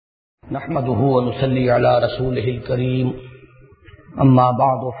نحمده ونصلي على رسوله الكريم اما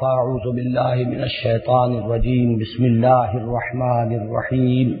بعد فاعوذ بالله من الشيطان الرجيم بسم الله الرحمن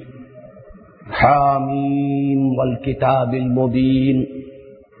الرحيم حاميم والكتاب المبين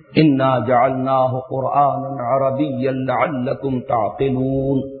إنا جعلناه قرآنا عربيا لعلكم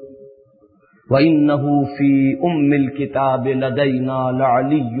تعقلون وإنه في الكتاب لدينا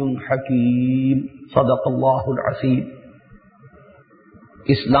لعلي حكيم صدق الله العظيم۔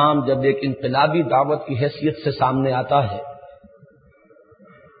 اسلام جب ایک انقلابی دعوت کی حیثیت سے سامنے آتا ہے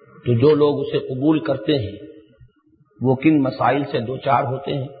تو جو لوگ اسے قبول کرتے ہیں وہ کن مسائل سے دوچار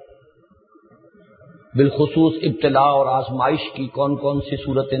ہوتے ہیں، بالخصوص ابتلاء اور آزمائش کی کون کون سی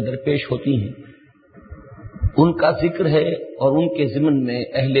صورتیں درپیش ہوتی ہیں، ان کا ذکر ہے اور ان کے ضمن میں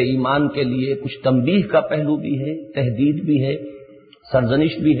اہل ایمان کے لیے کچھ تنبیہ کا پہلو بھی ہے، تہدید بھی ہے،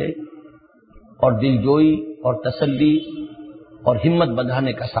 سرزنش بھی ہے، اور دلجوئی اور تسلی اور ہمت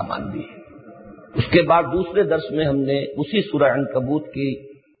بندھانے کا سامان بھی ہے۔ اس کے بعد دوسرے درس میں ہم نے اسی سورہ عنکبوت کی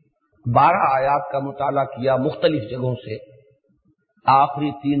 12 آیات کا مطالعہ کیا، مختلف جگہوں سے، آخری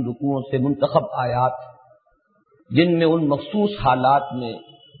 3 رکوعوں سے منتخب آیات، جن میں ان مخصوص حالات میں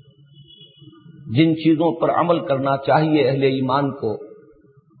جن چیزوں پر عمل کرنا چاہیے اہل ایمان کو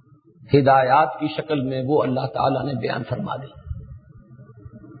ہدایات کی شکل میں، وہ اللہ تعالیٰ نے بیان فرما دی۔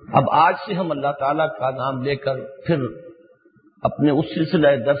 اب آج سے ہم اللہ تعالیٰ کا نام لے کر پھر اپنے اس سلسلہ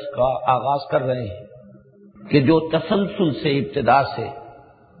درس کا آغاز کر رہے ہیں کہ جو تسلسل سے ابتدا سے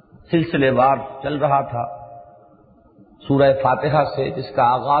سلسلے وار چل رہا تھا، سورہ فاتحہ سے جس کا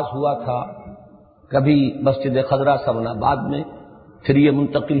آغاز ہوا تھا کبھی مسجد خضرا سمن آباد میں، پھر یہ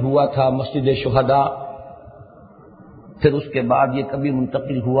منتقل ہوا تھا مسجد شہداء، پھر اس کے بعد یہ کبھی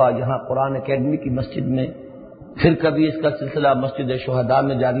منتقل ہوا یہاں قرآن اکیڈمی کی مسجد میں، پھر کبھی اس کا سلسلہ مسجد شہداء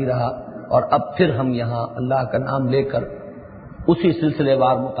میں جاری رہا، اور اب پھر ہم یہاں اللہ کا نام لے کر اسی سلسلے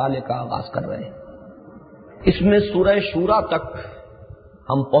وار مطالعے کا آغاز کر رہے ہیں۔ اس میں سورہ شورا تک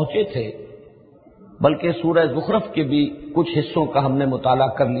ہم پہنچے تھے، بلکہ سورہ زخرف کے بھی کچھ حصوں کا ہم نے مطالعہ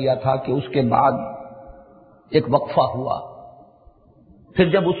کر لیا تھا کہ اس کے بعد ایک وقفہ ہوا، پھر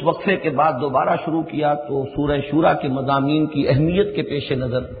جب اس وقفے کے بعد دوبارہ شروع کیا تو سورہ شورا کے مضامین کی اہمیت کے پیش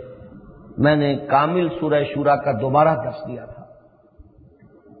نظر میں نے کامل سورہ شورا کا دوبارہ درس دیا تھا۔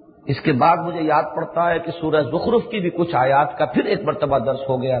 اس کے بعد مجھے یاد پڑتا ہے کہ سورہ زخرف کی بھی کچھ آیات کا پھر ایک مرتبہ درس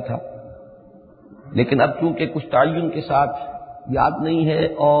ہو گیا تھا، لیکن اب چونکہ کچھ تعین کے ساتھ یاد نہیں ہے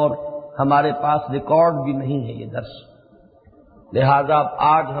اور ہمارے پاس ریکارڈ بھی نہیں ہے یہ درس، لہذا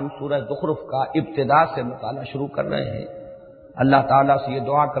آج ہم سورہ زخرف کا ابتدا سے مطالعہ شروع کر رہے ہیں، اللہ تعالیٰ سے یہ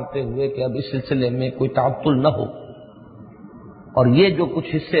دعا کرتے ہوئے کہ اب اس سلسلے میں کوئی تعطل نہ ہو، اور یہ جو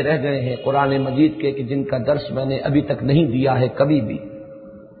کچھ حصے رہ گئے ہیں قرآن مجید کے کہ جن کا درس میں نے ابھی تک نہیں دیا ہے کبھی بھی،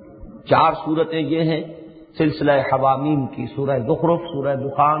 4 صورتیں یہ ہیں سلسلہ حوامیم کی، سورہ زخرف، سورہ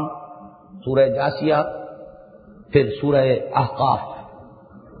دخان، سورہ جاسیہ، پھر سورہ احقاف،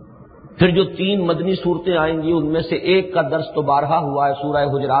 پھر جو 3 مدنی صورتیں آئیں گی ان میں سے ایک کا درس تو بارہا ہوا ہے سورہ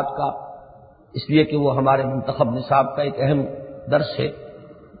حجرات کا، اس لیے کہ وہ ہمارے منتخب نصاب کا ایک اہم درس ہے،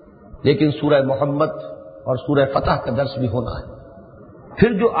 لیکن سورہ محمد اور سورہ فتح کا درس بھی ہونا ہے۔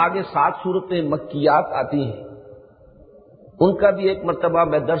 پھر جو آگے 7 صورتیں مکیات آتی ہیں ان کا بھی ایک مرتبہ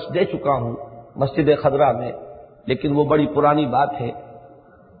میں درس دے چکا ہوں مسجد خضرا میں، لیکن وہ بڑی پرانی بات ہے،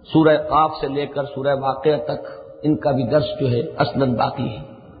 سورہ قاف سے لے کر سورہ واقعہ تک ان کا بھی درس جو ہے اصلاً باقی ہے۔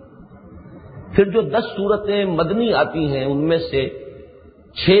 پھر جو 10 صورتیں مدنی آتی ہیں ان میں سے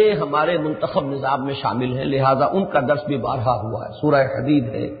 6 ہمارے منتخب نظام میں شامل ہیں، لہذا ان کا درس بھی بارہا ہوا ہے، سورہ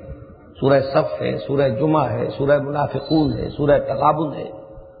حدید ہے، سورہ صف ہے، سورہ جمعہ ہے، سورہ منافقون ہے، سورہ تغابن ہے،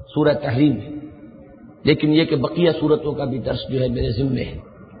 سورہ تحریم ہے، لیکن یہ کہ بقیہ صورتوں کا بھی درس جو ہے میرے ذمے ہے۔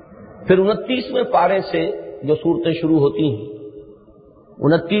 پھر 29ویں پارے سے جو صورتیں شروع ہوتی ہیں،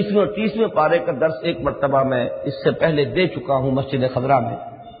 29ویں اور 30ویں پارے کا درس ایک مرتبہ میں اس سے پہلے دے چکا ہوں مسجد خضرا میں،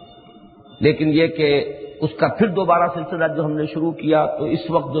 لیکن یہ کہ اس کا پھر دوبارہ سلسلہ جو ہم نے شروع کیا تو اس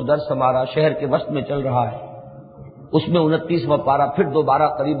وقت جو درس ہمارا شہر کے وسط میں چل رہا ہے اس میں 29واں پارہ پھر دوبارہ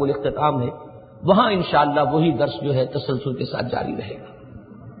قریب الاختتام ہے، وہاں انشاءاللہ وہی درس جو ہے تسلسل کے ساتھ جاری رہے گا۔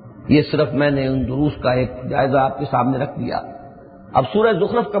 یہ صرف میں نے ان دروس کا ایک جائزہ آپ کے سامنے رکھ دیا۔ اب سورہ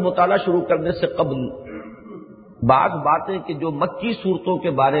زخرف کا مطالعہ شروع کرنے سے قبل بعض باتیں کہ جو مکی صورتوں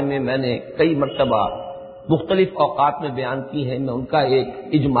کے بارے میں نے کئی مرتبہ مختلف اوقات میں بیان کی ہیں، میں ان کا ایک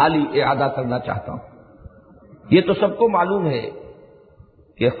اجمالی اعادہ کرنا چاہتا ہوں۔ یہ تو سب کو معلوم ہے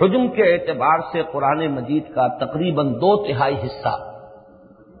کہ حجم کے اعتبار سے قرآن مجید کا تقریباً 2/3 حصہ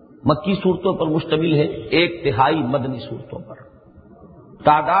مکی صورتوں پر مشتمل ہے، 1/3 مدنی صورتوں پر۔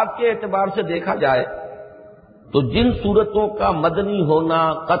 تعداد کے اعتبار سے دیکھا جائے تو جن صورتوں کا مدنی ہونا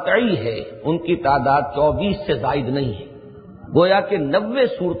قطعی ہے ان کی تعداد 24 سے زائد نہیں ہے، گویا کہ 90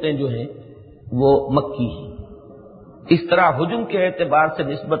 صورتیں جو ہیں وہ مکی ہیں۔ اس طرح حجم کے اعتبار سے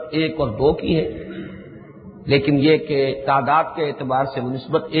نسبت 1 اور 2 کی ہے، لیکن یہ کہ تعداد کے اعتبار سے وہ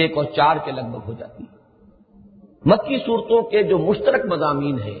نسبت 1 اور 4 کے لگ بھگ ہو جاتی ہے۔ مکی صورتوں کے جو مشترک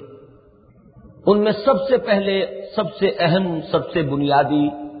مضامین ہیں ان میں سب سے پہلے، سب سے اہم، سب سے بنیادی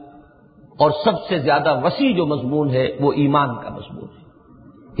اور سب سے زیادہ وسیع جو مضمون ہے وہ ایمان کا مضمون ہے،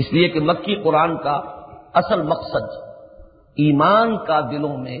 اس لیے کہ مکی قرآن کا اصل مقصد ایمان کا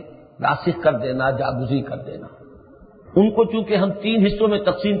دلوں میں راسخ کر دینا، جاگزی کر دینا۔ ان کو چونکہ ہم 3 حصوں میں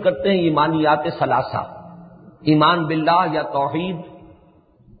تقسیم کرتے ہیں، ایمانیات ثلاثہ، ایمان باللہ یا توحید،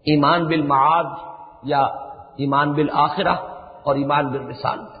 ایمان بالمعاد یا ایمان بالآخرہ، اور ایمان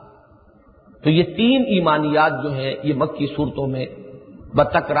بالرسالت۔ تو یہ 3 ایمانیات جو ہیں یہ مکی صورتوں میں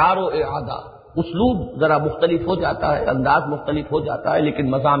بتکرار و اعادہ، اسلوب ذرا مختلف ہو جاتا ہے، انداز مختلف ہو جاتا ہے، لیکن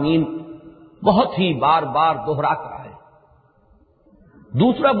مضامین بہت ہی بار بار دوہرا کر آئے۔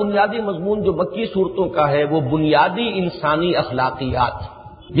 دوسرا بنیادی مضمون جو مکی صورتوں کا ہے وہ بنیادی انسانی اخلاقیات،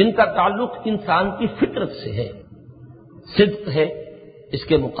 جن کا تعلق انسان کی فطرت سے ہے۔ صدق ہے، اس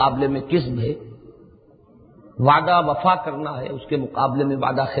کے مقابلے میں کذب ہے، وعدہ وفا کرنا ہے، اس کے مقابلے میں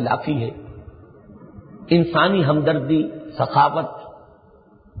وعدہ خلافی ہے، انسانی ہمدردی، سخاوت،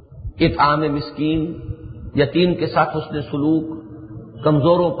 اطعام مسکین، یتیم کے ساتھ حسن سلوک،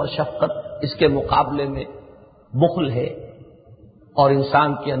 کمزوروں پر شفقت، اس کے مقابلے میں بخل ہے، اور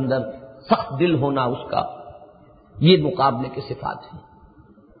انسان کے اندر سخت دل ہونا اس کا، یہ مقابلے کے صفات ہیں۔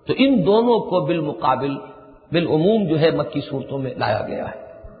 تو ان دونوں کو بالمقابل بالعموم جو ہے مکی صورتوں میں لایا گیا ہے۔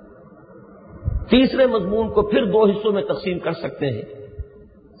 تیسرے مضمون کو پھر 2 حصوں میں تقسیم کر سکتے ہیں،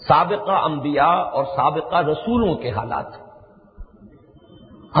 سابقہ انبیاء اور سابقہ رسولوں کے حالات۔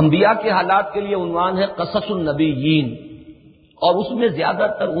 انبیاء کے حالات کے لیے عنوان ہے قصص النبیین، اور اس میں زیادہ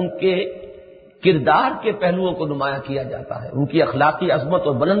تر ان کے کردار کے پہلوؤں کو نمایاں کیا جاتا ہے، ان کی اخلاقی عظمت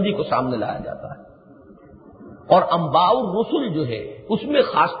اور بلندی کو سامنے لایا جاتا ہے۔ اور انباء الرسل جو ہے اس میں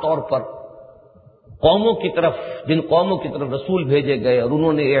خاص طور پر قوموں کی طرف، جن قوموں کی طرف رسول بھیجے گئے اور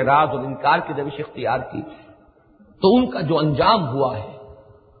انہوں نے اعراض اور انکار کی روش اختیار کی، تو ان کا جو انجام ہوا ہے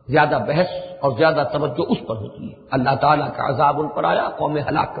زیادہ بحث اور زیادہ توجہ اس پر ہوتی ہے۔ اللہ تعالیٰ کا عذاب ان پر آیا، قومیں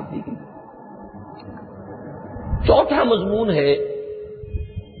ہلاک کر دی گئی۔ چوتھا مضمون ہے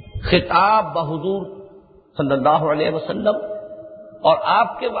خطاب بحضور صلی اللہ علیہ وسلم اور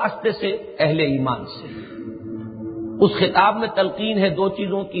آپ کے واسطے سے اہل ایمان سے۔ اس خطاب میں تلقین ہے 2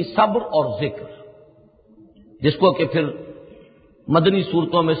 چیزوں کی، صبر اور ذکر، جس کو کہ پھر مدنی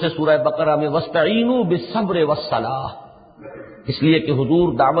صورتوں میں سے سورہ بقرہ میں وَاسْتَعِینُوا بِالصَّبْرِ وَالصَّلَاةِ، اس لیے کہ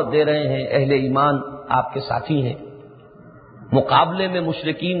حضور دعوت دے رہے ہیں، اہل ایمان آپ کے ساتھی ہیں، مقابلے میں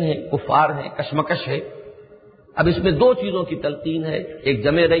مشرکین ہیں، کفار ہیں، کشمکش ہے۔ اب اس میں 2 چیزوں کی تلقین ہے، ایک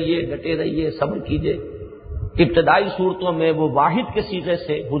جمے رہیے، ڈٹے رہیے، صبر کیجیے۔ ابتدائی صورتوں میں وہ واحد کے صیغے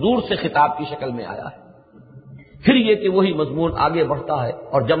سے حضور سے خطاب کی شکل میں آیا ہے، پھر یہ کہ وہی مضمون آگے بڑھتا ہے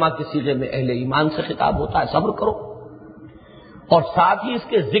اور جمع کے صیغے میں اہل ایمان سے خطاب ہوتا ہے، صبر کرو، اور ساتھ ہی اس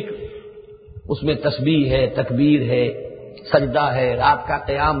کے ذکر، اس میں تسبیح ہے، تکبیر ہے، سجدہ ہے، رات کا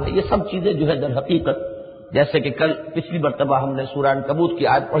قیام ہے، یہ سب چیزیں جو ہے در حقیقت، جیسے کہ کل پچھلی مرتبہ ہم نے سورہ عنکبوت کی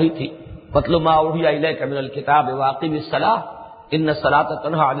آیت پڑھی تھی، وَاتْلُ مَا أُوحِیَ إِلَیْکَ مِنَ الْکِتَابِ وَأَقِمِ الصَّلَاةَ إِنَّ الصَّلَاةَ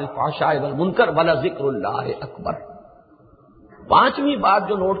تَنْہَىٰ عَنِ الْفَحْشَاءِ وَالْمُنکَرِ وَلَذِکْرُ اللَّهِ أَکْبَرُ۔ 5ویں بات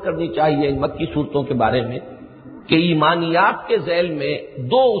جو نوٹ کرنی چاہیے ان مکی صورتوں کے بارے میں کہ ایمانیات کے ذیل میں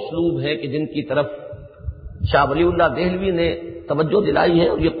 2 اسلوب ہیں کہ جن کی طرف شاہ ولی اللہ دہلوی نے توجہ دلائی ہے،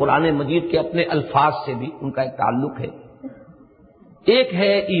 اور یہ قرآن مجید کے اپنے الفاظ سے بھی ان کا ایک تعلق ہے۔ ایک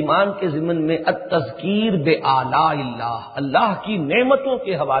ہے ایمان کے ضمن میں التذکیر بآلاء اللہ، اللہ کی نعمتوں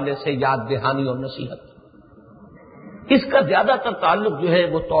کے حوالے سے یاد دہانی اور نصیحت۔ اس کا زیادہ تر تعلق جو ہے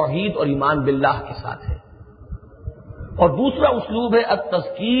وہ توحید اور ایمان باللہ کے ساتھ ہے۔ اور دوسرا اسلوب ہے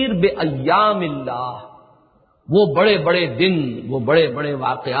التذکیر بایام اللہ، وہ بڑے بڑے دن، وہ بڑے بڑے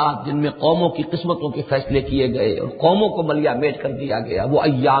واقعات جن میں قوموں کی قسمتوں کے فیصلے کیے گئے اور قوموں کو ملیا میٹ کر دیا گیا، وہ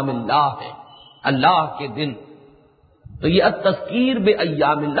ایام اللہ ہے، اللہ کے دن۔ تو یہ التذکیر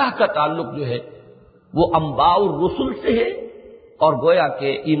بایام اللہ کا تعلق جو ہے وہ انباء الرسل سے ہے، اور گویا کہ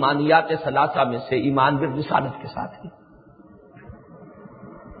ایمانیات ثلاثہ میں سے ایمان بالرسالت کے ساتھ ہے۔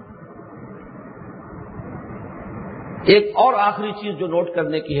 ایک اور آخری چیز جو نوٹ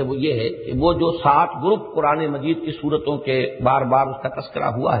کرنے کی ہے وہ یہ ہے کہ وہ جو 7 گروپ قرآن مجید کی صورتوں کے بار بار اس کا تذکرہ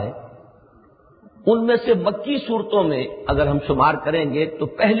ہوا ہے، ان میں سے مکی صورتوں میں اگر ہم شمار کریں گے تو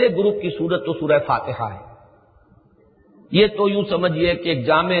پہلے گروپ کی صورت تو سورہ فاتحہ ہے۔ یہ تو یوں سمجھیے کہ ایک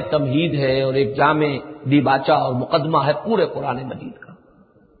جامع تمہید ہے اور ایک جامع دیباچہ اور مقدمہ ہے پورے قرآن مجید کا۔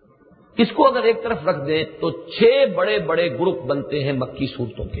 اس کو اگر ایک طرف رکھ دیں تو 6 بڑے بڑے گروپ بنتے ہیں مکی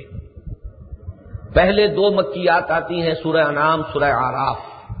صورتوں کے۔ پہلے 2 مکیات آتی ہیں، سورہ انعام، سورہ اعراف۔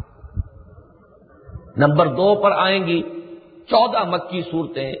 نمبر 2 پر آئیں گی 14 مکی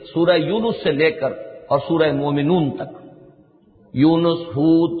صورتیں، سورہ یونس سے لے کر اور سورہ مومنون تک۔ یونس،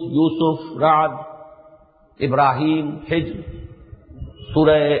 ہود، یوسف، رعد، ابراہیم، حجر،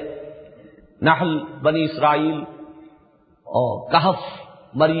 سورہ نحل، بنی اسرائیل، اور کہف،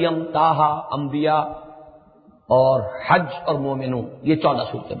 مریم، طٰہٰ، انبیاء اور حج اور مومنون، یہ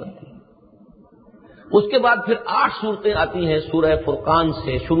 14 صورتیں بنتی ہیں۔ اس کے بعد پھر 8 صورتیں آتی ہیں سورہ فرقان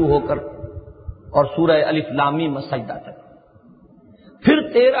سے شروع ہو کر اور سورہ الف لام میم سجدہ تک۔ پھر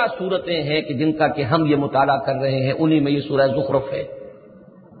 13 صورتیں ہیں کہ جن کا کہ ہم یہ مطالعہ کر رہے ہیں، انہی میں یہ سورہ زخرف ہے،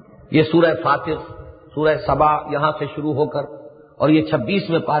 یہ سورہ فاطر، سورہ سبا یہاں سے شروع ہو کر اور یہ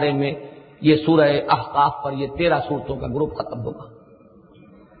 26ویں پارے میں یہ سورہ احقاف پر یہ 13 صورتوں کا گروپ ختم ہوگا۔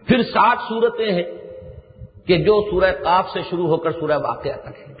 پھر 60 صورتیں ہیں کہ جو سورہ قاف سے شروع ہو کر سورہ واقعہ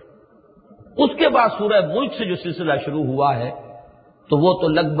تک ہے۔ اس کے بعد سورہ ملک سے جو سلسلہ شروع ہوا ہے تو وہ تو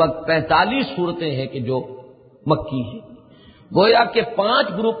لگ بھگ 45 صورتیں ہیں کہ جو مکی ہیں۔ گویا کہ 5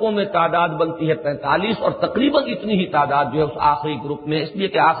 گروپوں میں تعداد بنتی ہے 45، اور تقریباً اتنی ہی تعداد جو ہے اس آخری گروپ میں، اس لیے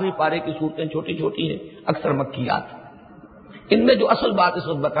کہ آخری پارے کی صورتیں چھوٹی چھوٹی ہیں، اکثر مکیات۔ ان میں جو اصل بات اس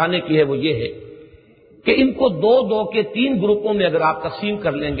وقت بتانے کی ہے وہ یہ ہے کہ ان کو 2 کے 3 گروپوں میں اگر آپ تقسیم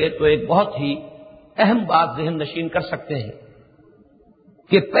کر لیں گے تو ایک بہت ہی اہم بات ذہن نشین کر سکتے ہیں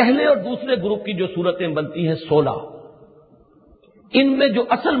کہ پہلے اور دوسرے گروپ کی جو صورتیں بنتی ہیں 16، ان میں جو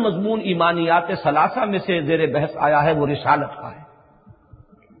اصل مضمون ایمانیات ثلاثہ میں سے زیر بحث آیا ہے وہ رسالت کا ہے،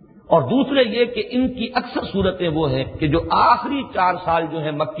 اور دوسرے یہ کہ ان کی اکثر صورتیں وہ ہیں کہ جو آخری 4 سال جو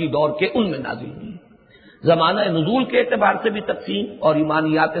ہیں مکی دور کے ان میں نازل ہوئی ہیں۔ زمانہ نزول کے اعتبار سے بھی تقسیم اور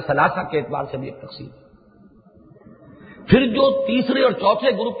ایمانیات ثلاثہ کے اعتبار سے بھی ایک تقسیم۔ پھر جو تیسرے اور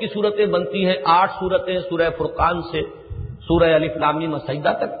چوتھے گروپ کی صورتیں بنتی ہیں 8 صورتیں سورہ فرقان سے سورہ الف لام میم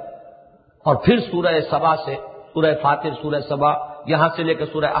سجدہ تک، اور پھر سورہ سبا سے سورہ فاطر، سورہ سبا یہاں سے لے کر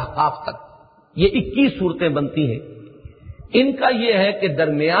سورہ احقاف تک، یہ 21 صورتیں بنتی ہیں۔ ان کا یہ ہے کہ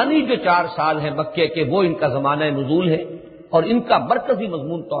درمیانی جو 4 سال ہیں مکے کے وہ ان کا زمانہ نزول ہے اور ان کا مرکزی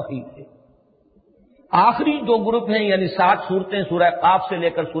مضمون توحید ہے۔ آخری 2 گروپ ہیں یعنی 7 صورتیں سورہ قاف سے لے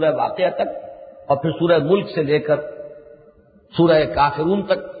کر سورہ واقعہ تک اور پھر سورہ ملک سے لے کر سورہ کافرون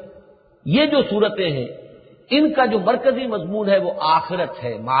تک، یہ جو صورتیں ہیں ان کا جو مرکزی مضمون ہے وہ آخرت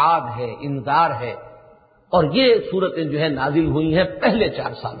ہے، معاد ہے، انذار ہے، اور یہ صورتیں جو ہے نازل ہوئی ہیں پہلے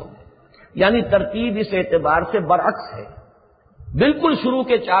 4 سالوں میں، یعنی ترتیب اس اعتبار سے برعکس ہے۔ بالکل شروع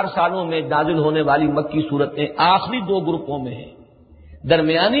کے 4 سالوں میں نازل ہونے والی مکی صورتیں آخری 2 گروپوں میں ہیں،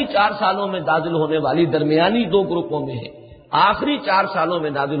 درمیانی 4 سالوں میں نازل ہونے والی درمیانی 2 گروپوں میں ہیں، آخری 4 سالوں میں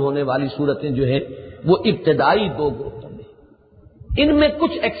نازل ہونے والی صورتیں جو ہیں وہ ابتدائی 2 گروپوں میں۔ ان میں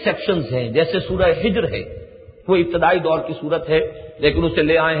کچھ ایکسیپشنز ہیں، جیسے سورہ حجر ہے، وہ ابتدائی دور کی صورت ہے لیکن اسے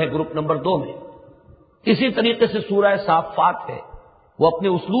لے آئے ہیں گروپ نمبر 2 میں۔ اسی طریقے سے سورہ صافات ہے، وہ اپنے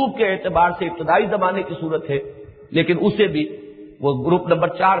اسلوب کے اعتبار سے ابتدائی زمانے کی صورت ہے لیکن اسے بھی وہ گروپ نمبر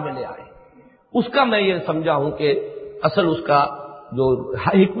 4 میں لے آئے۔ اس کا میں یہ سمجھا ہوں کہ اصل اس کا جو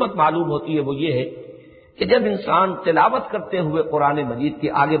حکمت معلوم ہوتی ہے وہ یہ ہے کہ جب انسان تلاوت کرتے ہوئے قرآن مجید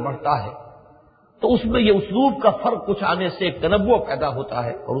کے آگے بڑھتا ہے تو اس میں یہ اسلوب کا فرق کچھ آنے سے ایک تنوع پیدا ہوتا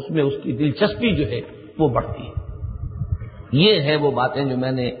ہے اور اس میں اس کی دلچسپی جو ہے وہ بڑھتی ہے۔ یہ ہے وہ باتیں جو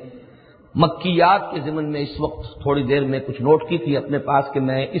میں نے مکیات کے ضمن میں اس وقت تھوڑی دیر میں کچھ نوٹ کی تھی اپنے پاس کہ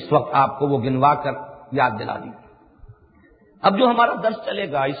میں اس وقت آپ کو وہ گنوا کر یاد دلا دی۔ اب جو ہمارا درس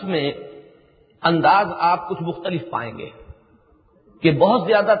چلے گا اس میں انداز آپ کچھ مختلف پائیں گے کہ بہت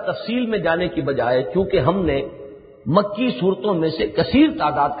زیادہ تفصیل میں جانے کی بجائے چونکہ ہم نے مکی صورتوں میں سے کثیر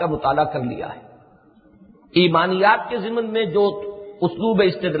تعداد کا مطالعہ کر لیا ہے، ایمانیات کے ضمن میں جو اسلوب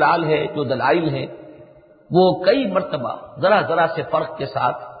استدلال ہے، جو دلائل ہیں، وہ کئی مرتبہ ذرا ذرا سے فرق کے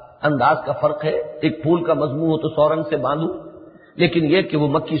ساتھ انداز کا فرق ہے۔ ایک پھول کا مضمون ہو تو 100 رنگ سے باندھو، لیکن یہ کہ وہ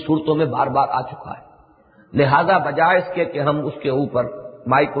مکی صورتوں میں بار بار آ چکا ہے، لہذا بجائے اس کے کہ ہم اس کے اوپر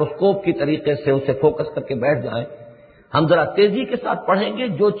مائکروسکوپ کی طریقے سے اسے فوکس کر کے بیٹھ جائیں، ہم ذرا تیزی کے ساتھ پڑھیں گے۔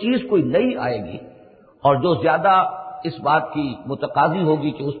 جو چیز کوئی نئی آئے گی اور جو زیادہ اس بات کی متقاضی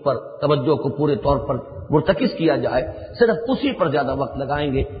ہوگی کہ اس پر توجہ کو پورے طور پر مرتکز کیا جائے، صرف اسی پر زیادہ وقت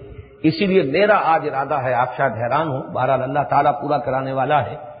لگائیں گے۔ اسی لیے میرا آج ارادہ ہے، آپ شاید حیران ہوں، بہرحال اللہ تعالیٰ پورا کرانے والا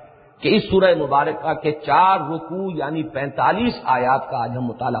ہے، کہ اس سورہ مبارکہ کے 4 رکوع یعنی 45 آیات کا آج ہم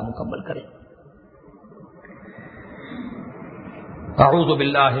مطالعہ مکمل کریں۔ اعوذ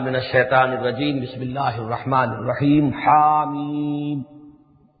باللہ من الشیطان الرجیم، بسم اللہ الرحمن الرحیم، حامیم۔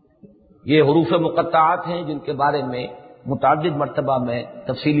 یہ حروف مقطعات ہیں جن کے بارے میں متعدد مرتبہ میں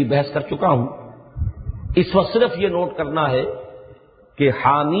تفصیلی بحث کر چکا ہوں۔ اس وقت صرف یہ نوٹ کرنا ہے کہ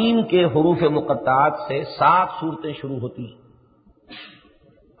حامیم کے حروف مقطعات سے 7 صورتیں شروع ہوتی ہیں۔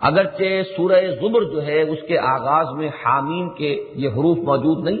 اگرچہ سورہ زمر جو ہے اس کے آغاز میں حامیم کے یہ حروف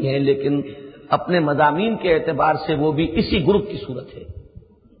موجود نہیں ہیں، لیکن اپنے مضامین کے اعتبار سے وہ بھی اسی گروپ کی صورت ہے۔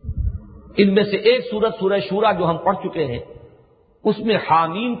 ان میں سے ایک صورت سورہ شورا جو ہم پڑھ چکے ہیں، اس میں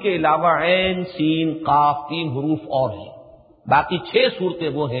حامیم کے علاوہ عین، سین، قاف 3 حروف اور ہیں۔ باقی 6 صورتیں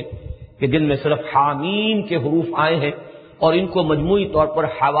وہ ہیں کہ جن میں صرف حامیم کے حروف آئے ہیں، اور ان کو مجموعی طور پر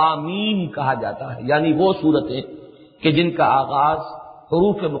حوامیم کہا جاتا ہے، یعنی وہ صورتیں کہ جن کا آغاز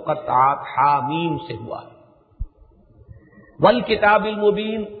حروف مقطعات حامیم سے ہوا ہے۔ والکتاب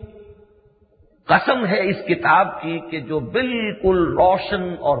المبین، قسم ہے اس کتاب کی کہ جو بالکل روشن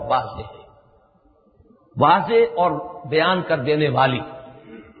اور واضح ہے، واضح اور بیان کر دینے والی۔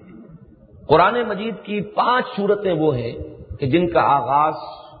 قرآن مجید کی 5 صورتیں وہ ہیں کہ جن کا آغاز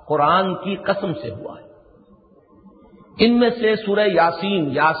قرآن کی قسم سے ہوا ہے۔ ان میں سے سورہ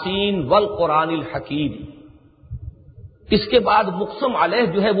یاسین، یاسین والقرآن الحکیم، اس کے بعد مقسم علیہ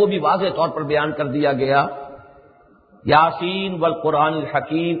جو ہے وہ بھی واضح طور پر بیان کر دیا گیا، یاسین والقرآن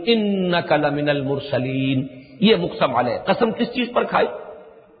الحکیم انک لمن المرسلین۔ یہ مقسم علیہ، قسم کس چیز پر کھائی؟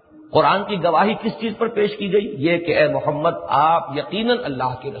 قرآن کی گواہی کس چیز پر پیش کی گئی؟ یہ کہ اے محمد آپ یقیناً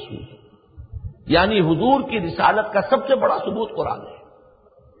اللہ کے رسول ہیں، یعنی حضور کی رسالت کا سب سے بڑا ثبوت قرآن ہے،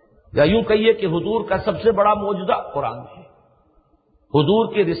 یا یوں کہیے کہ حضور کا سب سے بڑا معجزہ قرآن ہے۔ حضور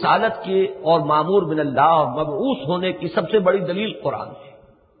کی رسالت کی اور مامور من اللہ اور مبعوث ہونے کی سب سے بڑی دلیل قرآن ہے۔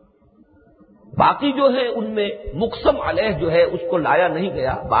 باقی جو ہے ان میں مقسم علیہ جو ہے اس کو لایا نہیں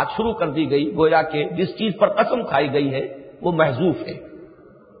گیا، بات شروع کر دی گئی، گویا کہ جس چیز پر قسم کھائی گئی ہے وہ محذوف ہے۔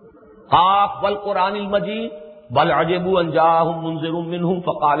 قاف والقرآن المجید بل عجبوا ان جاءهم منذر منهم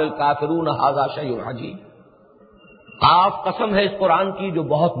فقال الكافرون هذا شيء عجیب۔ قاف قسم ہے اس قرآن کی جو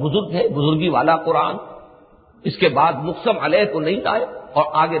بہت بزرگ ہے، بزرگی والا قرآن۔ اس کے بعد مقسم علیہ کو نہیں لائے اور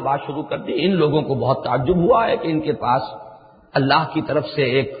آگے بات شروع کر دی۔ ان لوگوں کو بہت تعجب ہوا ہے کہ ان کے پاس اللہ کی طرف سے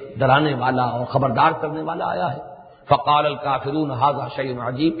ایک ڈرانے والا اور خبردار کرنے والا آیا ہے۔ فقال الکافرون ھذا شیء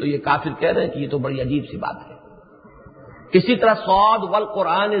عجیب، تو یہ کافر کہہ رہے ہیں کہ یہ تو بڑی عجیب سی بات ہے۔ اسی طرح صاد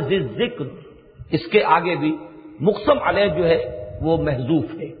والقرآن ذی الذکر، اس کے آگے بھی مقسم علیہ جو ہے وہ محذوف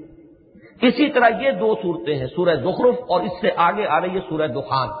ہے۔ اسی طرح یہ 2 صورتیں ہیں، سورہ زخرف اور اس سے آگے آ رہی ہے سورہ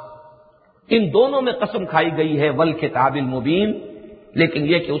دخان، ان دونوں میں قسم کھائی گئی ہے والکتاب المبین، لیکن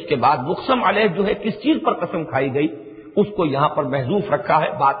یہ کہ اس کے بعد مقسم علیہ جو ہے کس چیز پر قسم کھائی گئی اس کو یہاں پر محذوف رکھا ہے،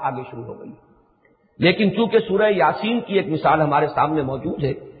 بات آگے شروع ہو گئی۔ لیکن چونکہ سورہ یاسین کی ایک مثال ہمارے سامنے موجود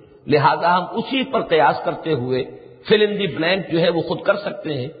ہے، لہذا ہم اسی پر قیاس کرتے ہوئے فل ان دی بلینک جو ہے وہ خود کر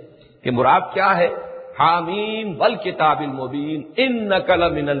سکتے ہیں کہ مراد کیا ہے۔ حامیم والکتاب المبین انک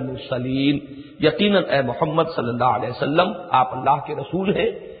لمن المرسلین، یقیناً اے محمد صلی اللہ علیہ وسلم آپ اللہ کے رسول ہیں۔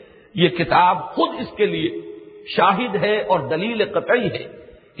 یہ کتاب خود اس کے لیے شاہد ہے اور دلیل قطعی ہے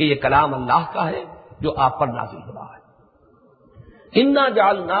کہ یہ کلام اللہ کا ہے جو آپ پر نازل ہو رہا ہے۔ انا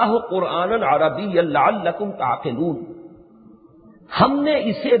جعلناہ قرآنا عربیا لعلکم تعقلون، ہم نے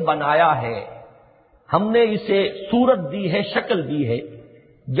اسے بنایا ہے، ہم نے اسے صورت دی ہے، شکل دی ہے۔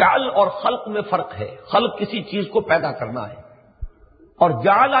 جعل اور خلق میں فرق ہے، خلق کسی چیز کو پیدا کرنا ہے، اور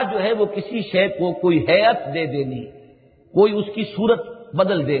جعلہ جو ہے وہ کسی شے کو کوئی ہیئت دے دینی، کوئی اس کی صورت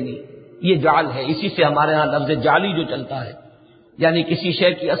بدل دینی، یہ جعل ہے۔ اسی سے ہمارے ہاں لفظ جعلی جو چلتا ہے، یعنی کسی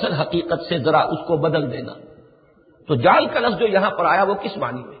شے کی اصل حقیقت سے ذرا اس کو بدل دینا۔ تو جعل کا لفظ جو یہاں پر آیا وہ کس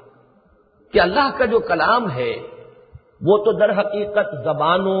معنی میں؟ کہ اللہ کا جو کلام ہے وہ تو در حقیقت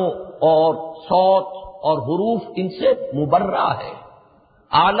زبانوں اور صوت اور حروف ان سے مبرہ ہے،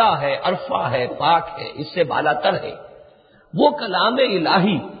 اعلیٰ ہے، عرفہ ہے، پاک ہے، اس سے بالا تر ہے۔ وہ کلام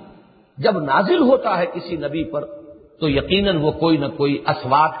الہی جب نازل ہوتا ہے کسی نبی پر تو یقیناً وہ کوئی نہ کوئی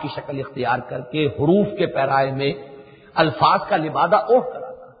اصوات کی شکل اختیار کر کے حروف کے پیرائے میں الفاظ کا لبادہ اوڑھ کر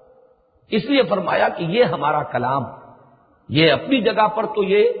آتا ہے۔ اس لیے فرمایا کہ یہ ہمارا کلام، یہ اپنی جگہ پر تو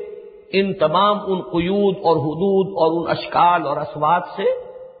یہ ان تمام ان قیود اور حدود اور ان اشکال اور اصوات سے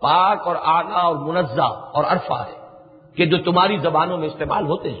پاک اور اعلیٰ اور منزہ اور عرفہ ہے کہ جو تمہاری زبانوں میں استعمال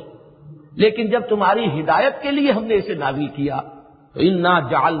ہوتے ہیں، لیکن جب تمہاری ہدایت کے لیے ہم نے اسے نازل کیا تو انا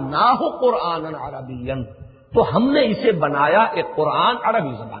جعلناہ قرآنا عربیا، تو ہم نے اسے بنایا ایک قرآن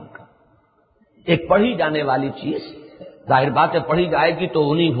عربی زبان کا، ایک پڑھی جانے والی چیز۔ ظاہر بات ہے پڑھی جائے گی تو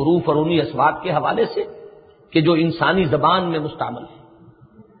انہی حروف اور انہی اصوات کے حوالے سے کہ جو انسانی زبان میں مستعمل ہے۔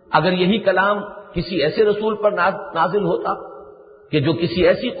 اگر یہی کلام کسی ایسے رسول پر نازل ہوتا کہ جو کسی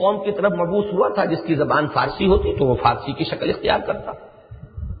ایسی قوم کی طرف مبعوث ہوا تھا جس کی زبان فارسی ہوتی تو وہ فارسی کی شکل اختیار کرتا۔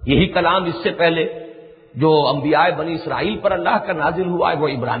 یہی کلام اس سے پہلے جو انبیاء بنی اسرائیل پر اللہ کا نازل ہوا ہے وہ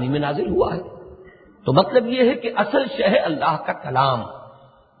عبرانی میں نازل ہوا ہے۔ تو مطلب یہ ہے کہ اصل شے ہے اللہ کا کلام،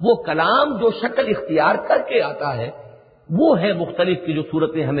 وہ کلام جو شکل اختیار کر کے آتا ہے وہ ہے مختلف کی جو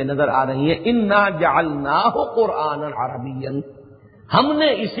صورتیں ہمیں نظر آ رہی ہیں۔ انا جعلناہ قرآنا عربیا، ہم نے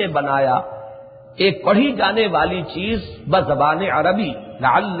اسے بنایا ایک پڑھی جانے والی چیز بزبان عربی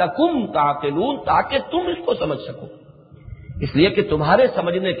لعلکم تعقلون، تاکہ تم اس کو سمجھ سکو، اس لیے کہ تمہارے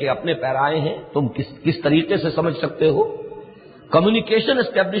سمجھنے کے اپنے پیرائے ہیں، تم کس طریقے سے سمجھ سکتے ہو۔ کمیونیکیشن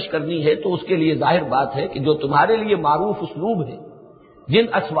اسٹیبلش کرنی ہے تو اس کے لیے ظاہر بات ہے کہ جو تمہارے لیے معروف اسلوب ہے، جن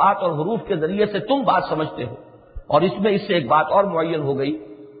اصوات اور حروف کے ذریعے سے تم بات سمجھتے ہو، اور اس میں اس سے ایک بات اور معین ہو گئی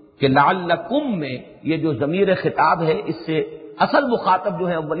کہ لعلکم میں یہ جو ضمیر خطاب ہے، اس سے اصل مخاطب جو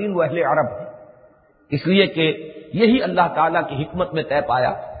ہے اولین وہ اہل عرب ہے، اس لیے کہ یہی اللہ تعالیٰ کی حکمت میں طے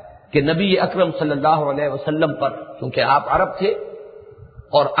پایا کہ نبی اکرم صلی اللہ علیہ وسلم پر، کیونکہ آپ عرب تھے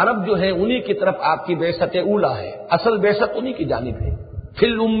اور عرب جو ہے انہی کی طرف آپ کی بعثت اولا ہے، اصل بعثت انہی کی جانب ہے۔ فی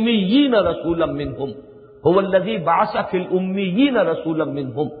الامیین رسولا منہم هو الذی بعث فی الامیین رسولا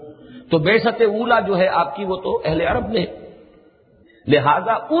منہم، تو بعثت اولا جو ہے آپ کی وہ تو اہل عرب نے،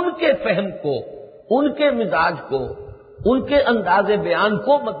 لہذا ان کے فہم کو، ان کے مزاج کو، ان کے انداز بیان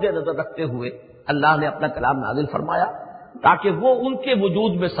کو مد نظر رکھتے ہوئے اللہ نے اپنا کلام نازل فرمایا تاکہ وہ ان کے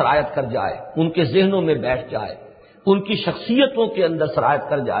وجود میں سرایت کر جائے، ان کے ذہنوں میں بیٹھ جائے، ان کی شخصیتوں کے اندر سرایت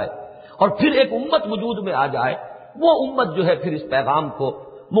کر جائے، اور پھر ایک امت وجود میں آ جائے۔ وہ امت جو ہے پھر اس پیغام کو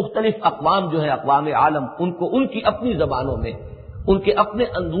مختلف اقوام جو ہے اقوام عالم، ان کو ان کی اپنی زبانوں میں، ان کے اپنے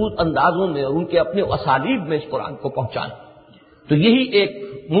اندازوں میں اور ان کے اپنے اسالیب میں اس قرآن کو پہنچائیں۔ تو یہی ایک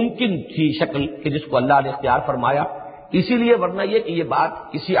ممکن تھی شکل کہ جس کو اللہ نے اختیار فرمایا، اسی لیے ورنہ یہ کہ یہ بات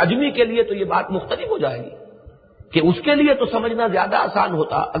کسی اجمی کے لیے تو یہ بات مختلف ہو جائے گی کہ اس کے لیے تو سمجھنا زیادہ آسان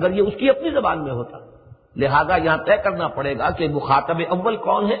ہوتا اگر یہ اس کی اپنی زبان میں ہوتا، لہذا یہاں طے کرنا پڑے گا کہ مخاطب اول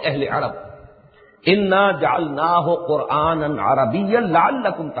کون ہے؟ اہل عرب۔ انا جعلناہ قرآنا عربیا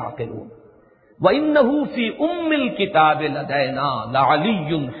لعلکم تعقلون وانہ فی ام الکتاب لدینا لعلی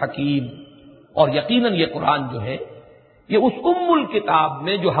حکیم، اور یقیناً یہ قرآن جو ہے یہ اس ام الکتاب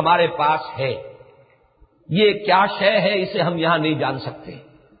میں جو ہمارے پاس ہے، یہ کیا شے ہے اسے ہم یہاں نہیں جان سکتے،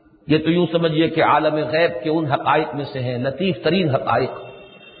 یہ تو یوں سمجھیے کہ عالم غیب کے ان حقائق میں سے ہیں، لطیف ترین حقائق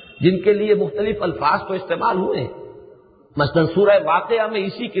جن کے لیے مختلف الفاظ تو استعمال ہوئے ہیں۔ مثلا سورہ واقعہ میں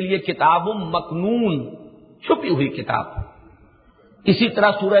اسی کے لیے کتاب مکنون، چھپی ہوئی کتاب، اسی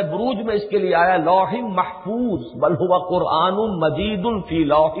طرح سورہ بروج میں اس کے لیے آیا لوح محفوظ بل هو قرآن مجید فی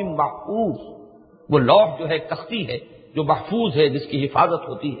لوح محفوظ، وہ لوح جو ہے تختی ہے جو محفوظ ہے، جس کی حفاظت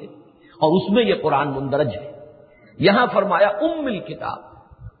ہوتی ہے، اور اس میں یہ قرآن مندرج ہے۔ یہاں فرمایا ام الکتاب،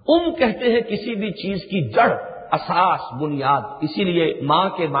 کہتے ہیں کسی بھی چیز کی جڑ، اساس، بنیاد، اسی لیے ماں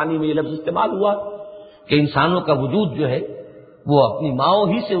کے معنی میں یہ لفظ استعمال ہوا کہ انسانوں کا وجود جو ہے وہ اپنی ماؤں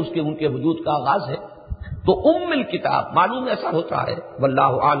ہی سے ان کے وجود کا آغاز ہے۔ تو ام الکتاب معلوم ایسا ہوتا ہے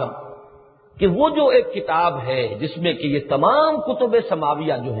واللہ عالم کہ وہ جو ایک کتاب ہے جس میں کہ یہ تمام کتب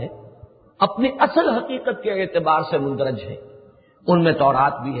سماویہ جو ہیں اپنی اصل حقیقت کے اعتبار سے مندرج ہیں، ان میں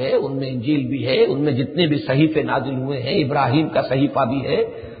تورات بھی ہے، ان میں انجیل بھی ہے، ان میں جتنے بھی صحیفے نازل ہوئے ہیں، ابراہیم کا صحیفہ بھی ہے،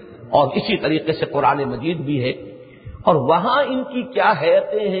 اور اسی طریقے سے قرآن مجید بھی ہے، اور وہاں ان کی کیا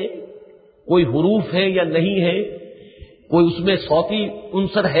حیتیں ہیں، کوئی حروف ہے یا نہیں ہے، کوئی اس میں صوتی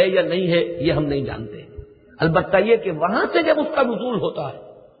عنصر ہے یا نہیں ہے، یہ ہم نہیں جانتے۔ البتہ یہ کہ وہاں سے جب اس کا نزول ہوتا ہے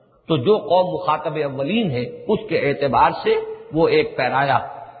تو جو قوم مخاطب اولین ہے اس کے اعتبار سے وہ ایک پیرایا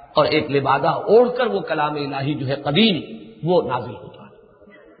اور ایک لبادہ اوڑھ کر وہ کلام الہی جو ہے قدیم وہ نازل ہوتا ہے۔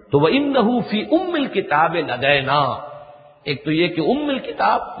 تو وَإِنَّهُ فِي أُمِّ الْكِتَابِ لَدَيْنَا، ایک تو یہ کہ ام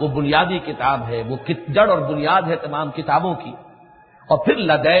الکتاب وہ بنیادی کتاب ہے، وہ جڑ اور بنیاد ہے تمام کتابوں کی، اور پھر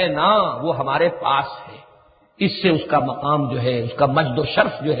لدینا وہ ہمارے پاس ہے، اس سے اس کا مقام جو ہے، اس کا مجد و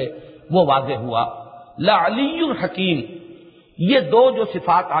شرف جو ہے وہ واضح ہوا۔ لعلی حکیم، یہ دو جو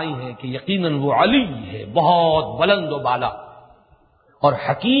صفات آئی ہیں کہ یقیناً وہ علی ہے، بہت بلند و بالا، اور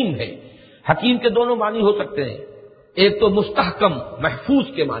حکیم ہے۔ حکیم کے دونوں معنی ہو سکتے ہیں، ایک تو مستحکم، محفوظ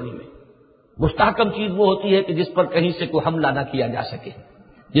کے معنی میں، مستحکم چیز وہ ہوتی ہے کہ جس پر کہیں سے کوئی حملہ نہ کیا جا سکے،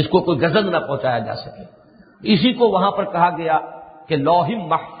 جس کو کوئی غضب نہ پہنچایا جا سکے، اسی کو وہاں پر کہا گیا کہ لوح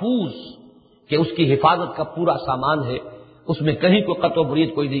محفوظ، کہ اس کی حفاظت کا پورا سامان ہے، اس میں کہیں کوئی قطع و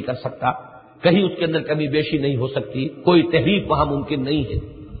برید کوئی نہیں کر سکتا، کہیں اس کے اندر کمی بیشی نہیں ہو سکتی، کوئی تحریف وہاں ممکن نہیں ہے۔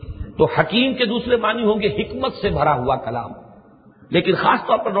 تو حکیم کے دوسرے معنی ہوں گے حکمت سے بھرا ہوا کلام۔ لیکن خاص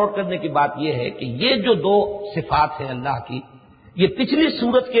طور پر نوٹ کرنے کی بات یہ ہے کہ یہ جو دو صفات ہیں اللہ کی، یہ پچھلی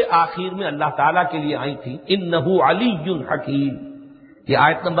سورت کے آخر میں اللہ تعالیٰ کے لیے آئی تھی، انہ علی حکیم، یہ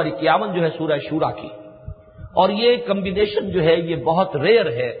آیت نمبر 51 جو ہے سورہ شورہ کی، اور یہ کمبینیشن جو ہے یہ بہت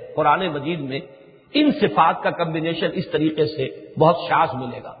ریئر ہے قرآن مجید میں، ان صفات کا کمبینیشن اس طریقے سے بہت شاذ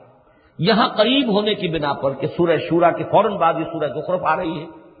ملے گا۔ یہاں قریب ہونے کی بنا پر کہ سورہ شورہ کے فوراً بعد یہ سورہ زخرف آ رہی ہے،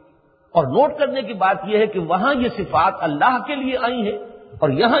 اور نوٹ کرنے کی بات یہ ہے کہ وہاں یہ صفات اللہ کے لیے آئی ہیں اور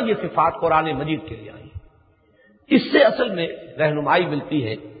یہاں یہ صفات قرآن مجید کے لیے آئی ہیں۔ اس سے اصل میں رہنمائی ملتی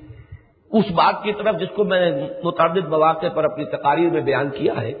ہے اس بات کی طرف جس کو میں نے متعدد مواقع پر اپنی تقاریر میں بیان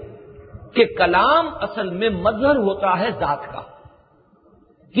کیا ہے کہ کلام اصل میں مظہر ہوتا ہے ذات کا.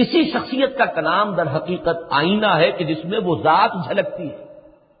 کسی شخصیت کا کلام در حقیقت آئینہ ہے کہ جس میں وہ ذات جھلکتی ہے.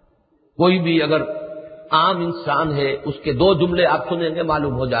 کوئی بھی اگر عام انسان ہے اس کے دو جملے آپ سنیں گے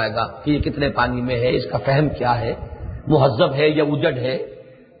معلوم ہو جائے گا کہ یہ کتنے پانی میں ہے, اس کا فہم کیا ہے, مہذب ہے یا اجڑ ہے,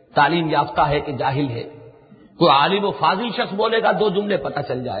 تعلیم یافتہ ہے کہ جاہل ہے. کوئی عالم و فاضل شخص بولے گا دو جملے پتہ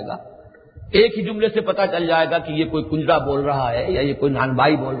چل جائے گا, ایک ہی جملے سے پتہ چل جائے گا کہ یہ کوئی کنجرا بول رہا ہے یا یہ کوئی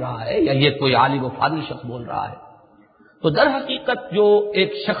نانبائی بول رہا ہے یا یہ کوئی عالم و فاضل شخص بول رہا ہے. تو در حقیقت جو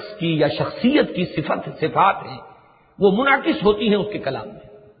ایک شخص کی یا شخصیت کی صفات ہیں وہ منعکس ہوتی ہیں اس کے کلام میں,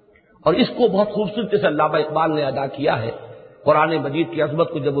 اور اس کو بہت خوبصورتی سے علامہ اقبال نے ادا کیا ہے. قرآن مجید کی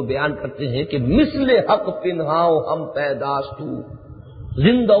عظمت کو جب وہ بیان کرتے ہیں کہ مثل حق پنہاؤ ہم پیداستو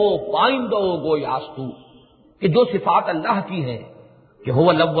زندہ و پائندہ گویاستو, کہ جو صفات اللہ کی ہیں کہ هو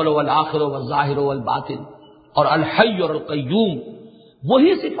الاول والآخر والظاہر والباطن اور الحی اور القیوم,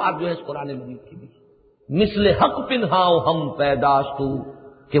 وہی صفات جو ہے اس قرآن مجید کی بھی مثل حق پنہاؤ ہم پیداستو,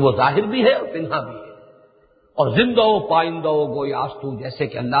 کہ وہ ظاہر بھی ہے اور پنہا بھی ہے, اور زندہ و پائندہ و گویاستو, جیسے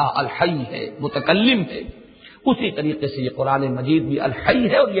کہ اللہ الحی ہے, متکلم ہے, اسی طریقے سے یہ قرآن مجید بھی الحی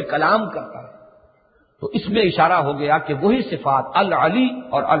ہے اور یہ کلام کرتا ہے. تو اس میں اشارہ ہو گیا کہ وہی صفات العلی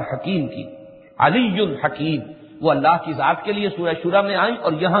اور الحکیم کی, علی الحکیم وہ اللہ کی ذات کے لیے سورہ شورہ میں آئیں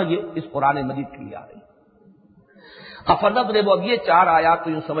اور یہاں یہ اس قرآن مجید کے لیے آ رہی. افنضرب, اب یہ چار آیات تو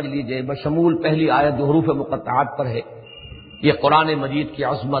یوں سمجھ لیجئے بشمول پہلی آیت جو حروف مقطعات پر ہے, یہ قرآن مجید کی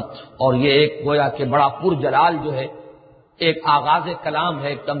عظمت اور یہ ایک گویا کہ بڑا پرجلال جو ہے ایک آغاز کلام ہے,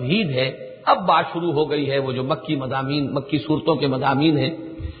 ایک تمہید ہے. اب بات شروع ہو گئی ہے وہ جو مکی مضامین, مکی صورتوں کے مضامین ہیں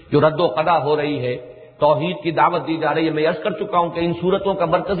جو رد و قضا ہو رہی ہے, توحید کی دعوت دی جا رہی ہے. میں عرض کر چکا ہوں کہ ان صورتوں کا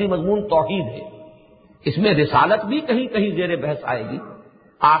مرکزی مضمون توحید ہے. اس میں رسالت بھی کہیں کہیں زیر بحث آئے گی,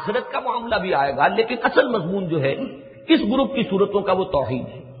 آخرت کا معاملہ بھی آئے گا, لیکن اصل مضمون جو ہے اس گروپ کی صورتوں کا وہ توحید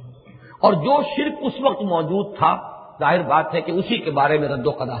ہے. اور جو شرک اس وقت موجود تھا ظاہر بات ہے کہ اسی کے بارے میں رد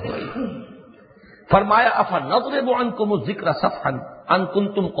و قضا ہو رہی ہے. فرمایا افنضرب عنکم الذکر صفحا ان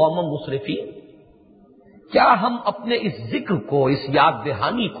کنتم قوما مسرفین, کیا ہم اپنے اس ذکر کو, اس یاد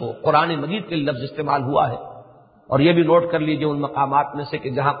دہانی کو, قرآن مجید کے لفظ استعمال ہوا ہے, اور یہ بھی نوٹ کر لیجئے ان مقامات میں سے کہ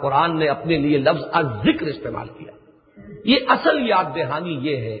جہاں قرآن نے اپنے لیے لفظ الذکر استعمال کیا, یہ اصل یاد دہانی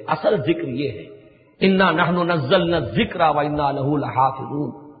یہ ہے, اصل ذکر یہ ہے. انا نحن نزلنا الذکر وانا له لحافظون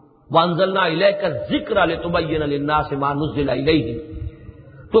وانزلنا الیک الذکر لتبین للناس ما نزل الیہم.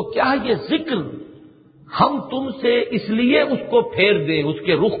 تو کیا یہ ذکر ہم تم سے اس لیے اس کو پھیر دیں, اس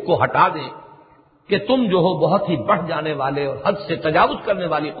کے رخ کو ہٹا دیں کہ تم جو ہو بہت ہی بڑھ جانے والے اور حد سے تجاوز کرنے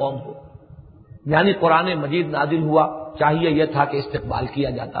والی قوم ہو. یعنی قرآن مجید نازل ہوا, چاہیے یہ تھا کہ استقبال کیا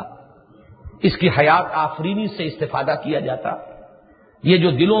جاتا, اس کی حیات آفرینی سے استفادہ کیا جاتا, یہ جو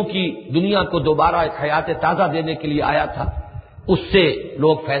دلوں کی دنیا کو دوبارہ ایک حیات تازہ دینے کے لیے آیا تھا اس سے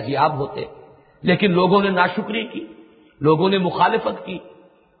لوگ فیضیاب ہوتے. لیکن لوگوں نے ناشکری کی, لوگوں نے مخالفت کی,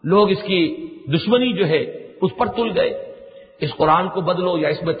 لوگ اس کی دشمنی جو ہے اس پر تل گئے, اس قرآن کو بدلو یا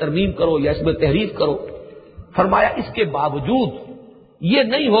اس میں ترمیم کرو یا اس میں تحریف کرو. فرمایا اس کے باوجود یہ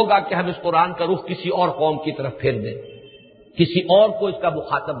نہیں ہوگا کہ ہم اس قرآن کا رخ کسی اور قوم کی طرف پھیر دیں, کسی اور کو اس کا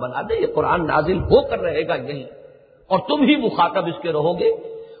مخاطب بنا دیں. یہ قرآن نازل ہو کر رہے گا یہیں, اور تم ہی مخاطب اس کے رہو گے,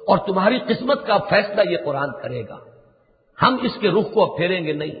 اور تمہاری قسمت کا فیصلہ یہ قرآن کرے گا. ہم اس کے رخ کو اب پھیریں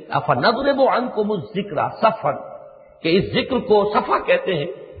گے نہیں. افنضرب عنکم الذکر صفحا, کہ اس ذکر کو صفحہ کہتے ہیں.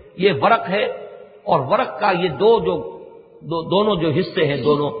 یہ ورق ہے, اور ورق کا یہ دونوں جو حصے ہیں,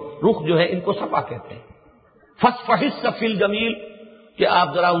 دونوں رخ جو ہے ان کو صفحہ کہتے ہیں. فاصفح الصفح الجمیل, کہ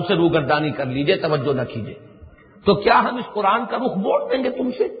آپ ذرا ان سے روگردانی کر لیجئے, توجہ نہ کیجئے. تو کیا ہم اس قرآن کا رخ موڑ دیں گے تم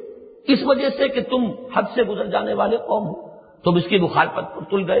سے اس وجہ سے کہ تم حد سے گزر جانے والے قوم ہو, تم اس کی مخالفت پر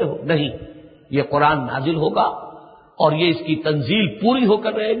تل گئے ہو؟ نہیں, یہ قرآن نازل ہوگا اور یہ اس کی تنزیل پوری ہو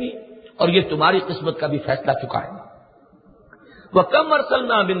کر رہے گی, اور یہ تمہاری قسمت کا بھی فیصلہ چکائے گا. وَكَمْ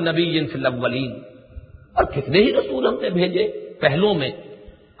أَرْسَلْنَا مِن نَّبِيٍّ فِي الْأَوَّلِينَ, اور کتنے ہی رسول ہم نے بھیجے پہلوں میں,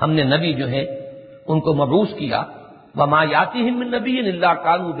 ہم نے نبی جو ہیں ان کو مبعوث کیا. وَمَا يَأْتِيهِم مِّن نَّبِيٍّ إِلَّا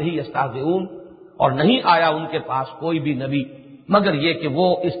كَانُوا بِهِ يَسْتَهْزِئُونَ, اور نہیں آیا ان کے پاس کوئی بھی نبی مگر یہ کہ وہ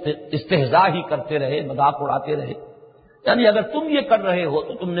استہزاء ہی کرتے رہے, مذاق اڑاتے رہے. یعنی اگر تم یہ کر رہے ہو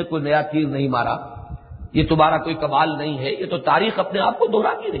تو تم نے کوئی نیا تیر نہیں مارا, یہ تمہارا کوئی کمال نہیں ہے, یہ تو تاریخ اپنے آپ کو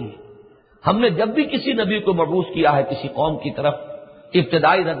دہراتی رہی ہے. ہم نے جب بھی کسی نبی کو مبعوث کیا ہے کسی قوم کی طرف,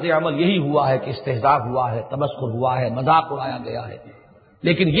 ابتدائی رد عمل یہی ہوا ہے کہ استہزاء ہوا ہے, تمسخر ہوا ہے, مذاق اڑایا گیا ہے.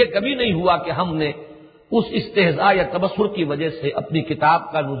 لیکن یہ کبھی نہیں ہوا کہ ہم نے اس استہزاء یا تبصر کی وجہ سے اپنی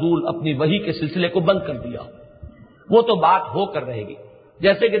کتاب کا نزول, اپنی وحی کے سلسلے کو بند کر دیا. وہ تو بات ہو کر رہے گی.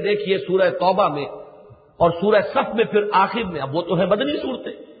 جیسے کہ دیکھیے سورہ توبہ میں اور سورہ صف میں پھر آخر میں, اب وہ تو ہے مدنی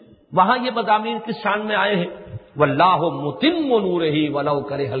صورتیں, وہاں یہ مضامین کس شان میں آئے ہیں؟ واللہ متم نورہ ولو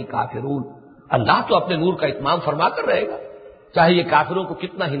کرہ الکافرون، اللہ تو اپنے نور کا اتمام فرما کر رہے گا چاہے یہ کافروں کو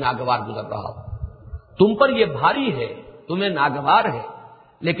کتنا ہی ناگوار گزر رہا ہو۔ تم پر یہ بھاری ہے، تمہیں ناگوار ہے،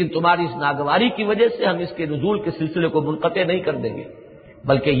 لیکن تمہاری اس ناگواری کی وجہ سے ہم اس کے نزول کے سلسلے کو منقطع نہیں کر دیں گے،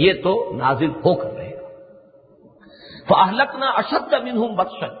 بلکہ یہ تو نازل ہو کر رہے گا۔ فَأَهْلَكْنَا أَشَدَّ مِنْهُمْ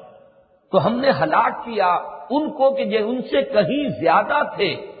بَطْشًا، تو ہم نے ہلاک کیا ان کو کہ جو ان سے کہیں زیادہ تھے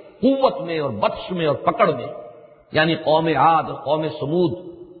قوت میں اور بطش میں اور پکڑ میں، یعنی قوم عاد اور قوم سمود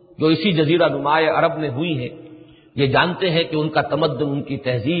جو اسی جزیرہ نمائے عرب میں ہوئی ہیں۔ یہ جانتے ہیں کہ ان کا تمدن، ان کی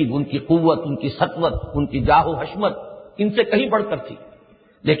تہذیب، ان کی قوت، ان کی سطوت، ان کی جاہ و حشمت ان سے کہیں بڑھ کر تھی،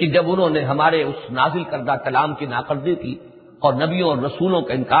 لیکن جب انہوں نے ہمارے اس نازل کردہ کلام کی ناقدری کی اور نبیوں اور رسولوں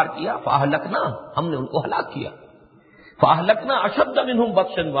کا انکار کیا، فَأَهْلَكْنَا، ہم نے ان کو ہلاک کیا۔ فَأَهْلَكْنَا أَشَدَّ مِنْهُمْ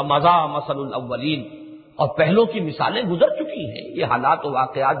بَطْشًا وَمَضَىٰ مَثَلُ الْأَوَّلِينَ، اور پہلوں کی مثالیں گزر چکی ہیں۔ یہ حالات و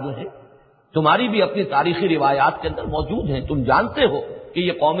واقعات جو ہیں تمہاری بھی اپنی تاریخی روایات کے اندر موجود ہیں، تم جانتے ہو کہ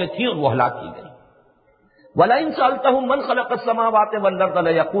یہ قومیں تھیں اور وہ ہلاک کی گئی۔ وَلَئِن سَأَلْتَهُم مَّنْ خَلَقَ السَّمَاوَاتِ وَالْأَرْضَ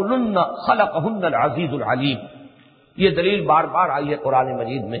لَيَقُولُنَّ خَلَقَهُنَّ الْعَزِيزُ الْعَلِيمُ، یہ دلیل بار بار آئی ہے قرآن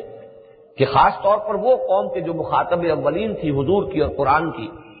مجید میں کہ خاص طور پر وہ قوم کے جو مخاطب اولین تھی حضور کی اور قرآن کی،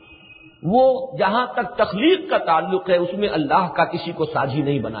 وہ جہاں تک تخلیق کا تعلق ہے اس میں اللہ کا کسی کو ساجی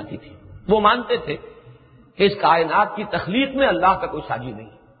نہیں بناتی تھی۔ وہ مانتے تھے کہ اس کائنات کی تخلیق میں اللہ کا کوئی ساجی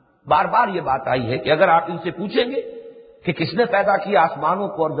نہیں۔ بار بار یہ بات آئی ہے کہ اگر آپ ان سے پوچھیں گے کہ کس نے پیدا کیا آسمانوں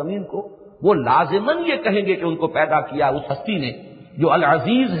کو اور زمین کو، وہ لازماً یہ کہیں گے کہ ان کو پیدا کیا اس ہستی نے جو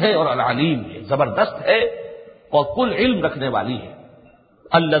العزیز ہے اور العلیم ہے، زبردست ہے اور کل علم رکھنے والی ہے۔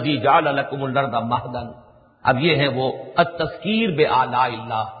 الذی جعل لکم الارض مہدا، اب یہ ہے وہ التذکیر بآلاء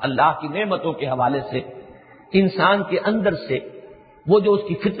اللہ، اللہ کی نعمتوں کے حوالے سے انسان کے اندر سے وہ جو اس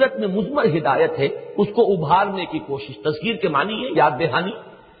کی فطرت میں مضمر ہدایت ہے اس کو ابھارنے کی کوشش۔ تذکیر کے معنی ہے یاد دہانی،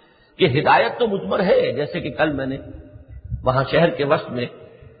 کہ ہدایت تو مضمر ہے، جیسے کہ کل میں نے وہاں شہر کے وسط میں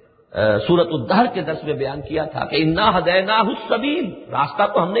سورۃ الدہر کے درس میں بیان کیا تھا کہ انا ہدیناہ السبیل، راستہ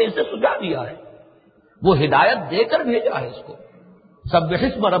تو ہم نے اسے سجا دیا ہے، وہ ہدایت دے کر بھیجا ہے اس کو۔ سبح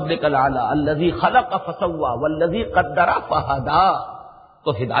اسم ربک الاعلی الذی خلق فسوی والذی قدر فہدی،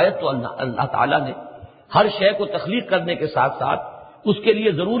 تو ہدایت تو اللہ تعالیٰ نے ہر شے کو تخلیق کرنے کے ساتھ ساتھ اس کے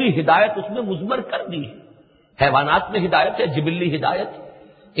لیے ضروری ہدایت اس میں مضمر کر دی ہے۔ حیوانات میں ہدایت ہے، جبلی ہدایت،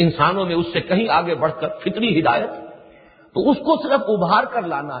 انسانوں میں اس سے کہیں آگے بڑھ کر فطری ہدایت، تو اس کو صرف ابھار کر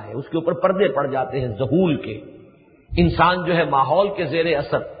لانا ہے، اس کے اوپر پردے پڑ جاتے ہیں ذہول کے، انسان جو ہے ماحول کے زیر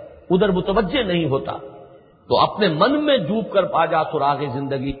اثر ادھر متوجہ نہیں ہوتا، تو اپنے من میں ڈوب کر پا جا سراغ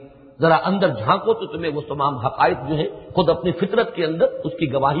زندگی، ذرا اندر جھانکو تو تمہیں وہ تمام حقائق جو ہے خود اپنی فطرت کے اندر اس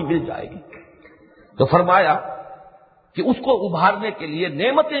کی گواہی مل جائے گی۔ تو فرمایا کہ اس کو ابھارنے کے لیے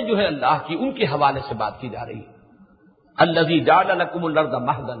نعمتیں جو ہے اللہ کی ان کے حوالے سے بات کی جا رہی ہے۔ الذی جعل لکم الارض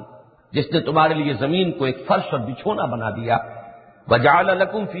مہدا، جس نے تمہارے لیے زمین کو ایک فرش اور بچھونا بنا دیا، وجعل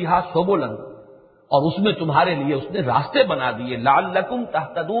لکم فیہا سبلا، اور اس میں تمہارے لیے اس نے راستے بنا دیے، لعلکم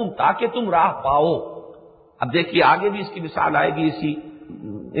تہتدون، تاکہ تم راہ پاؤ۔ اب دیکھیے آگے بھی اس کی مثال آئے گی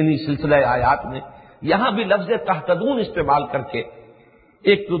انہی سلسلہ آیات میں، یہاں بھی لفظ تہتدون استعمال کر کے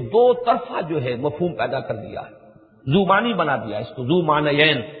ایک تو دو طرفہ جو ہے مفہوم پیدا کر دیا ہے، ذو معنی بنا دیا اس کو، ذو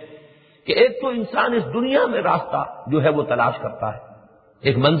معنیین، کہ ایک تو انسان اس دنیا میں راستہ جو ہے وہ تلاش کرتا ہے،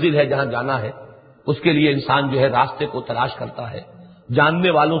 ایک منزل ہے جہاں جانا ہے، اس کے لیے انسان جو ہے راستے کو تلاش کرتا ہے، جاننے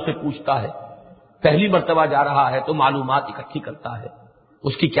والوں سے پوچھتا ہے، پہلی مرتبہ جا رہا ہے تو معلومات اکٹھی کرتا ہے،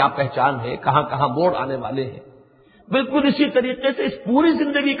 اس کی کیا پہچان ہے، کہاں کہاں موڑ آنے والے ہیں۔ بالکل اسی طریقے سے اس پوری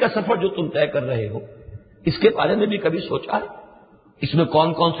زندگی کا سفر جو تم طے کر رہے ہو، اس کے بارے میں بھی کبھی سوچا ہے؟ اس میں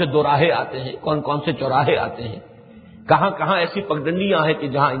کون کون سے دوراہے آتے ہیں، کون کون سے چوراہے آتے ہیں، کہاں کہاں ایسی پگڈنڈیاں ہیں کہ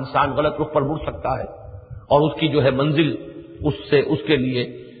جہاں انسان غلط رخ پر مڑ سکتا ہے اور اس کی جو ہے منزل اس کے لیے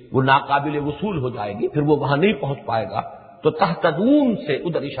وہ ناقابل وصول ہو جائے گی، پھر وہ وہاں نہیں پہنچ پائے گا۔ تو تہتدون سے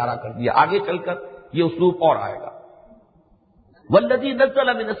ادھر اشارہ کر دیا، آگے چل کر یہ اسلوب اور آئے گا۔ والذی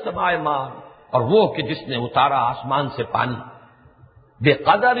نزل من السماء ماء، اور وہ کہ جس نے اتارا آسمان سے پانی،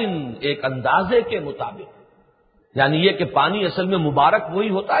 بقدر، ایک اندازے کے مطابق، یعنی یہ کہ پانی اصل میں مبارک وہی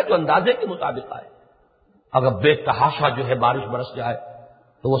ہوتا ہے جو اندازے کے مطابق آئے۔ اگر بے تحاشا جو ہے بارش برس جائے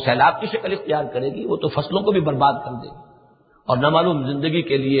تو وہ سیلاب کی شکل اختیار کرے گی، وہ تو فصلوں کو بھی برباد کر دے گی اور نہ معلوم زندگی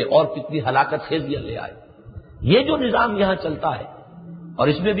کے لیے اور کتنی ہلاکت خیزیاں لے آئے۔ یہ جو نظام یہاں چلتا ہے، اور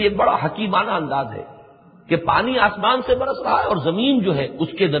اس میں بھی ایک بڑا حکیمانہ انداز ہے کہ پانی آسمان سے برس رہا ہے اور زمین جو ہے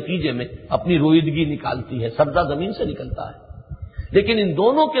اس کے نتیجے میں اپنی روئیدگی نکالتی ہے، سبزہ زمین سے نکلتا ہے، لیکن ان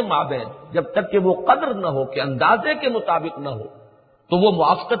دونوں کے مابین جب تک کہ وہ قدر نہ ہو کہ اندازے کے مطابق نہ ہو تو وہ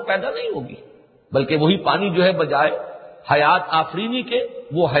موافقت پیدا نہیں ہوگی، بلکہ وہی پانی جو ہے بجائے حیات آفرینی کے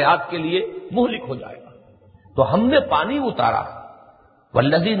وہ حیات کے لیے مہلک ہو جائے گا۔ تو ہم نے پانی اتارا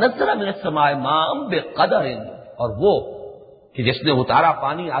والذی نزل من السماء ماء بقدر، اور وہ کہ جس نے اتارا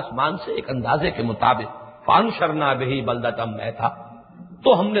پانی آسمان سے ایک اندازے کے مطابق، فانشرنا بہ بلدۃ میتا،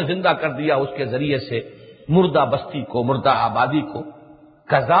 تو ہم نے زندہ کر دیا اس کے ذریعے سے مردہ بستی کو، مردہ آبادی کو،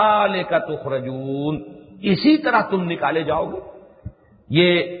 کذالک تخرجون، اسی طرح تم نکالے جاؤ گے۔ یہ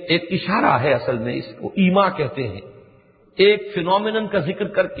ایک اشارہ ہے، اصل میں اس کو ایما کہتے ہیں، ایک فینومینن کا ذکر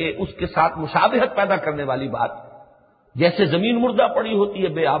کر کے اس کے ساتھ مشابہت پیدا کرنے والی بات۔ جیسے زمین مردہ پڑی ہوتی ہے،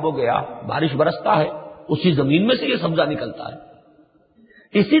 بے آب و گیا، بارش برستا ہے، اسی زمین میں سے یہ سبزہ نکلتا ہے،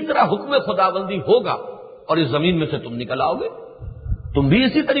 اسی طرح حکم خداوندی ہوگا اور اس زمین میں سے تم نکل آؤ گے۔ تم بھی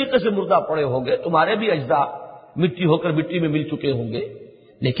اسی طریقے سے مردہ پڑے ہوگے، تمہارے بھی اجزاء مٹی ہو کر مٹی میں مل چکے ہوں گے،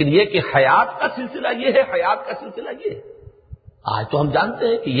 لیکن یہ کہ حیات کا سلسلہ یہ ہے، حیات کا سلسلہ یہ ہے۔ آج تو ہم جانتے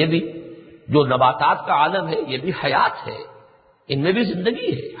ہیں کہ یہ بھی جو نباتات کا عالم ہے، یہ بھی حیات ہے، ان میں بھی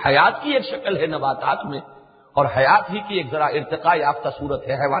زندگی ہے، حیات کی ایک شکل ہے نباتات میں، اور حیات ہی کی ایک ذرا ارتقاء یافتہ صورت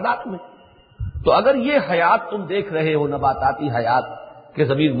ہے حیوانات میں۔ تو اگر یہ حیات تم دیکھ رہے ہو، نباتاتی حیات، کہ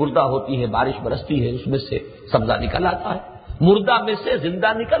زمین مردہ ہوتی ہے، بارش برستی ہے، اس میں سے سبزہ نکل آتا ہے، مردہ میں سے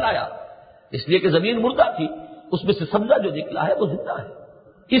زندہ نکل آیا، اس لیے کہ زمین مردہ تھی، اس میں سے سبزہ جو نکلا ہے وہ زندہ ہے۔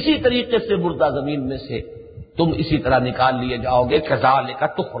 اسی طریقے سے مردہ زمین میں سے تم اسی طرح نکال لیے جاؤ گے، کذالک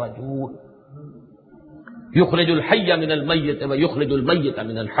تخرجون، یخرج الحی من المیت ویخرج المیت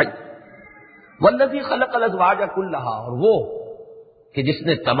من الحی، والذی خلق الازواج کلھا، اور وہ کہ جس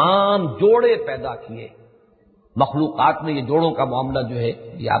نے تمام جوڑے پیدا کیے۔ مخلوقات میں یہ جوڑوں کا معاملہ جو ہے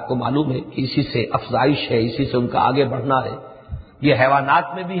یہ آپ کو معلوم ہے کہ اسی سے افزائش ہے، اسی سے ان کا آگے بڑھنا ہے، یہ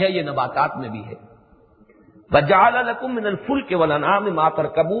حیوانات میں بھی ہے، یہ نباتات میں بھی ہے۔ وَجَعَلَ لَكُم مِّنَ الْفُلْكِ وَالْأَنْعَامِ مَا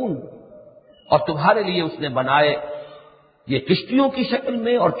تَرْكَبُونَ، اور تمہارے لیے اس نے بنائے یہ کشتیوں کی شکل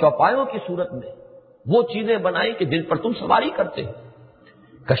میں اور چوپایوں کی صورت میں وہ چیزیں بنائی کہ جن پر تم سواری کرتے ہو۔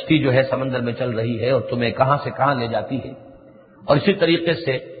 کشتی جو ہے سمندر میں چل رہی ہے اور تمہیں کہاں سے کہاں لے جاتی ہے، اور اسی طریقے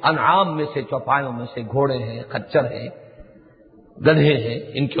سے انعام میں سے، چوپایوں میں سے گھوڑے ہیں، خچر ہیں، گدھے ہیں،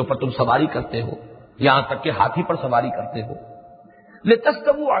 ان کے اوپر تم سواری کرتے ہو، یہاں تک کہ ہاتھی پر سواری کرتے ہو۔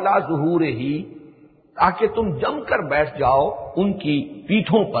 لِتَسْتَوُوا عَلَىٰ ظُهُورِهِ، تاکہ تم جم کر بیٹھ جاؤ ان کی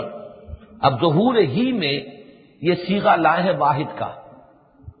پیٹھوں پر۔ اب ظہور ہی میں یہ صیغہ لائے ہے واحد کا،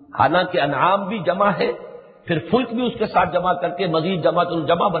 حالانکہ انعام بھی جمع ہے، پھر فلک بھی اس کے ساتھ جمع کر کے مزید جمع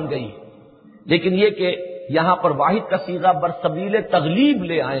الجمع بن گئی ہے، لیکن یہ کہ یہاں پر واحد کا صیغہ برسبیل تغلیب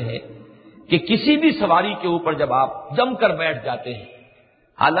لے آئے ہیں کہ کسی بھی سواری کے اوپر جب آپ جم کر بیٹھ جاتے ہیں،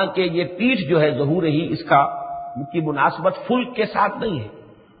 حالانکہ یہ پیٹھ جو ہے ظہور ہی، اس کا کی مناسبت فلک کے ساتھ نہیں ہے،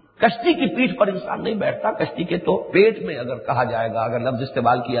 کشتی کی پیٹھ پر انسان نہیں بیٹھتا، کشتی کے تو پیٹ میں اگر کہا جائے گا، اگر لفظ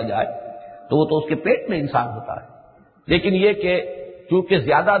استعمال کیا جائے تو وہ تو اس کے پیٹ میں انسان ہوتا ہے، لیکن یہ کہ چونکہ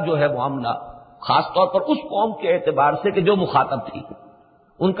زیادہ جو ہے معاملہ خاص طور پر اس قوم کے اعتبار سے کہ جو مخاطب تھی،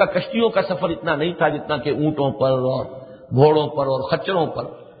 ان کا کشتیوں کا سفر اتنا نہیں تھا جتنا کہ اونٹوں پر اور گھوڑوں پر اور خچروں پر،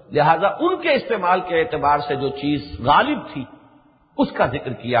 لہذا ان کے استعمال کے اعتبار سے جو چیز غالب تھی اس کا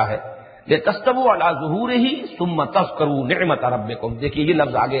ذکر کیا ہے۔ لِتَسْتَوُوا عَلَىٰ ظُهُورِهِ ثُمَّ تَذْكُرُوا نِعْمَةَ رَبِّكُمْ، دیکھیے یہ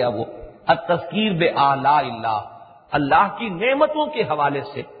لفظ آ گیا وہ التذکیر بآلاء اللہ، اللہ کی نعمتوں کے حوالے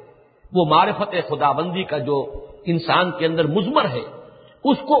سے وہ معرفت خداوندی کا جو انسان کے اندر مضمر ہے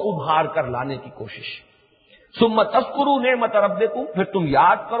اس کو ابھار کر لانے کی کوشش۔ ثم تذکروا نعمت ربکم، پھر تم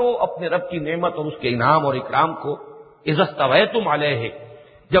یاد کرو اپنے رب کی نعمت اور اس کے انعام اور اکرام کو، اذا استویتم علیہ،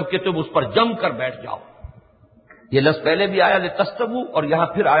 جبکہ تم اس پر جم کر بیٹھ جاؤ۔ یہ لفظ پہلے بھی آیا لتستووا، اور یہاں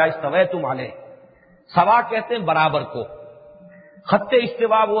پھر آیا استویتم علیہ۔ سوا کہتے ہیں برابر کو، خط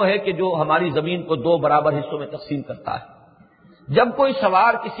استوا وہ ہے کہ جو ہماری زمین کو دو برابر حصوں میں تقسیم کرتا ہے۔ جب کوئی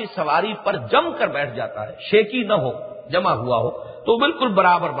سوار کسی سواری پر جم کر بیٹھ جاتا ہے، شیکی نہ ہو، جمع ہوا ہو، تو بالکل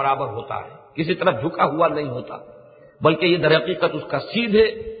برابر برابر ہوتا ہے، کسی طرف جھکا ہوا نہیں ہوتا، بلکہ یہ در حقیقت اس کا سیدھے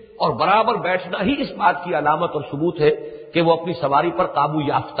اور برابر بیٹھنا ہی اس بات کی علامت اور ثبوت ہے کہ وہ اپنی سواری پر قابو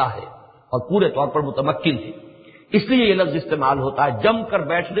یافتہ ہے اور پورے طور پر متمکن ہے، اس لیے یہ لفظ استعمال ہوتا ہے جم کر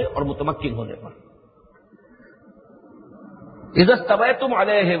بیٹھنے اور متمکن ہونے پر۔ اذا استویتم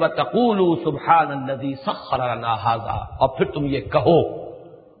علیہ وتقولوا سبحان الذی سخر لنا ھذا، اور پھر تم یہ کہو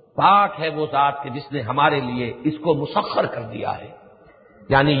پاک ہے وہ ذات کہ جس نے ہمارے لیے اس کو مسخر کر دیا ہے،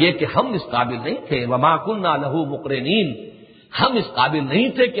 یعنی یہ کہ ہم اس قابل نہیں تھے، وما كنا له مقرنین، ہم اس قابل نہیں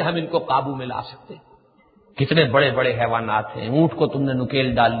تھے کہ ہم ان کو قابو میں لا سکتے۔ کتنے بڑے بڑے حیوانات ہیں، اونٹ کو تم نے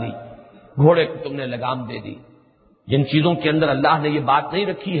نکیل ڈال دی، گھوڑے کو تم نے لگام دے دی، جن چیزوں کے اندر اللہ نے یہ بات نہیں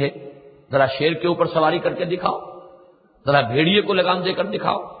رکھی ہے، ذرا شیر کے اوپر سواری کر کے دکھاؤ، ذرا بھیڑیے کو لگام دے کر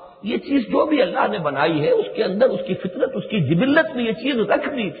دکھاؤ۔ یہ چیز جو بھی اللہ نے بنائی ہے اس کے اندر اس کی فطرت، اس کی جبلت میں یہ چیز رکھ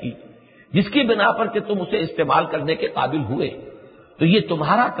دی تھی، جس کی بنا پر کہ تم اسے استعمال کرنے کے قابل ہوئے۔ تو یہ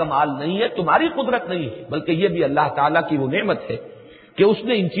تمہارا کمال نہیں ہے، تمہاری قدرت نہیں ہے، بلکہ یہ بھی اللہ تعالیٰ کی وہ نعمت ہے کہ اس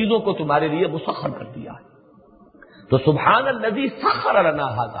نے ان چیزوں کو تمہارے لیے مسخر کر دیا ہے۔ تو سبحان الذی سخر لنا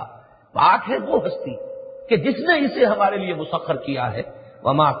ھذا، پاک ہے وہ ہستی کہ جس نے اسے ہمارے لیے مسخر کیا ہے،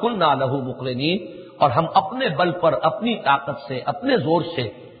 وما کنا لہ مقرنین، اور ہم اپنے بل پر، اپنی طاقت سے، اپنے زور سے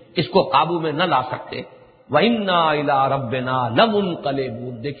اس کو قابو میں نہ لا سکتے۔ وَإِنَّا إِلَىٰ رَبِّنَا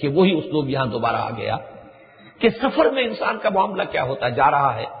لَمُنْقَلِبُونَ، دیکھیے وہی اسلوب یہاں دوبارہ آ گیا کہ سفر میں انسان کا معاملہ کیا ہوتا ہے، جا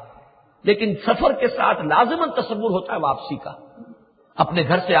رہا ہے لیکن سفر کے ساتھ لازماً تصور ہوتا ہے واپسی کا۔ اپنے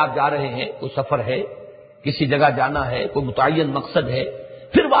گھر سے آپ جا رہے ہیں، کوئی سفر ہے، کسی جگہ جانا ہے، کوئی متعین مقصد ہے،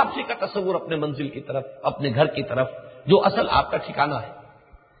 پھر واپسی کا تصور اپنے منزل کی طرف، اپنے گھر کی طرف، جو اصل آپ کا ٹھکانہ ہے۔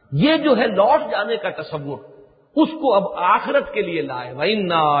 یہ جو ہے لوٹ جانے کا تصور، اس کو اب آخرت کے لیے لائے۔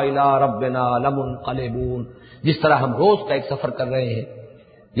 وَإِنَّا إِلَىٰ رَبِّنَا لَمُنْقَلِبُونَ، جس طرح ہم روز کا ایک سفر کر رہے ہیں،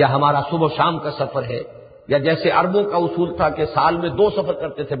 یا ہمارا صبح و شام کا سفر ہے، یا جیسے عربوں کا اصول تھا کہ سال میں 2 سفر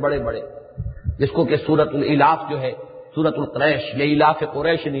کرتے تھے بڑے بڑے، جس کو کہ سورۃ الالاف جو ہے، سورۃ القریش، لإلاف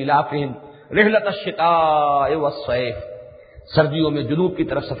قریش إیلافہم رحلۃ الشتاء والصیف، سردیوں میں جنوب کی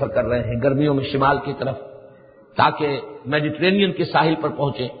طرف سفر کر رہے ہیں، گرمیوں میں شمال کی طرف، تاکہ میڈیٹرینین کے ساحل پر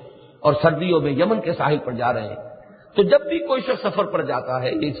پہنچے، اور سردیوں میں یمن کے ساحل پر جا رہے ہیں۔ تو جب بھی کوئی شخص سفر پر جاتا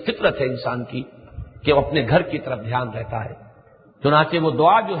ہے، یہ فطرت ہے انسان کی کہ وہ اپنے گھر کی طرف دھیان رہتا ہے۔ چنانچہ وہ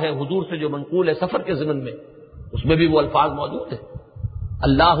دعا جو ہے حضور سے جو منقول ہے سفر کے ضمن میں، اس میں بھی وہ الفاظ موجود ہیں،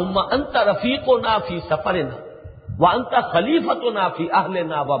 اللہم انت رفیقنا فی سفرنا وانت خلیفتنا فی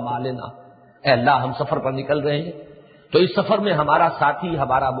اہلنا ومالنا، اے اللہ ہم سفر پر نکل رہے ہیں تو اس سفر میں ہمارا ساتھی،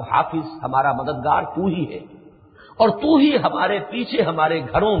 ہمارا محافظ، ہمارا مددگار تو ہی ہے، اور تو ہی ہمارے پیچھے، ہمارے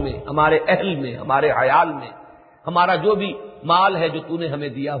گھروں میں، ہمارے اہل میں، ہمارے عیال میں، ہمارا جو بھی مال ہے جو تو نے ہمیں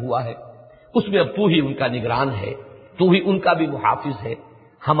دیا ہوا ہے، اس میں اب تو ہی ان کا نگران ہے، تو ہی ان کا بھی محافظ ہے،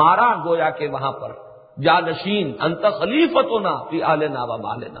 ہمارا گویا کہ وہاں پر جانشین، انت خلیفتنا فی اہلنا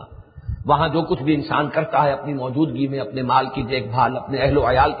ومالنا، وہاں جو کچھ بھی انسان کرتا ہے اپنی موجودگی میں، اپنے مال کی دیکھ بھال، اپنے اہل و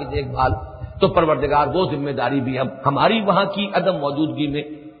عیال کی دیکھ بھال، تو پروردگار وہ ذمہ داری بھی اب ہماری وہاں کی عدم موجودگی میں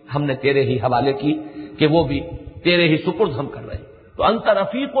ہم نے تیرے ہی حوالے کی کہ وہ بھی تیرے ہی سپرد ہم کر رہے ہیں۔ تو انت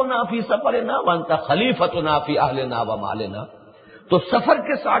رفیقنا فی سفرنا وانت خلیفتنا فی اہلنا ومالنا، تو سفر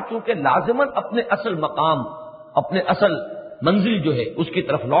کے ساتھ چونکہ لازماً اپنے اصل مقام، اپنے اصل منزل جو ہے اس کی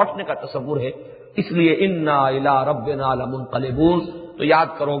طرف لوٹنے کا تصور ہے، اس لیے انا الی ربنا لمنقلبون۔ تو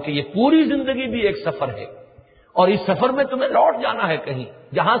یاد کرو کہ یہ پوری زندگی بھی ایک سفر ہے، اور اس سفر میں تمہیں لوٹ جانا ہے کہیں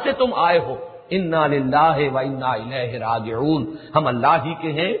جہاں سے تم آئے ہو۔ انا للہ و انا الیہ راجعون، ہم اللہ ہی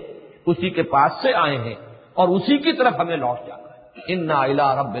کے ہیں، اسی کے پاس سے آئے ہیں اور اسی کی طرف ہمیں لوٹ جانا ہے۔ انا الی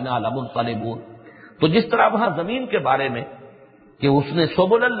ربنا لمنقلبون۔ تو جس طرح وہاں زمین کے بارے میں کہ اس نے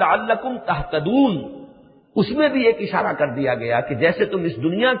سبلا لعلکم تہتدون، اس میں بھی ایک اشارہ کر دیا گیا کہ جیسے تم اس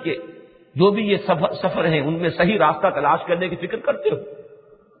دنیا کے جو بھی یہ سفر ہیں ان میں صحیح راستہ تلاش کرنے کی فکر کرتے ہو،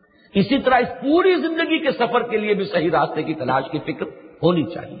 اسی طرح اس پوری زندگی کے سفر کے لیے بھی صحیح راستے کی تلاش کی فکر ہونی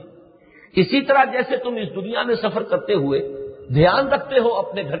چاہیے۔ اسی طرح جیسے تم اس دنیا میں سفر کرتے ہوئے دھیان رکھتے ہو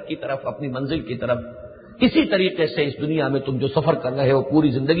اپنے گھر کی طرف، اپنی منزل کی طرف، اسی طریقے سے اس دنیا میں تم جو سفر کر رہے ہو پوری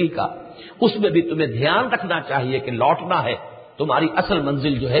زندگی کا، اس میں بھی تمہیں دھیان رکھنا چاہیے کہ لوٹنا ہے، تمہاری اصل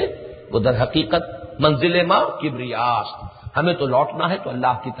منزل جو ہے وہ در حقیقت منزل ما کبریاست، ہمیں تو لوٹنا ہے تو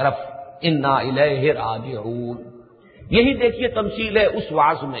اللہ کی طرف، انا الیہ راجعون۔ یہی دیکھیے تمثیل ہے اس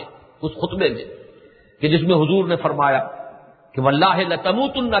وعظ میں، اس خطبے میں کہ جس میں حضور نے فرمایا کہ واللہ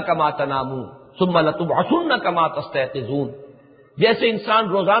لتموتن کما تنامون ثم لتبعثن کما تستيقظون۔ جیسے انسان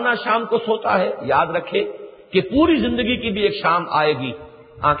روزانہ شام کو سوتا ہے، یاد رکھے کہ پوری زندگی کی بھی ایک شام آئے گی،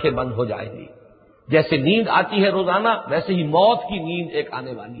 آنکھیں بند ہو جائیں گی۔ جیسے نیند آتی ہے روزانہ، ویسے ہی موت کی نیند ایک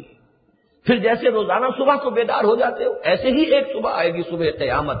آنے والی ہے۔ پھر جیسے روزانہ صبح کو بیدار ہو جاتے ہو، ایسے ہی ایک صبح آئے گی، صبح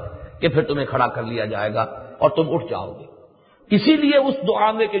قیامت، کہ پھر تمہیں کھڑا کر لیا جائے گا اور تم اٹھ جاؤ گے۔ اسی لیے اس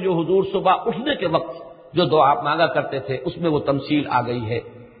دعا میں کہ جو حضور صبح اٹھنے کے وقت جو دعا مانگا کرتے تھے، اس میں وہ تمثیل آ گئی ہے،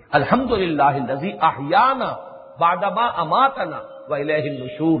 الحمدللہ الذی احیانا بعدما اماتنا والیہ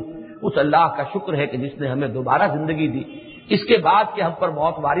النشور۔ اس اللہ کا شکر ہے کہ جس نے ہمیں دوبارہ زندگی دی، اس کے بعد کہ ہم پر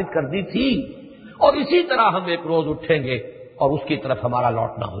موت وارد کر دی تھی، اور اسی طرح ہم ایک روز اٹھیں گے اور اس کی طرف ہمارا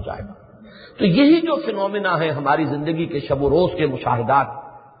لوٹنا ہو جائے گا۔ تو یہی جو فنومینا ہے ہماری زندگی کے شب و روز کے مشاہدات،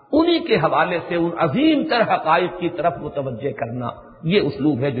 انہی کے حوالے سے ان عظیم تر حقائق کی طرف متوجہ کرنا، یہ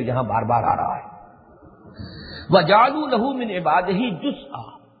اسلوب ہے جو یہاں بار بار آ رہا ہے۔ وَجَعَلُوا لَهُ مِنْ عِبَادِهِ جُزْءًا،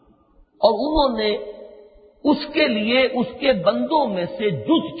 اور انہوں نے اس کے لیے اس کے بندوں میں سے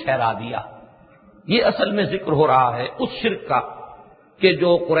جز ٹھہرا دیا۔ یہ اصل میں ذکر ہو رہا ہے اس شرک کا کہ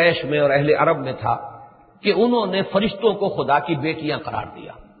جو قریش میں اور اہل عرب میں تھا کہ انہوں نے فرشتوں کو خدا کی بیٹیاں قرار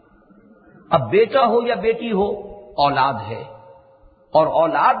دیا۔ اب بیٹا ہو یا بیٹی ہو، اولاد ہے، اور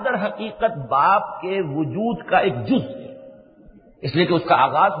اولاد در حقیقت باپ کے وجود کا ایک جز ہے، اس لیے کہ اس کا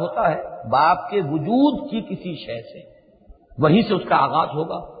آغاز ہوتا ہے باپ کے وجود کی کسی شے سے، وہیں سے اس کا آغاز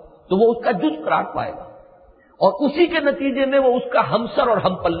ہوگا، تو وہ اس کا جز قرار پائے گا۔ اور اسی کے نتیجے میں وہ اس کا ہمسر اور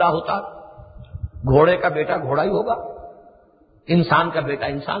ہم پلہ ہوتا. گھوڑے کا بیٹا گھوڑا ہی ہوگا، انسان کا بیٹا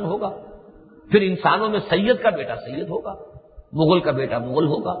انسان ہوگا، پھر انسانوں میں سید کا بیٹا سید ہوگا، مغل کا بیٹا مغل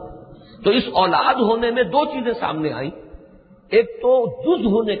ہوگا. تو اس اولاد ہونے میں دو چیزیں سامنے آئیں. ایک تو جز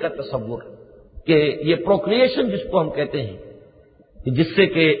ہونے کا تصور کہ یہ پروکریشن جس کو ہم کہتے ہیں، جس سے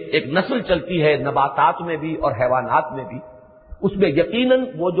کہ ایک نسل چلتی ہے نباتات میں بھی اور حیوانات میں بھی، اس میں یقیناً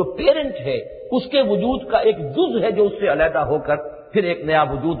وہ جو پیرنٹ ہے اس کے وجود کا ایک جز ہے جو اس سے علیحدہ ہو کر پھر ایک نیا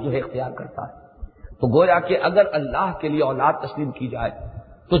وجود جو ہے اختیار کرتا ہے. تو گویا کہ اگر اللہ کے لیے اولاد تسلیم کی جائے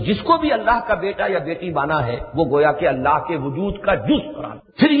تو جس کو بھی اللہ کا بیٹا یا بیٹی مانا ہے وہ گویا کہ اللہ کے وجود کا جز قرار.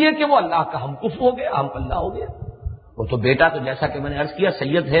 پھر یہ کہ وہ اللہ کا ہم کف ہو گیا، ہم پلہ ہو گیا. وہ تو بیٹا تو جیسا کہ میں نے عرض کیا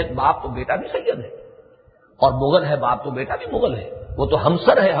سید ہے، باپ تو بیٹا بھی سید ہے، اور مغل ہے باپ تو بیٹا بھی مغل ہے. وہ تو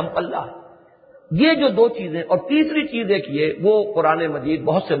ہمسر ہے، ہم پلہ ہے. یہ جو دو چیزیں، اور تیسری چیز ایک یہ وہ قرآن مجید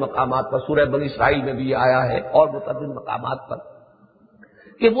بہت سے مقامات پر، سورہ بنی اسرائیل میں بھی یہ آیا ہے اور متعدد مقامات پر،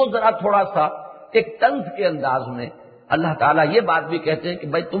 کہ وہ ذرا تھوڑا سا ایک طنز کے انداز میں اللہ تعالیٰ یہ بات بھی کہتے ہیں کہ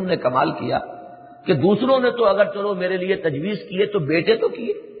بھائی تم نے کمال کیا کہ دوسروں نے تو اگر چلو میرے لیے تجویز کیے تو بیٹے تو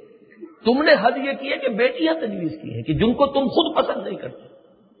کیے، تم نے حد یہ کیے کہ بیٹیاں تجویز کی ہیں، کہ جن کو تم خود پسند نہیں کرتے،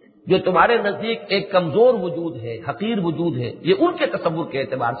 جو تمہارے نزدیک ایک کمزور وجود ہے، حقیر وجود ہے. یہ ان کے تصور کے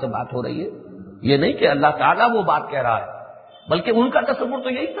اعتبار سے بات ہو رہی ہے، یہ نہیں کہ اللہ تعالیٰ وہ بات کہہ رہا ہے، بلکہ ان کا تصور تو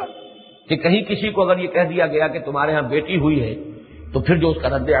یہی تھا کہ کہیں کسی کو اگر یہ کہہ دیا گیا کہ تمہارے ہاں بیٹی ہوئی ہے تو پھر جو اس کا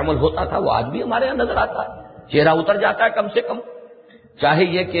رد عمل ہوتا تھا وہ آج بھی ہمارے یہاں نظر آتا ہے. چہرہ اتر جاتا ہے کم سے کم، چاہے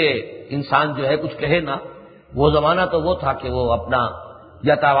یہ کہ انسان جو ہے کچھ کہے نہ. وہ زمانہ تو وہ تھا کہ وہ اپنا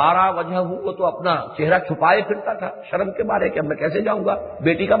یا توارا وجہ ہوں، وہ تو اپنا چہرہ چھپائے پھرتا تھا شرم کے بارے کہ اب میں کیسے جاؤں گا،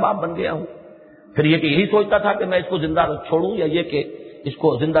 بیٹی کا باپ بن گیا ہوں. پھر یہ کہ یہی سوچتا تھا کہ میں اس کو زندہ چھوڑوں یا یہ کہ اس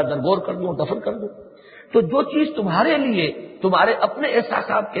کو زندہ درگور کر دوں، دفن کر دوں. تو جو چیز تمہارے لیے تمہارے اپنے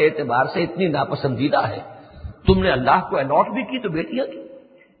احساسات کے اعتبار سے اتنی ناپسندیدہ ہے، تم نے اللہ کو الاٹ بھی کی تو بیٹیاں کی.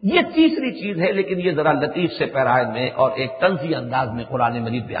 یہ تیسری چیز ہے، لیکن یہ ذرا لطیف سے پیرائے میں اور ایک طنزی انداز میں قرآن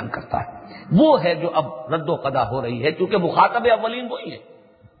مجید بیان کرتا ہے. وہ ہے جو اب رد و قضا ہو رہی ہے، کیونکہ مخاطب اولین وہی ہے.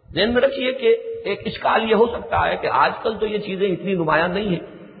 ذہن میں رکھیے کہ ایک اشکال یہ ہو سکتا ہے کہ آج کل تو یہ چیزیں اتنی نمایاں نہیں ہیں،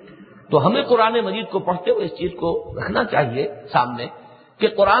 تو ہمیں قرآن مجید کو پڑھتے ہوئے اس چیز کو رکھنا چاہیے سامنے کہ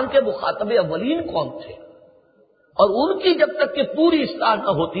قرآن کے مخاطب اولین کون تھے، اور ان کی جب تک کہ پوری اصلاح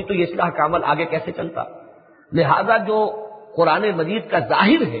نہ ہوتی تو یہ اصلاح کا عمل آگے کیسے چلتا. لہذا جو قرآن مجید کا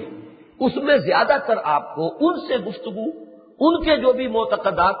ظاہر ہے اس میں زیادہ تر آپ کو ان سے گفتگو، ان کے جو بھی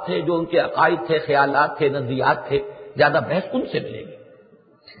معتقدات تھے، جو ان کے عقائد تھے، خیالات تھے، نظریات تھے، زیادہ بحث ان سے ملے گی.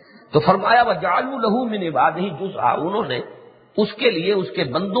 تو فرمایا وَجَعَلُوا لَهُ مِنْ عِبَادِهِ جُزْءًا، انہوں نے اس کے لیے اس کے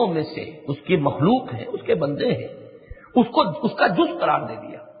بندوں میں سے، اس کی مخلوق ہے، اس کے بندے ہیں، اس کا جز قرار دے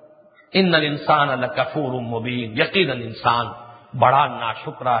دیا. ان الانسان لکفور مبین، یقینا انسان بڑا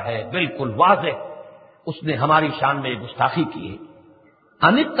ناشکرا ہے، بالکل واضح اس نے ہماری شان میں گستاخی کی ہے.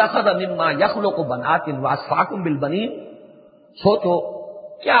 ان اتخذ مما یخلق بنات واصفاکم بالبنین، سوچو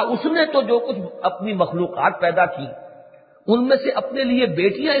کیا اس نے تو جو کچھ اپنی مخلوقات پیدا کی ان میں سے اپنے لیے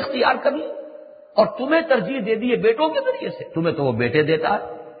بیٹیاں اختیار کر لی اور تمہیں ترجیح دے دیے بیٹوں کے ذریعے سے. تمہیں تو وہ بیٹے دیتا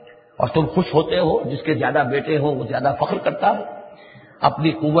ہے اور تم خوش ہوتے ہو، جس کے زیادہ بیٹے ہوں وہ زیادہ فخر کرتا ہے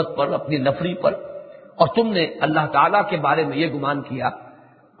اپنی قوت پر، اپنی نفری پر. اور تم نے اللہ تعالیٰ کے بارے میں یہ گمان کیا.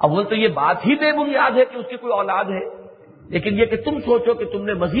 اول تو یہ بات ہی بے بنیاد ہے کہ اس کی کوئی اولاد ہے، لیکن یہ کہ تم سوچو کہ تم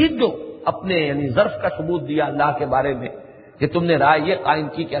نے مزید جو اپنے یعنی ظرف کا ثبوت دیا اللہ کے بارے میں کہ تم نے رائے یہ قائم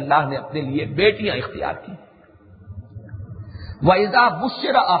کی کہ اللہ نے اپنے لیے بیٹیاں اختیار کی. وَإِذَا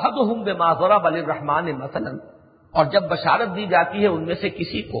بُشِّرَ أَحَدُهُم بِمَا ضَرَبَ لِلرَّحْمَٰنِ مَثَلًا، اور جب بشارت دی جاتی ہے ان میں سے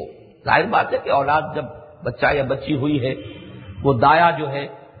کسی کو، ظاہر بات ہے کہ اولاد جب بچہ یا بچی ہوئی ہے وہ دایا جو ہے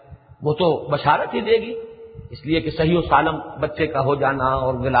وہ تو بشارت ہی دے گی، اس لیے کہ صحیح و سالم بچے کا ہو جانا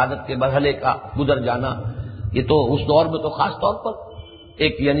اور ولادت کے مرحلے کا گزر جانا یہ تو اس دور میں تو خاص طور پر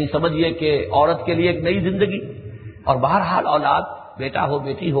ایک یعنی سمجھیے کہ عورت کے لیے ایک نئی زندگی. اور بہرحال اولاد بیٹا ہو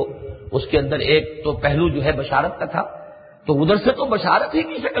بیٹی ہو اس کے اندر ایک تو پہلو جو ہے بشارت کا تھا، تو ادھر سے تو بشارت ہی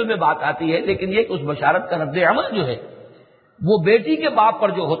کی شکل میں بات آتی ہے، لیکن یہ کہ اس بشارت کا رد عمل جو ہے وہ بیٹی کے باپ پر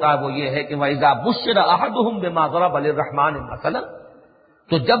جو ہوتا ہے وہ یہ ہے کہ وَإِذَا بُشِّرَ أَحَدُهُم بِمَا ضَرَبَ لِلرَّحْمَٰنِ مَثَلًا،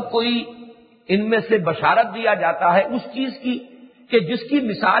 تو جب کوئی ان میں سے بشارت دیا جاتا ہے اس چیز کی کہ جس کی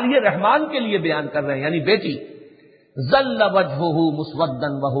مثال یہ رحمان کے لیے بیان کر رہے ہیں یعنی بیٹی، ظَلَّ وَجْهُهُ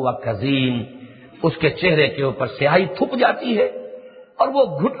مُسْوَدًّا وَهُوَ كَظِيمٌ، اس کے چہرے کے اوپر سیاہی تھپ جاتی ہے اور وہ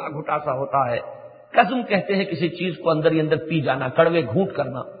گھٹا گھٹا سا ہوتا ہے. قزم کہتے ہیں کسی چیز کو اندر ہی اندر پی جانا، کڑوے گھونٹ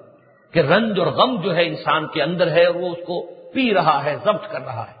کرنا، کہ رنج اور غم جو ہے انسان کے اندر ہے وہ اس کو پی رہا ہے، ضبط کر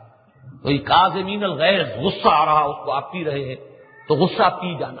رہا ہے. کوئی کاظمین الغیظ، غصہ آ رہا اس کو آپ پی رہے ہیں تو غصہ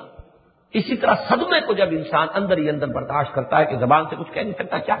پی جانا. اسی طرح صدمے کو جب انسان اندر ہی اندر برداشت کرتا ہے کہ زبان سے کچھ کہہ نہیں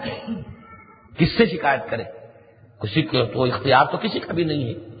سکتا، کیا کہے، کس سے شکایت کرے. کسی کو تو اختیار تو کسی کا بھی نہیں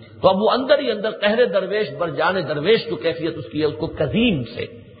ہے. تو اب وہ اندر ہی اندر قہر درویش بر جان درویش جو کیفیت اس کی ہے، اس کو قزیم سے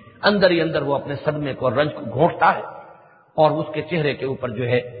اندر ہی اندر وہ اپنے صدمے کو اور رنج کو گھونٹتا ہے، اور اس کے چہرے کے اوپر جو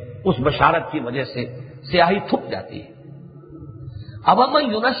ہے اس بشارت کی وجہ سے سیاہی تھک جاتی ہے. اب من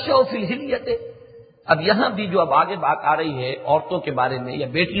ینشأ فی الحلیۃ، اب یہاں بھی جو اب آگے بات آ رہی ہے عورتوں کے بارے میں یا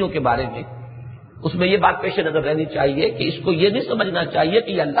بیٹیوں کے بارے میں، اس میں یہ بات پیش نظر رہنی چاہیے کہ اس کو یہ نہیں سمجھنا چاہیے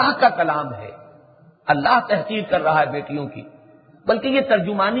کہ یہ اللہ کا کلام ہے، اللہ تحقیر کر رہا ہے بیٹیوں کی، بلکہ یہ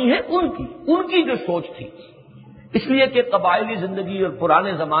ترجمانی ہے ان کی جو سوچ تھی. اس لیے کہ قبائلی زندگی اور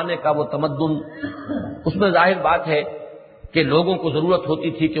پرانے زمانے کا وہ تمدن، اس میں ظاہر بات ہے کہ لوگوں کو ضرورت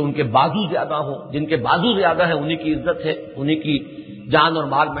ہوتی تھی کہ ان کے بازو زیادہ ہوں، جن کے بازو زیادہ ہیں انہی کی عزت ہے، انہی کی جان اور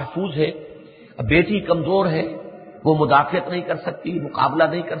مال محفوظ ہے. اب بیٹی کمزور ہے، وہ مدافعت نہیں کر سکتی، مقابلہ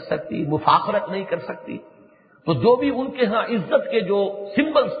نہیں کر سکتی، مفاخرت نہیں کر سکتی. تو جو بھی ان کے ہاں عزت کے جو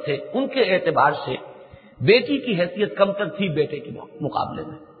سمبلز تھے ان کے اعتبار سے بیٹی کی حیثیت کم تر تھی بیٹے کے مقابلے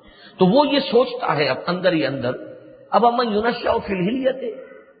میں. تو وہ یہ سوچتا ہے اب اندر ہی اندر، اب من ینشأ فی الحلیۃ،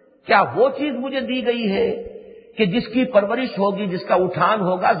 کیا وہ چیز مجھے دی گئی ہے کہ جس کی پرورش ہوگی، جس کا اٹھان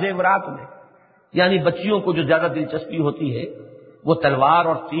ہوگا زیورات میں. یعنی بچیوں کو جو زیادہ دلچسپی ہوتی ہے وہ تلوار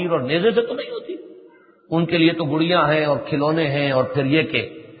اور تیر اور نیزے سے تو نہیں ہوتی، ان کے لیے تو گڑیاں ہیں اور کھلونے ہیں، اور پھر یہ کہ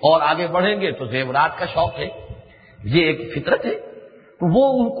اور آگے بڑھیں گے تو زیورات کا شوق ہے. یہ ایک فطرت ہے. تو وہ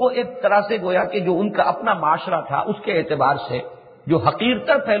ان کو ایک طرح سے گویا کہ جو ان کا اپنا معاشرہ تھا اس کے اعتبار سے جو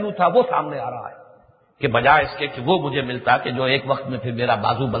حقیرتر پہلو تھا وہ سامنے آ رہا ہے کہ بجائے اس کے کہ وہ مجھے ملتا کہ جو ایک وقت میں پھر میرا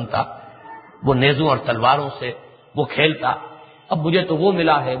بازو بنتا، وہ نیزوں اور تلواروں سے وہ کھیلتا، اب مجھے تو وہ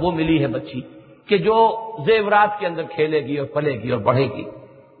ملا ہے، وہ ملی ہے بچی کہ جو زیورات کے اندر کھیلے گی اور پلے گی اور بڑھے گی.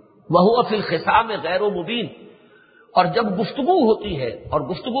 وَهُوَ فِي الْخِصَامِ غَيْرُ مُبِينٍ. اور جب گفتگو ہوتی ہے، اور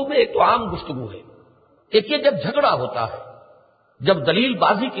گفتگو میں ایک تو عام گفتگو ہے، ایک یہ جب جھگڑا ہوتا ہے، جب دلیل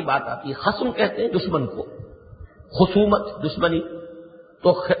بازی کی بات آتی ہے، خصم کہتے ہیں دشمن کو، خصومت دشمنی.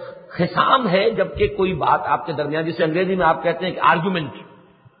 تو خصام ہے جبکہ کوئی بات آپ کے درمیان، جسے انگریزی میں آپ کہتے ہیں کہ آرگومنٹ،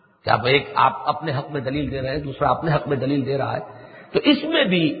 کہ آپ اپنے حق میں دلیل دے رہے ہیں، دوسرا اپنے حق میں دلیل دے رہا ہے. تو اس میں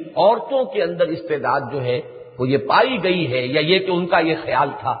بھی عورتوں کے اندر استعداد جو ہے وہ یہ پائی گئی ہے، یا یہ کہ ان کا یہ خیال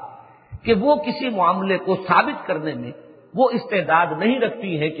تھا کہ وہ کسی معاملے کو ثابت کرنے میں وہ استعداد نہیں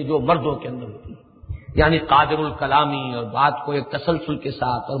رکھتی ہیں کہ جو مردوں کے اندر ہوتی ہے. یعنی قادر الکلامی، اور بات کو ایک تسلسل کے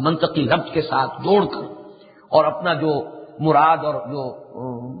ساتھ اور منطقی ربط کے ساتھ جوڑ کر اور اپنا جو مراد اور جو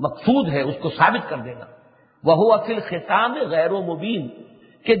مقصود ہے اس کو ثابت کر دینا. وَهُوَ فِي الْخِصَامِ غَيْرُ مُبِينٍ،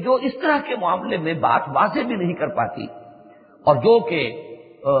 کہ جو اس طرح کے معاملے میں بات واضح بھی نہیں کر پاتی، اور جو کہ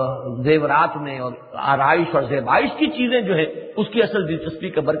زیورات میں اور آرائش اور زیبائش کی چیزیں جو ہے اس کی اصل دلچسپی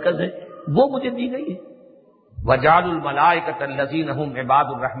کا مرکز ہے، وہ مجھے دی گئی ہے. وَجَعَلُوا الْمَلَائِكَةَ الَّذِينَ هُمْ عِبَادُ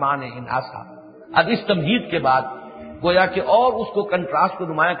الرَّحْمَٰنِ إِنَاثًا. اب اس تمہید کے بعد گویا کہ اور اس کو کنٹراسٹ کو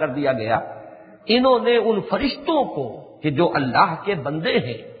نمایاں کر دیا گیا. انہوں نے ان فرشتوں کو کہ جو اللہ کے بندے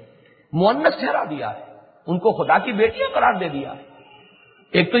ہیں مؤنث ٹھہرا دیا ہے، ان کو خدا کی بیٹیاں قرار دے دیا ہے.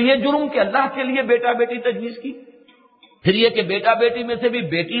 ایک تو یہ جرم کہ اللہ کے لیے بیٹا بیٹی تجویز کی، پھر یہ کہ بیٹا بیٹی میں سے بھی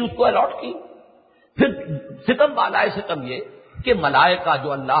بیٹی اس کو الاٹ کی، پھر ستم بالائے ستم یہ کہ ملائکہ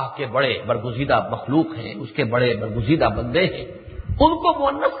جو اللہ کے بڑے برگزیدہ مخلوق ہیں، اس کے بڑے برگزیدہ بندے ہیں، ان کو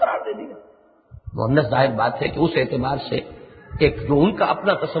مؤنث قرار دے دیا. مؤنث ظاہر بات ہے کہ اس اعتبار سے ایک جو ان کا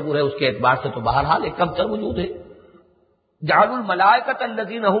اپنا تصور ہے اس کے اعتبار سے تو بہرحال ایک کم تر وجود ہے. جعلوا الملائکۃ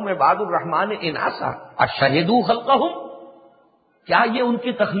الذین هم عباد الرحمن اناثا اشہدوا خلقہم، کیا یہ ان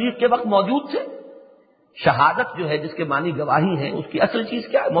کی تخلیق کے وقت موجود تھے؟ شہادت جو ہے جس کے معنی گواہی ہے، اس کی اصل چیز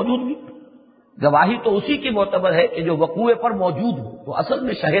کیا ہے؟ موجودگی. گواہی تو اسی کی معتبر ہے کہ جو وقوع پر موجود ہو. تو اصل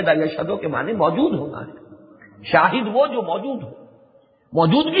میں شہد یشہدو کے معنی موجود ہونا ہے. شاہد وہ جو موجود ہو،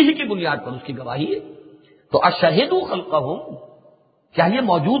 موجودگی ہی کی بنیاد پر اس کی گواہی ہے. تو اشہدوا خلقہم، کیا یہ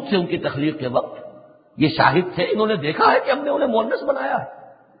موجود تھے ان کی تخلیق کے وقت؟ یہ شاہد تھے، انہوں نے دیکھا ہے کہ ہم نے انہیں مؤنث بنایا ہے.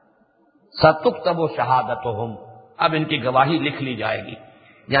 ستکتب شہادتہم، اب ان کی گواہی لکھ لی جائے گی.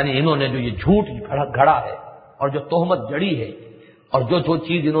 یعنی انہوں نے جو یہ جھوٹ گھڑا ہے اور جو تہمت جڑی ہے اور جو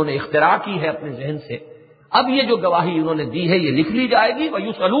چیز انہوں نے اختراع کی ہے اپنے ذہن سے، اب یہ جو گواہی انہوں نے دی ہے یہ لکھ لی جائے گی.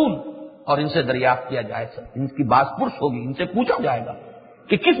 وَيُسْأَلُونَ، اور ان سے دریافت کیا جائے گا، ان کی باز پرس ہوگی، ان سے پوچھا جائے گا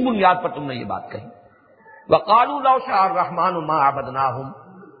کہ کس بنیاد پر تم نے یہ بات کہی. وَقَالُوا لَوْ شَاءَ الرَّحْمَٰنُ مَا عَبَدْنَاهُمْ،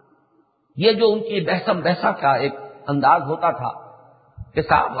 یہ جو ان کی بحثم بحثہ کا ایک انداز ہوتا تھا کہ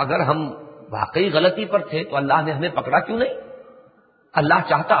صاحب اگر ہم واقعی غلطی پر تھے تو اللہ نے ہمیں پکڑا کیوں نہیں؟ اللہ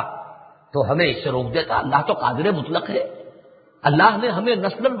چاہتا تو ہمیں اس سے روک دیتا. اللہ تو قادر مطلق ہے. اللہ نے ہمیں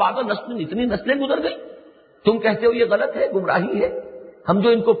نسلاً بعد نسل، اتنی نسلیں گزر گئی، تم کہتے ہو یہ غلط ہے، گمراہی ہے، ہم جو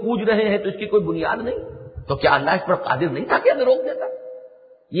ان کو پوج رہے ہیں تو اس کی کوئی بنیاد نہیں، تو کیا اللہ اس پر قادر نہیں تھا کہ ہمیں روک دیتا؟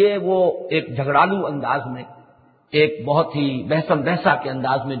 یہ وہ ایک جھگڑالو انداز میں، ایک بہت ہی بحثم بحثہ کے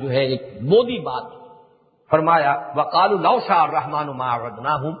انداز میں جو ہے ایک مودی بات فرمایا وقالوا لو شاء الرحمن ما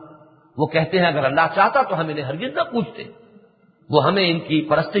عبدناہم، وہ کہتے ہیں اگر اللہ چاہتا تو ہم انہیں ہرگز نہ پوجتے، وہ ہمیں ان کی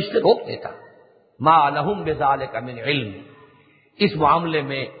پرستش سے روک دیتا۔ ما لہم بذالک من علم، اس معاملے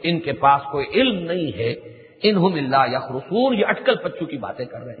میں ان کے پاس کوئی علم نہیں ہے، انہم الا یخرصون، یہ اٹکل پچو کی باتیں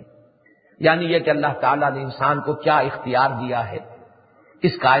کر رہے ہیں، یعنی یہ کہ اللہ تعالیٰ نے انسان کو کیا اختیار دیا ہے،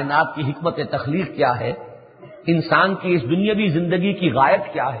 اس کائنات کی حکمت تخلیق کیا ہے، انسان کی اس دنیاوی زندگی کی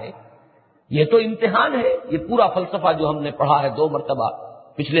غایت کیا ہے، یہ تو امتحان ہے۔ یہ پورا فلسفہ جو ہم نے پڑھا ہے 2 مرتبہ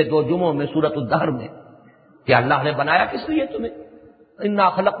پچھلے 2 جمعوں میں سورۃ الدہر میں، کہ اللہ نے بنایا کس لیے تمہیں، انا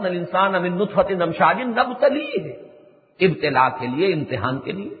خلقنا الانسان من نطفۃ امشاج نبتلیہ، ابتلا کے لیے، امتحان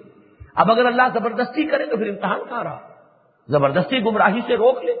کے لیے۔ اب اگر اللہ زبردستی کرے تو پھر امتحان کہاں رہا، زبردستی گمراہی سے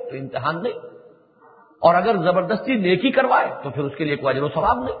روک لے تو امتحان نہیں، اور اگر زبردستی نیکی کروائے تو پھر اس کے لیے کوئی اجر و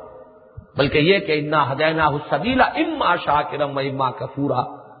ثواب نہیں، بلکہ یہ کہ انا ہدیناہ السبیل اما شاکرا و اما کفورا،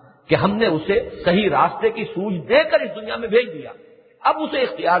 کہ ہم نے اسے صحیح راستے کی سوجھ دے کر اس دنیا میں بھیج دیا، اب اسے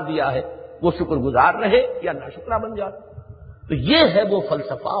اختیار دیا ہے وہ شکر گزار رہے یا ناشکرا بن جائے۔ تو یہ ہے وہ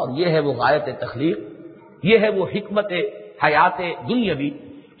فلسفہ، اور یہ ہے وہ غایت تخلیق، یہ ہے وہ حکمت حیات دنیاوی،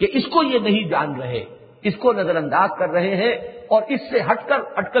 کہ اس کو یہ نہیں جان رہے، اس کو نظر انداز کر رہے ہیں، اور اس سے ہٹ کر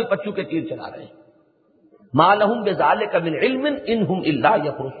اٹکل پچو کے تیر چلا رہے ہیں۔ ما لہم بذالک من علم انہم الا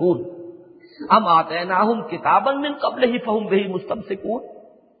یخرصون ام آتیناہم کتابا من قبلہ فہم بہ مستمسکون،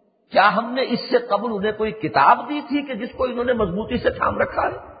 کیا ہم نے اس سے قبل انہیں کوئی کتاب دی تھی کہ جس کو انہوں نے مضبوطی سے تھام رکھا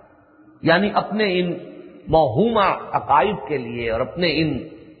ہے، یعنی اپنے ان موہومہ عقائد کے لیے اور اپنے ان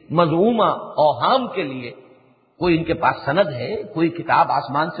مذمومہ اوہام کے لیے کوئی ان کے پاس سند ہے، کوئی کتاب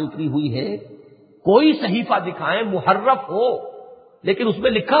آسمان سے اتری ہوئی ہے، کوئی صحیفہ دکھائیں محرف ہو لیکن اس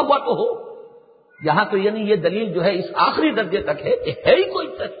میں لکھا ہوا تو ہو۔ یہاں تو یعنی یہ دلیل جو ہے اس آخری درجے تک ہے کہ ہے ہی کوئی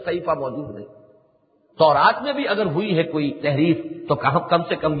صحیفہ موجود نہیں۔ تورات میں بھی اگر ہوئی ہے کوئی تحریف تو کم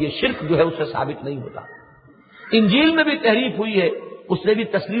سے کم یہ شرک جو ہے اس سے ثابت نہیں ہوتا، انجیل میں بھی تحریف ہوئی ہے اس سے بھی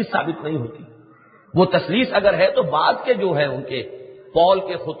تثلیث ثابت نہیں ہوتی، وہ تثلیث اگر ہے تو بعد کے جو ہے ان کے پول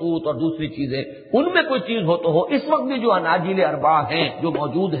کے خطوط اور دوسری چیزیں ان میں کوئی چیز ہو تو ہو۔ اس وقت بھی جو اناجیل اربع ہیں جو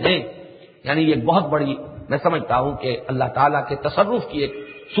موجود ہیں، یعنی یہ بہت بڑی میں سمجھتا ہوں کہ اللہ تعالیٰ کے تصرف کی ایک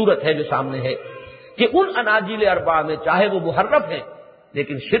صورت ہے جو سامنے ہے، کہ ان اناجیل اربع میں چاہے وہ محرف ہیں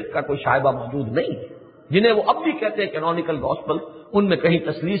لیکن شرک کا کوئی شائبہ موجود نہیں ہے، جنہیں وہ اب بھی کہتے ہیں کینونیکل گاسپل، ان میں کہیں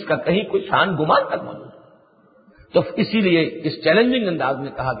تثلیث کا کہیں کوئی شان گمان تک موجود ہے۔ تو اسی لیے اس چیلنجنگ انداز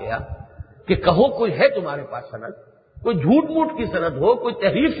میں کہا گیا کہ کہو کوئی ہے تمہارے پاس سند، کوئی جھوٹ موٹ کی سند ہو، کوئی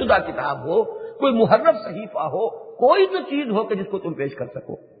تحریف شدہ کتاب ہو، کوئی محرف صحیفہ ہو، کوئی تو چیز ہو کہ جس کو تم پیش کر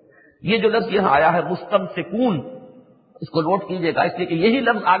سکو۔ یہ جو لفظ یہاں آیا ہے مستمسکون، اس کو نوٹ کیجئے گا، اس لیے کہ یہی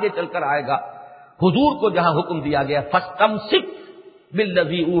لفظ آگے چل کر آئے گا۔ حضور کو جہاں حکم دیا گیا فاستمسک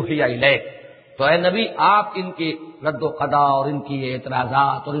بالذی اوحی الیک، تو اے نبی آپ ان کے رد و قضا اور ان کی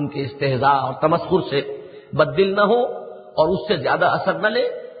اعتراضات اور ان کے استہزاء اور تمسخر سے بددل نہ ہو اور اس سے زیادہ اثر نہ لے،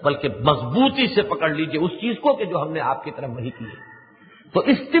 بلکہ مضبوطی سے پکڑ لیجئے اس چیز کو کہ جو ہم نے آپ کی طرف وحی کی ہے۔ تو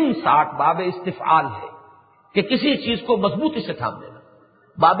استمساک باب استفعال ہے کہ کسی چیز کو مضبوطی سے تھام لینا،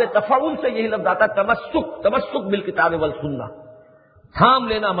 باب تفعول سے یہی لفظ آتا ہے تمسک بالکتاب والسنہ، تھام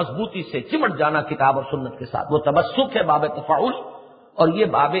لینا مضبوطی سے، چمٹ جانا کتاب اور سنت کے ساتھ، وہ تمسک ہے باب تفعول، اور یہ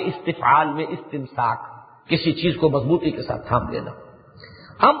باب استفعال میں استمساک، کسی چیز کو مضبوطی کے ساتھ تھام لینا۔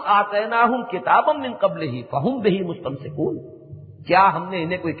 ہم آتیناہم کتابا من قبلہ فہم بہ مستمسکون، کیا ہم نے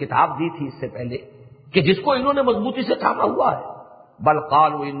انہیں کوئی کتاب دی تھی اس سے پہلے کہ جس کو انہوں نے مضبوطی سے تھاما ہوا ہے؟ بل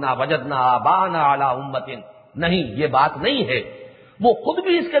قالوا انا وجدنا آباءنا علی امۃ، نہیں یہ بات نہیں ہے، وہ خود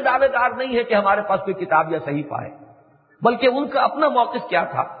بھی اس کے دعوے دار نہیں ہے کہ ہمارے پاس کوئی کتاب یا صحیفہ ہے، بلکہ ان کا اپنا موقف کیا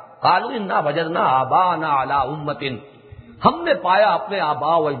تھا؟ قالوا انا وجدنا آباءنا علی امۃ، ہم نے پایا اپنے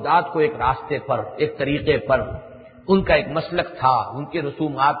آباء و اجداد کو ایک راستے پر، ایک طریقے پر، ان کا ایک مسلک تھا، ان کے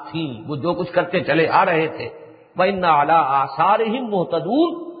رسومات تھیں، وہ جو کچھ کرتے چلے آ رہے تھے۔ وَإِنَّا عَلَىٰ آثَارِهِمْ مُهْتَدُونَ،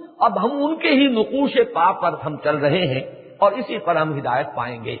 اب ہم ان کے ہی نقوش پا پر ہم چل رہے ہیں اور اسی پر ہم ہدایت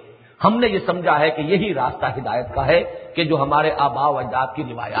پائیں گے۔ ہم نے یہ سمجھا ہے کہ یہی راستہ ہدایت کا ہے کہ جو ہمارے آباء و اجداد کی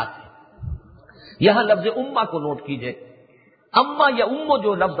روایات ہیں۔ یہاں لفظ امہ کو نوٹ کیجئے، اما یا امو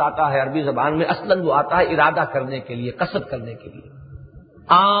جو لفظ آتا ہے عربی زبان میں اصلاً وہ آتا ہے ارادہ کرنے کے لیے، قصد کرنے کے لیے۔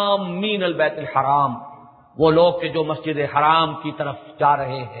 آمین البیت الحرام، وہ لوگ کہ جو مسجد حرام کی طرف جا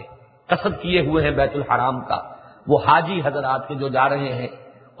رہے ہیں، قصد کیے ہوئے ہیں بیت الحرام کا، وہ حاجی حضرات کے جو جا رہے ہیں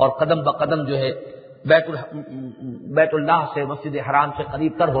اور قدم بقدم جو ہے بیت اللہ سے مسجد حرام سے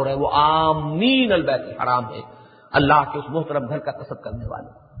قریب تر ہو رہے ہیں، وہ آمین البیت الحرام ہے، اللہ کے اس محترم گھر کا قصد کرنے والے۔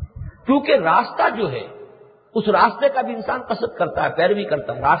 کیونکہ راستہ جو ہے اس راستے کا بھی انسان قصد کرتا ہے، پیروی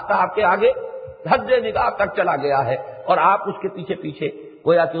کرتا ہے، راستہ آپ کے آگے حد نگاہ تک چلا گیا ہے اور آپ اس کے پیچھے پیچھے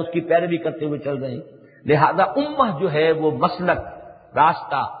گویا کہ اس کی پیروی کرتے ہوئے چل رہے ہیں۔ لہذا امہ جو ہے وہ مسلک،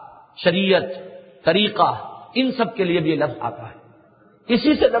 راستہ، شریعت، طریقہ، ان سب کے لیے بھی یہ لفظ آتا ہے۔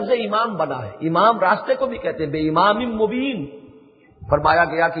 اسی سے لفظ امام بنا ہے۔ امام راستے کو بھی کہتے ہیں، بے امام مبین۔ فرمایا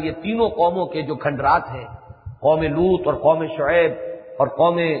گیا کہ یہ تینوں قوموں کے جو کھنڈرات ہیں، قوم لوط اور قوم شعیب اور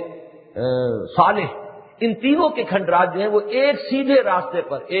قوم صالح، ان تینوں کے کھنڈرات جو ہیں وہ ایک سیدھے راستے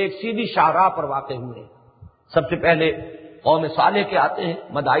پر، ایک سیدھی شاہراہ پر واقع ہوئے ہیں۔ سب سے پہلے قوم صالح کے آتے ہیں،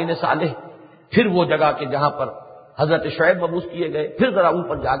 مدائن صالح، پھر وہ جگہ کے جہاں پر حضرت شعیب مبعوث کیے گئے، پھر ذرا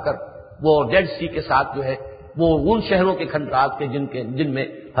اوپر جا کر وہ ڈیڈ سی کے ساتھ جو ہے وہ ان شہروں کے کھنڈرات کے جن میں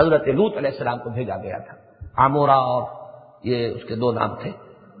حضرت لوط علیہ السلام کو بھیجا گیا تھا، عمورہ اور یہ اس کے 2 نام تھے۔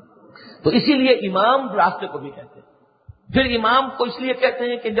 تو اسی لیے امام راستے کو بھی کہتے ہیں۔ پھر امام کو اس لیے کہتے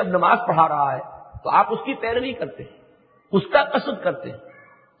ہیں کہ جب نماز پڑھا رہا ہے تو آپ اس کی پیروی کرتے ہیں، اس کا قصد کرتے ہیں،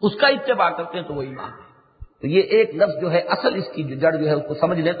 اس کا اتباع کرتے ہیں، تو وہ امام ہے۔ تو یہ ایک لفظ جو ہے اصل اس کی جڑ جو ہے اس کو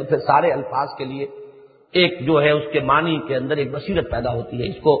سمجھ لیں تو پھر سارے الفاظ کے لیے ایک جو ہے اس کے معنی کے اندر ایک بصیرت پیدا ہوتی ہے۔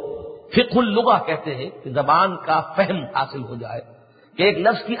 اس کو فقہ اللغہ کہتے ہیں کہ زبان کا فہم حاصل ہو جائے، کہ ایک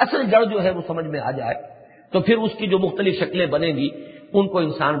لفظ کی اصل جڑ جو ہے وہ سمجھ میں آ جائے، تو پھر اس کی جو مختلف شکلیں بنیں گی ان کو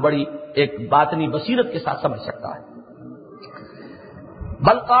انسان بڑی ایک باطنی بصیرت کے ساتھ سمجھ سکتا ہے۔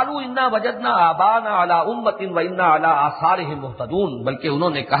 بل قالوا انا وجدنا آباءنا علی امۃ وانا علی آثارهم مہتدون، بلکہ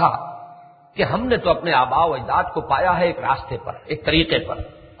انہوں نے کہا کہ ہم نے تو اپنے آباء و اجداد کو پایا ہے ایک راستے پر، ایک طریقے پر،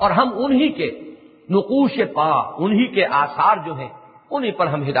 اور ہم انہی کے نقوش پا، انہی کے آثار جو ہیں انہی پر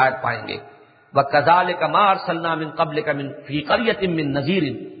ہم ہدایت پائیں گے۔ وَكَذَلِكَ مَا أَرْسَلْنَا مِن قَبْلِكَ فِي قَرْيَةٍ مِّن نَذِيرٍ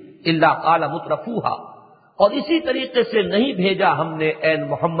إِلَّا قَالَ مُتْرَفُوهَا، اور اسی طریقے سے نہیں بھیجا ہم نے اے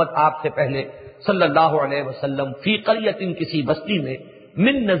محمد آپ سے پہلے صلی اللہ علیہ وسلم فی قریۃ کسی بستی میں،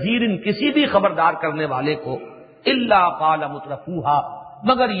 من نذیر کسی بھی خبردار کرنے والے کو، الا قال مترفوها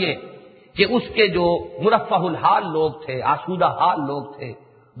مگر یہ کہ اس کے جو مرفہ الحال لوگ تھے، آسودہ حال لوگ تھے،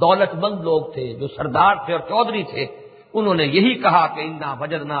 دولت مند لوگ تھے، جو سردار تھے اور چودھری تھے، انہوں نے یہی کہا کہ انا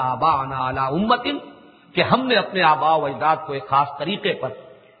وجدنا آباءنا علی امۃ، کہ ہم نے اپنے آباء و اجداد کو ایک خاص طریقے پر،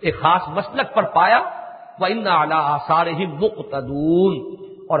 ایک خاص مسلک پر پایا، وَإِنَّا عَلَىٰ آثَارِهِمْ مُقْتَدُونَ،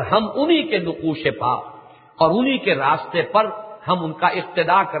 اور ہم انہی کے نقوش پا اور انہی کے راستے پر ہم ان کا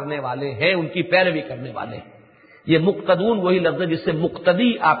اقتداء کرنے والے ہیں، ان کی پیروی کرنے والے ہیں۔ یہ مقتدون وہی لفظ ہے جس سے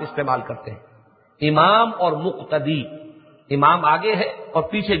مقتدی آپ استعمال کرتے ہیں، امام اور مقتدی، امام آگے ہے اور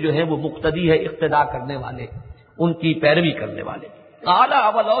پیچھے جو ہے وہ مقتدی ہے، اقتداء کرنے والے، ان کی پیروی کرنے والے۔ قَالَ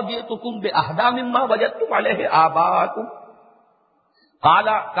أَوَلَوْ جِئْتُكُم بِأَهْدَىٰ مِمَّا وَجَدتُّمْ عَلَيْهِ آبَاءَكُمْ، قَالَ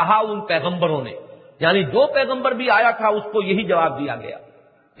کہا ان پیغمبروں نے، یعنی جو پیغمبر بھی آیا تھا اس کو یہی جواب دیا گیا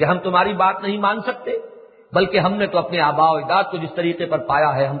کہ ہم تمہاری بات نہیں مان سکتے، بلکہ ہم نے تو اپنے آباء و اجداد کو جس طریقے پر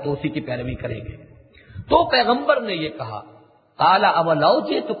پایا ہے ہم تو اسی کی پیروی کریں گے۔ تو پیغمبر نے یہ کہا، قال اولو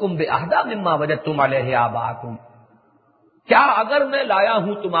جئتکم بأہدی مما وجدتم علیہ آباءکم، کیا اگر میں لایا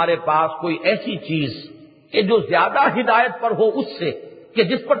ہوں تمہارے پاس کوئی ایسی چیز کہ جو زیادہ ہدایت پر ہو اس سے کہ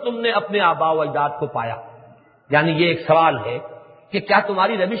جس پر تم نے اپنے آباء و اجداد کو پایا، یعنی یہ ایک سوال ہے کہ کیا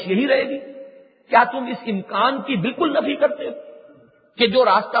تمہاری روش یہی رہے گی؟ کیا تم اس امکان کی بالکل نفی کرتے ہو کہ جو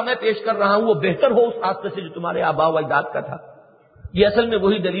راستہ میں پیش کر رہا ہوں وہ بہتر ہو اس راستے سے جو تمہارے آباء و اجداد کا تھا؟ یہ اصل میں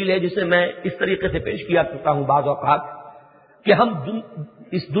وہی دلیل ہے جسے میں اس طریقے سے پیش کیا کرتا ہوں بعض اوقات کہ ہم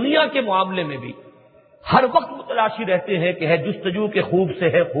اس دنیا کے معاملے میں بھی ہر وقت متلاشی رہتے ہیں کہ ہے جستجو کے خوب سے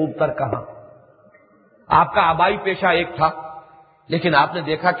ہے خوب تر کہاں۔ آپ کا آبائی پیشہ ایک تھا لیکن آپ نے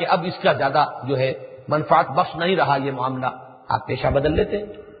دیکھا کہ اب اس کا زیادہ جو ہے منفعت بخش نہیں رہا یہ معاملہ، آپ پیشہ بدل لیتے ہیں۔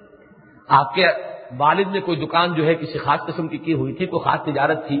 آپ کے والد نے کوئی دکان جو ہے کسی خاص قسم کی ہوئی تھی، کوئی خاص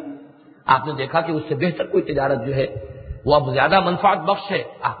تجارت تھی، آپ نے دیکھا کہ اس سے بہتر کوئی تجارت جو ہے وہ اب زیادہ منفعت بخش ہے،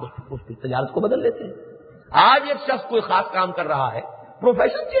 آپ اس کی تجارت کو بدل لیتے ہیں۔ آج ایک شخص کوئی خاص کام کر رہا ہے،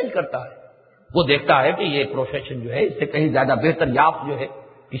 پروفیشن چینج کرتا ہے، وہ دیکھتا ہے کہ یہ پروفیشن جو ہے اس سے کہیں زیادہ بہتر یافت جو ہے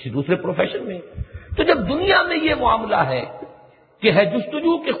کسی دوسرے پروفیشن میں۔ تو جب دنیا میں یہ معاملہ ہے کہ ہے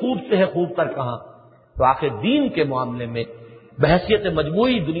جستجو کے خوب سے ہے خوب تر کہاں، تو آخر دین کے معاملے میں بحیثیت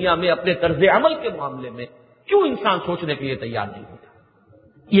مجموعی دنیا میں اپنے طرز عمل کے معاملے میں کیوں انسان سوچنے کے لیے تیار نہیں ہوتا؟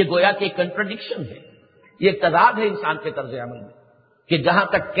 یہ گویا کہ ایک کنٹرڈکشن ہے، یہ ایک تضاد ہے انسان کے طرز عمل میں کہ جہاں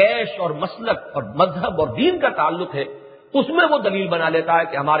تک کیش اور مسلک اور مذہب اور دین کا تعلق ہے اس میں وہ دلیل بنا لیتا ہے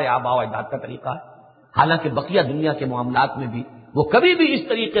کہ ہمارے آباء و اجداد کا طریقہ ہے، حالانکہ بقیہ دنیا کے معاملات میں بھی وہ کبھی بھی اس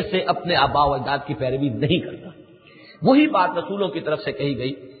طریقے سے اپنے آباء و اجداد کی پیروی نہیں کرتا۔ وہی بات رسولوں کی طرف سے کہی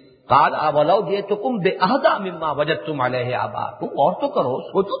گئی، قال اولو جئتکم بأہدی مما وجدتم علیہ آباءکم، اور تو کرو،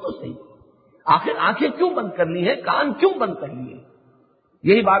 سوچو تو صحیح، آخر آنکھیں کیوں بند کرنی ہے، کان کیوں بند کرنی ہے؟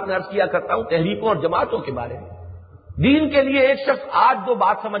 یہی بات میں عرض کیا کرتا ہوں تحریکوں اور جماعتوں کے بارے میں۔ دین کے لیے ایک شخص آج جو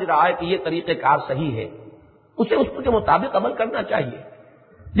بات سمجھ رہا ہے کہ یہ طریقہ کار صحیح ہے، اسے اس کے مطابق عمل کرنا چاہیے،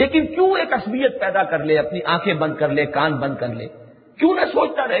 لیکن کیوں ایک عصبیت پیدا کر لے، اپنی آنکھیں بند کر لے، کان بند کر لے؟ کیوں نہ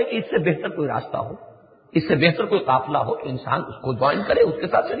سوچتا رہے کہ اس سے بہتر کوئی راستہ ہو، اس سے بہتر کوئی قافلہ ہو تو انسان اس کو جوائن کرے، اس کے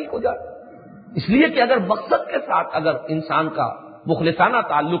ساتھ شریک ہو جائے۔ اس لیے کہ اگر مقصد کے ساتھ اگر انسان کا مخلصانہ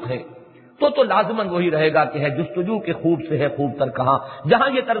تعلق ہے تو لازماً وہی رہے گا کہ ہے جستجو کے خوب سے ہے خوب تر کہاں. جہاں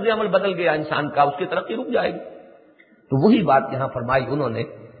یہ طرز عمل بدل گیا انسان کا اس کی ترقی رک جائے گی. تو وہی بات یہاں فرمائی انہوں نے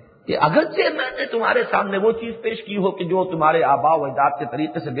کہ اگرچہ میں نے تمہارے سامنے وہ چیز پیش کی ہو کہ جو تمہارے آباء و اجداد کے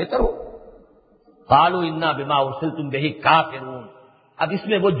طریقے سے بہتر ہو. قالوا انا بما ارسلتم به کافرون. اب اس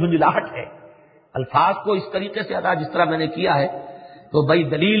میں وہ جھنجھلاہٹ ہے الفاظ کو اس طریقے سے ادا جس طرح میں نے کیا ہے. تو بھائی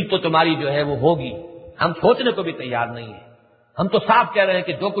دلیل تو تمہاری جو ہے وہ ہوگی, ہم سوچنے کو بھی تیار نہیں ہیں. ہم تو صاف کہہ رہے ہیں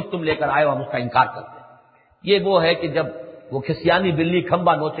کہ جو کچھ تم لے کر آئے ہو ہم اس کا انکار کرتے ہیں. یہ وہ ہے کہ جب وہ کھسیانی بلی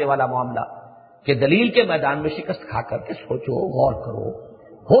کھمبا نوچے والا معاملہ کہ دلیل کے میدان میں شکست کھا کر کے سوچو, غور کرو,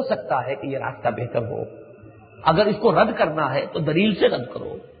 ہو سکتا ہے کہ یہ راستہ بہتر ہو. اگر اس کو رد کرنا ہے تو دلیل سے رد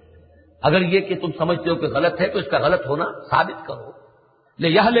کرو. اگر یہ کہ تم سمجھتے ہو کہ غلط ہے تو اس کا غلط ہونا ثابت کرو.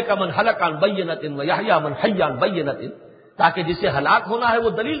 لِيَهْلِكَ مَنْ هَلَكَ عَنْ بَيِّنَةٍ وَيَحْيَىٰ مَنْ حَيَّ عَنْ بَيِّنَةٍ, تاکہ جسے ہلاک ہونا ہے وہ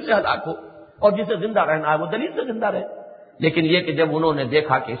دلیل سے ہلاک ہو اور جسے زندہ رہنا ہے وہ دلیل سے زندہ رہے. لیکن یہ کہ جب انہوں نے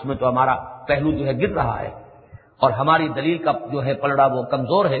دیکھا کہ اس میں تو ہمارا پہلو جو ہے گر رہا ہے اور ہماری دلیل کا جو ہے پلڑا وہ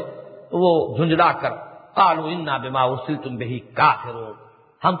کمزور ہے, تو وہ جھنجلا کر قالوا انا بما ارسلتم به کافرون,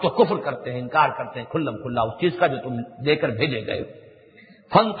 ہم تو کفر کرتے ہیں, انکار کرتے ہیں کھلم کھلا اس چیز کا جو تم دے کر بھیجے گئے.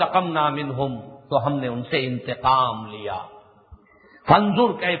 فانتقمنا منهم, تو ہم نے ان سے انتقام لیا.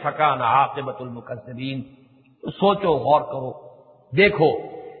 فانظر کیف کان عاقبۃ المکذبین, سوچو غور کرو دیکھو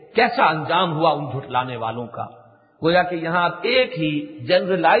کیسا انجام ہوا ان جھٹلانے والوں کا. گویا کہ یہاں ایک ہی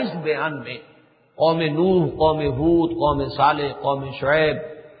جنرلائزڈ بیان میں قوم نوح, قوم ہود, قوم صالح, قوم شعیب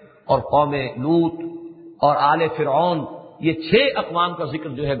اور قوم لوط اور آل فرعون, یہ 6 اقوام کا ذکر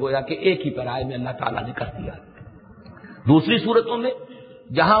جو ہے گویا کہ ایک ہی پیرائے میں اللہ تعالیٰ نے کر دیا. دوسری صورتوں میں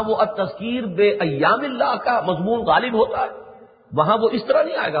جہاں وہ التذکیر بے ایام اللہ کا مضمون غالب ہوتا ہے وہاں وہ اس طرح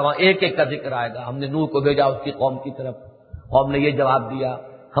نہیں آئے گا, وہاں ایک ایک کا ذکر آئے گا. ہم نے نوح کو بھیجا اس کی قوم کی طرف, قوم نے یہ جواب دیا,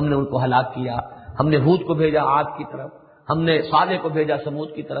 ہم نے ان کو ہلاک کیا. ہم نے ہود کو بھیجا عاد کی طرف, ہم نے صالح کو بھیجا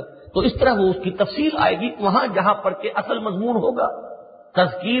سمود کی طرف. تو اس طرح وہ اس کی تفصیل آئے گی وہاں جہاں پر کہ اصل مضمون ہوگا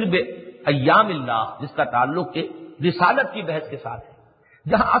تذکیر بے ایام اللہ, جس کا تعلق کہ رسالت کی بحث کے ساتھ ہے.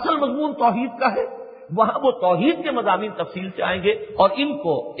 جہاں اصل مضمون توحید کا ہے وہاں وہ توحید کے مضامین تفصیل سے آئیں گے اور ان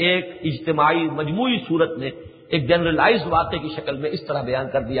کو ایک اجتماعی مجموعی صورت میں ایک جنرلائز واقعے کی شکل میں اس طرح بیان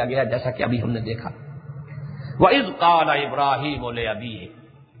کر دیا گیا جیسا کہ ابھی ہم نے دیکھا. وَإِذْ قَالَ إِبْرَاهِيمُ لِأَبِيهِ.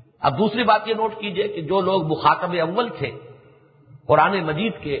 اب دوسری بات یہ نوٹ کیجئے کہ جو لوگ مخاطب اول تھے قرآن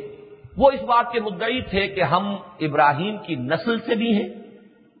مجید کے, وہ اس بات کے مدعی تھے کہ ہم ابراہیم کی نسل سے بھی ہیں,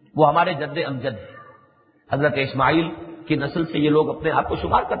 وہ ہمارے جد امجد ہیں. حضرت اسماعیل کی نسل سے یہ لوگ اپنے آپ کو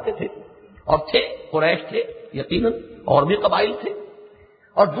شمار کرتے تھے اور تھے, قریش تھے یقیناً, اور بھی قبائل تھے.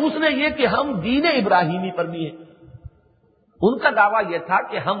 اور دوسرے یہ کہ ہم دین ابراہیمی پر بھی ہیں. ان کا دعویٰ یہ تھا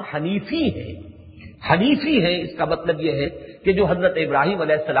کہ ہم حنیفی ہیں. حنیفی ہیں اس کا مطلب یہ ہے کہ جو حضرت ابراہیم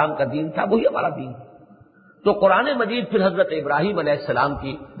علیہ السلام کا دین تھا وہی ہمارا دین ہے. تو قرآن مجید پھر حضرت ابراہیم علیہ السلام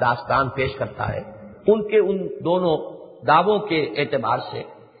کی داستان پیش کرتا ہے ان کے ان دونوں دعووں کے اعتبار سے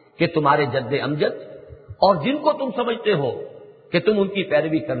کہ تمہارے جد امجد اور جن کو تم سمجھتے ہو کہ تم ان کی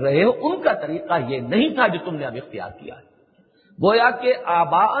پیروی کر رہے ہو ان کا طریقہ یہ نہیں تھا جو تم نے اب اختیار کیا ہے. گویا کہ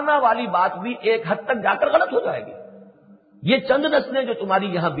آباءنا والی بات بھی ایک حد تک جا کر غلط ہو جائے گی. یہ چند نسلیں جو تمہاری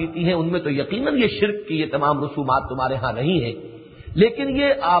یہاں بیتی ہیں ان میں تو یقیناً یہ شرک کی یہ تمام رسومات تمہارے ہاں رہی ہیں, لیکن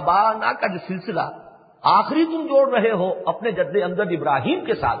یہ آباءنا کا جو سلسلہ آخری تم جوڑ رہے ہو اپنے جد امجد ابراہیم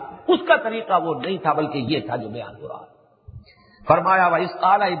کے ساتھ, اس کا طریقہ وہ نہیں تھا بلکہ یہ تھا جو بیان ہو رہا. فرمایا وَإِذْ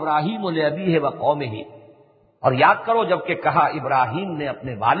قَالَ إِبْرَاهِيمُ لِأَبِيهِ وَقَوْمِهِ, اور یاد کرو جب کہ کہا ابراہیم نے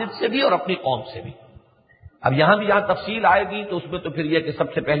اپنے والد سے بھی اور اپنی قوم سے بھی. اب یہاں بھی جہاں تفصیل آئے گی تو اس میں تو پھر یہ کہ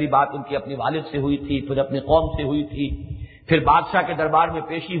سب سے پہلی بات ان کی اپنی والد سے ہوئی تھی, پھر اپنی قوم سے ہوئی تھی, پھر بادشاہ کے دربار میں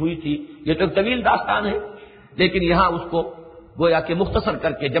پیشی ہوئی تھی. یہ تو ایک طویل داستان ہے, لیکن یہاں اس کو گویا کہ مختصر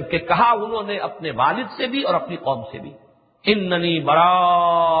کر کے جبکہ کہا انہوں نے اپنے والد سے بھی اور اپنی قوم سے بھی, اننی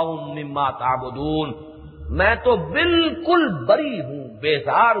براء مما تعبدون, میں تو بالکل بری ہوں,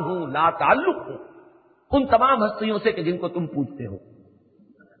 بیزار ہوں, لا تعلق ہوں ان تمام ہستیوں سے کہ جن کو تم پوجتے ہو.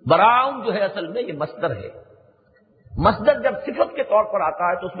 براء جو ہے اصل میں یہ مصدر ہے. مصدر جب صفت کے طور پر آتا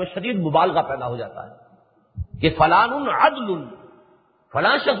ہے تو اس میں شدید مبالغہ پیدا ہو جاتا ہے کہ فلان عدل,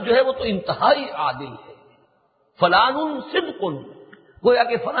 فلاں شخص جو ہے وہ تو انتہائی عادل ہے. فلان صدق, گویا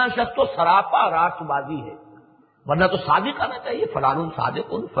کہ فلاں شخص تو سراپا راست بازی ہے, ورنہ تو صادق آنا چاہیے فلان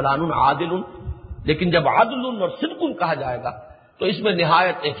صادق, فلان عادل. لیکن جب عدل اور صدق کہا جائے گا تو اس میں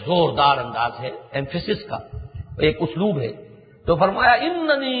نہایت ایک زوردار انداز ہے, ایمفیسس کا ایک اسلوب ہے. تو فرمایا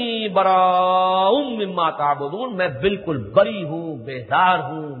اننی براء مما تعبدون, میں بالکل بری ہوں, بیزار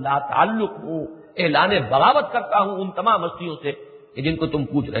ہوں, لا تعلق ہوں, اعلان بغاوت کرتا ہوں ان تمام ہستیوں سے کہ جن کو تم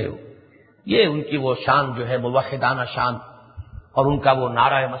پوچھ رہے ہو. یہ ان کی وہ شان جو ہے موحدانہ شان اور ان کا وہ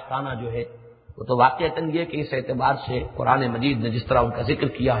نعرہ مستانہ جو ہے وہ تو واقعتاً یہ کہ اس اعتبار سے قرآن مجید نے جس طرح ان کا ذکر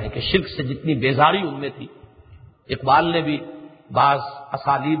کیا ہے کہ شرک سے جتنی بیزاری ان میں تھی، اقبال نے بھی بعض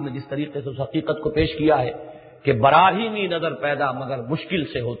اسالیب میں جس طریقے سے اس حقیقت کو پیش کیا ہے کہ براہیمی نظر پیدا مگر مشکل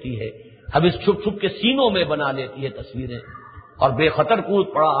سے ہوتی ہے، اب اس چھپ چھپ کے سینوں میں بنا لیتی ہے تصویریں، اور بے خطر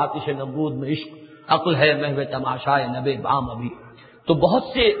کود پڑا آتش نمرود میں عشق، عقل ہے محو تماشائے نبے بام ابھی۔ تو بہت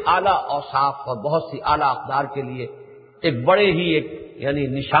سے اعلیٰ اوصاف اور بہت سی اعلیٰ اقدار کے لیے ایک بڑے ہی ایک یعنی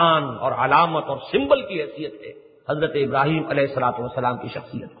نشان اور علامت اور سمبل کی حیثیت ہے حضرت ابراہیم علیہ الصلوۃ والسلام کی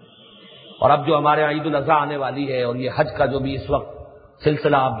شخصیت۔ اور اب جو ہمارے عید الاضحیٰ آنے والی ہے اور یہ حج کا جو بھی اس وقت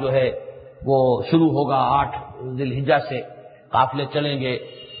سلسلہ اب جو ہے وہ شروع ہوگا 8 ذی الحجہ سے، قافلے چلیں گے،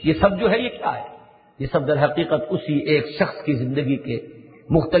 یہ سب جو ہے یہ کیا ہے؟ یہ سب در حقیقت اسی ایک شخص کی زندگی کے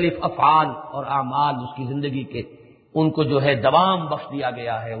مختلف افعال اور اعمال، اس کی زندگی کے ان کو جو ہے دوام بخش دیا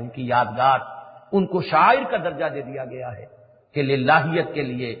گیا ہے، ان کی یادگار، ان کو شاعر کا درجہ دے دیا گیا ہے کہ للہیت کے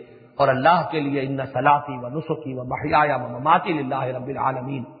لیے اور اللہ کے لیے ان صلاتی و نسکی و محیایا و مماتی للہ رب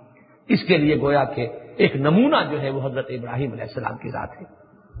العالمین، اس کے لیے گویا کہ ایک نمونہ جو ہے وہ حضرت ابراہیم علیہ السلام کی ذات ہے۔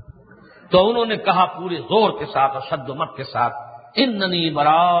 تو انہوں نے کہا پورے زور کے ساتھ اور شد و مت کے ساتھ، اننی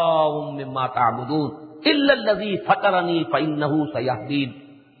براء مما تعبدون الا الذی فطرنی فانہ سیہدین،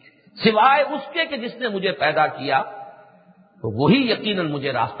 سوائے اس کے کہ جس نے مجھے پیدا کیا تو وہی یقیناً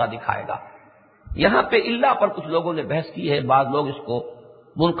مجھے راستہ دکھائے گا۔ یہاں پہ اللہ پر کچھ لوگوں نے بحث کی ہے، بعض لوگ اس کو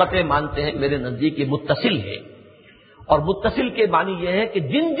منقطع مانتے ہیں، میرے نزدیک یہ متصل ہے، اور متصل کے معنی یہ ہے کہ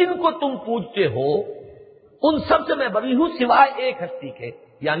جن جن کو تم پوجتے ہو ان سب سے میں بری ہوں سوائے ایک ہستی کے،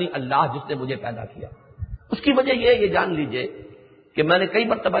 یعنی اللہ جس نے مجھے پیدا کیا۔ اس کی وجہ یہ جان لیجئے کہ میں نے کئی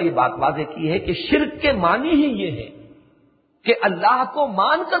مرتبہ یہ بات واضح کی ہے کہ شرک کے معنی ہی یہ ہے کہ اللہ کو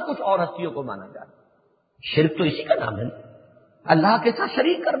مان کر کچھ اور ہستیوں کو مانا جائے۔ شرک تو اسی کا نام ہے، اللہ کے ساتھ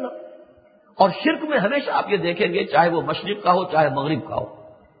شریک کرنا۔ اور شرک میں ہمیشہ آپ یہ دیکھیں گے، چاہے وہ مشرق کا ہو چاہے مغرب کا ہو،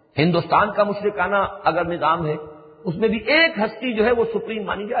 ہندوستان کا مشرکانہ اگر نظام ہے اس میں بھی ایک ہستی جو ہے وہ سپریم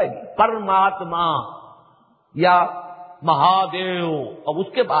مانی جائے گی، پرماتما یا مہادیو، اور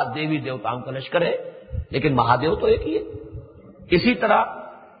اس کے بعد دیوی دیوتاؤں کا لشکر ہے، لیکن مہادیو تو ایک ہی ہے۔ اسی طرح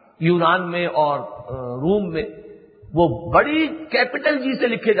یونان میں اور روم میں وہ بڑی کیپٹل جی سے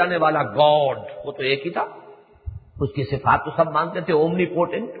لکھے جانے والا گاڈ وہ تو ایک ہی تھا، اس کی صفات تو سب مانتے تھے، اومنی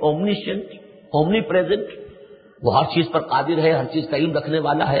پوٹنٹ، اومنیشنٹ، اومنی پریزنٹ، وہ ہر چیز پر قادر ہے، ہر چیز کا علم رکھنے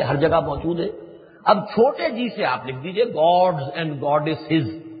والا ہے، ہر جگہ موجود ہے۔ اب چھوٹے جی سے آپ لکھ دیجئے گاڈز اینڈ گاڈیسز،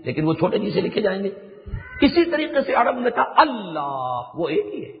 لیکن وہ چھوٹے جی سے لکھے جائیں گے۔ اسی طریقے سے عرب میں تھا اللہ، وہ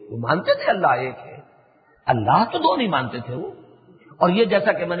ایک ہی ہے، وہ مانتے تھے اللہ ایک ہے، اللہ تو دو نہیں مانتے تھے وہ۔ اور یہ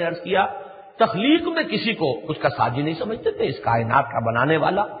جیسا کہ میں نے عرض کیا، تخلیق میں کسی کو اس کا ساجی نہیں سمجھتے تھے، اس کائنات کا بنانے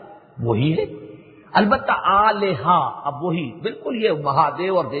والا وہی ہے۔ البتہ آلہا، اب وہی بالکل یہ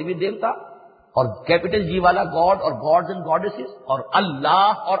مہادیو اور دیوی دیوتا اور کیپٹل جی والا گاڈ اور گاڈز اینڈ گاڈیسز، اور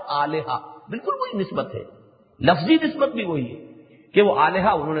اللہ اور آلہا بالکل وہی نسبت ہے، لفظی نسبت بھی وہی ہے کہ وہ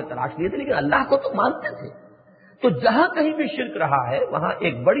آلہا انہوں نے تراش لیے تھے، لیکن اللہ کو تو مانتے تھے۔ تو جہاں کہیں بھی شرک رہا ہے وہاں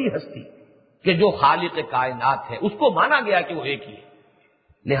ایک بڑی ہستی کہ جو خالق کائنات ہے اس کو مانا گیا کہ وہ ایک ہی ہے۔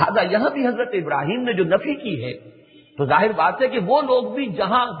 لہذا یہاں بھی حضرت ابراہیم نے جو نفی کی ہے تو ظاہر بات ہے کہ وہ لوگ بھی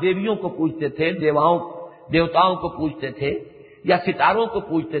جہاں دیویوں کو پوجتے تھے، دیوتاؤں کو پوجتے تھے، یا ستاروں کو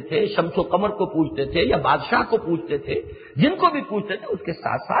پوجتے تھے، شمس و قمر کو پوجتے تھے، یا بادشاہ کو پوجتے تھے، جن کو بھی پوجتے تھے اس کے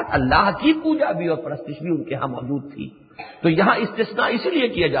ساتھ ساتھ اللہ کی پوجا بھی اور پرستش بھی ان کے ہاں موجود تھی۔ تو یہاں استثناء اسی لیے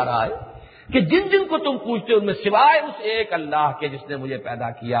کیا جا رہا ہے کہ جن جن کو تم پوجتے ہو ان میں سوائے اس ایک اللہ کے جس نے مجھے پیدا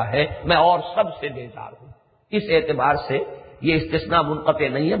کیا ہے میں اور سب سے بیزار ہوں۔ اس اعتبار سے یہ استثناء منقطع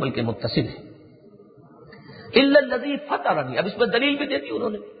نہیں ہے بلکہ متصل ہے۔ الا الذی فطرنی، اب اس میں دلیل بھی دیتی انہوں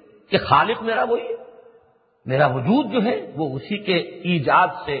نے کہ خالق میرا وہی ہے، میرا وجود جو ہے وہ اسی کے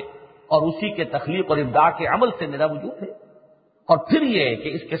ایجاد سے اور اسی کے تخلیق اور ابداع کے عمل سے میرا وجود ہے، اور پھر یہ کہ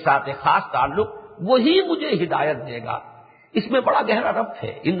اس کے ساتھ ایک خاص تعلق وہی مجھے ہدایت دے گا۔ اس میں بڑا گہرا ربط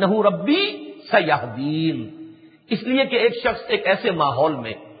ہے، انہ ربی سیہدین، اس لیے کہ ایک شخص ایک ایسے ماحول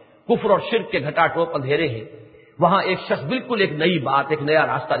میں کفر اور شرک کے گھٹا ٹوپ اندھیرے ہیں، وہاں ایک شخص بالکل ایک نئی بات، ایک نیا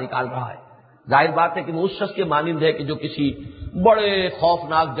راستہ نکال رہا ہے۔ ظاہر بات ہے کہ وہ اس شخص کے مانند ہے کہ جو کسی بڑے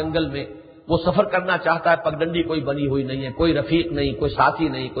خوفناک جنگل میں وہ سفر کرنا چاہتا ہے، پگڈنڈی کوئی بنی ہوئی نہیں ہے، کوئی رفیق نہیں، کوئی ساتھی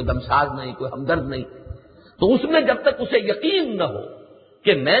نہیں، کوئی دمساز نہیں، کوئی ہمدرد نہیں، تو اس میں جب تک اسے یقین نہ ہو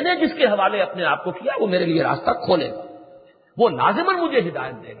کہ میں نے جس کے حوالے اپنے آپ کو کیا وہ میرے لیے راستہ کھولے گا، وہ لازماً مجھے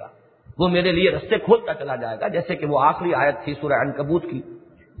ہدایت دے گا، وہ میرے لیے راستے کھولتا چلا جائے گا، جیسے کہ وہ آخری آیت تھی سورہ عنکبوت کی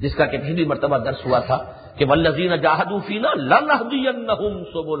جس کا کہ پچھلی مرتبہ درس ہوا تھا کہ والذین جاہدوا فینا لنہدینہم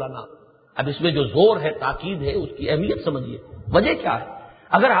سبلنا۔ اب اس میں جو زور ہے، تاکید ہے، اس کی اہمیت سمجھیے، وجہ کیا ہے؟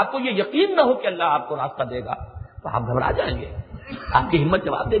 اگر آپ کو یہ یقین نہ ہو کہ اللہ آپ کو راستہ دے گا تو آپ گھبرا جائیں گے، آپ کی ہمت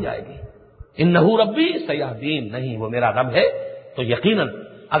جواب دے جائے گی۔ انہ ربی سیہدین، نہیں وہ میرا رب ہے تو یقیناً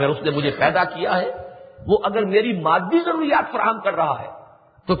اگر اس نے مجھے پیدا کیا ہے، وہ اگر میری مادی ضروریات فراہم کر رہا ہے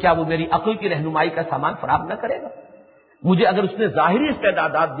تو کیا وہ میری عقل کی رہنمائی کا سامان فراہم نہ کرے گا؟ مجھے اگر اس نے ظاہری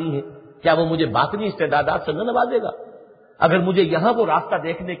استعدادات دی ہیں، کیا وہ مجھے باطنی استعدادات سے نہ نوازے گا؟ اگر مجھے یہاں وہ راستہ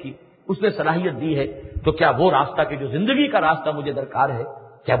دیکھنے کی اس نے صلاحیت دی ہے تو کیا وہ راستہ کہ جو زندگی کا راستہ مجھے درکار ہے،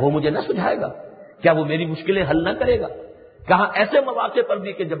 کیا وہ مجھے نہ سجھائے گا؟ کیا وہ میری مشکلیں حل نہ کرے گا؟ کہاں ایسے مواقع پر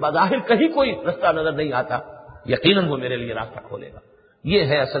بھی کہ جب بظاہر کہیں کوئی راستہ نظر نہیں آتا، یقیناً وہ میرے لیے راستہ کھولے گا۔ یہ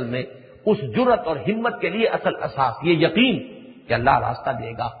ہے اصل میں اس جرأت اور ہمت کے لیے اصل اساس، یہ یقین کہ اللہ راستہ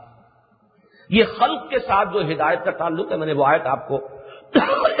دے گا۔ یہ خلق کے ساتھ جو ہدایت کا تعلق ہے، میں نے وہ آیت آپ کو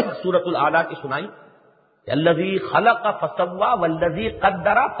سورۃ الاعلیٰ کی سنائی، الذی خلق فسوی والذی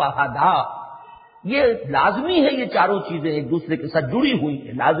قدر فہدی۔ یہ لازمی ہے، یہ چاروں چیزیں ایک دوسرے کے ساتھ جڑی ہوئی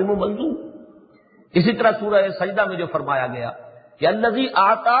ہیں، لازم و ملزوم۔ اسی طرح سورہ سجدہ میں جو فرمایا گیا کہ الذی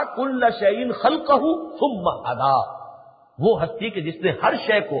اعطی کل شیء خلقہ ثم ہدی، وہ ہستی کہ جس نے ہر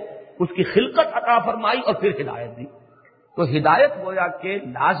شے کو اس کی خلقت عطا فرمائی اور پھر ہدایت دی۔ تو ہدایت گویا کہ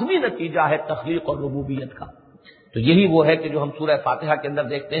لازمی نتیجہ ہے تخلیق اور ربوبیت کا۔ تو یہی وہ ہے کہ جو ہم سورہ فاتحہ کے اندر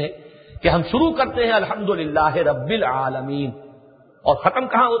دیکھتے ہیں کہ ہم شروع کرتے ہیں الحمدللہ رب العالمین، اور ختم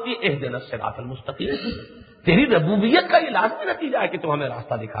کہاں ہوتی ہے؟ اہدنا الصراط المستقیم۔ تیری ربوبیت کا یہ لازمی نتیجہ ہے کہ تو ہمیں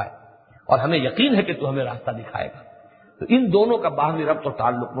راستہ دکھائے، اور ہمیں یقین ہے کہ تو ہمیں راستہ دکھائے گا۔ تو ان دونوں کا باہمی ربط اور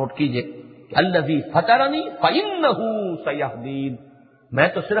تعلق نوٹ کیجئے کہ الذی فطرنی فإنہ سیہدین، میں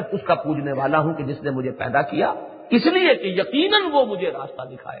تو صرف اس کا پوجنے والا ہوں کہ جس نے مجھے پیدا کیا، اس لیے کہ یقیناً وہ مجھے راستہ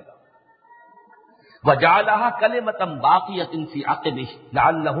دکھائے گا۔ وَجَعَلَهَا كَلِمَةً بَاقِيَةً فِي عَقِبِهِ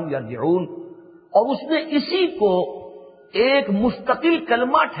لَعَلَّهُمْ يَرْجِعُونَ، اور اس نے اسی کو ایک مستقل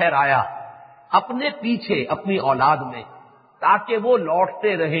کلمہ ٹھہرایا اپنے پیچھے اپنی اولاد میں، تاکہ وہ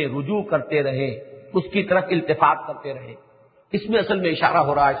لوٹتے رہیں، رجوع کرتے رہیں، اس کی طرف التفات کرتے رہیں۔ اس میں اصل میں اشارہ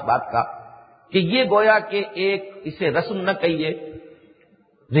ہو رہا ہے اس بات کا کہ یہ گویا کہ ایک، اسے رسم نہ کہیے،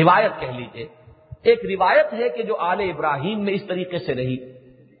 روایت کہہ لیجیے، ایک روایت ہے کہ جو آل ابراہیم میں اس طریقے سے رہی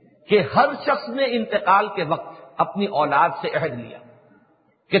کہ ہر شخص نے انتقال کے وقت اپنی اولاد سے عہد لیا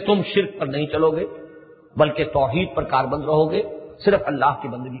کہ تم شرک پر نہیں چلو گے، بلکہ توحید پر کاربند رہو گے، صرف اللہ کی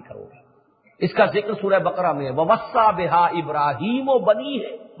بندگی کرو گے۔ اس کا ذکر سورہ بقرہ میں ہے، وَوَصَّىٰ بِهَا إِبْرَاهِيمُ بَنِيهِ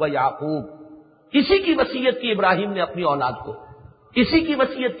وَيَعْقُوبُ، اسی کی وصیت کی ابراہیم نے اپنی اولاد کو، اسی کی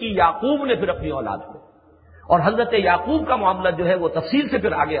وصیت کی یعقوب نے پھر اپنی اولاد کو۔ اور حضرت یعقوب کا معاملہ جو ہے وہ تفصیل سے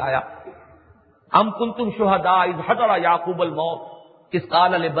پھر آگے آیا، ام کنتم شہداء اذ حضر یعقوب الموت اذ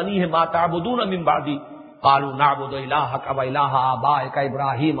قال لبنیہ ما تعبدون من بعدی قالوا نعبد الہک والہ آبائک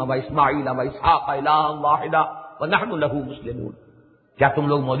ابراہیم واسماعیل واسحاق الہا واحدا ونحن له مسلمون۔ کیا تم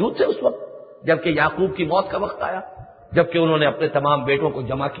لوگ موجود تھے اس وقت جبکہ یعقوب کی موت کا وقت آیا، جبکہ انہوں نے اپنے تمام بیٹوں کو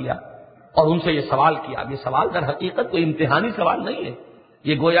جمع کیا اور ان سے یہ سوال کیا؟ یہ سوال در حقیقت کوئی امتحانی سوال نہیں ہے،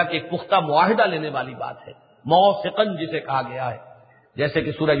 یہ گویا کہ ایک پختہ معاہدہ لینے والی بات ہے، موثقاً جسے کہا گیا ہے، جیسے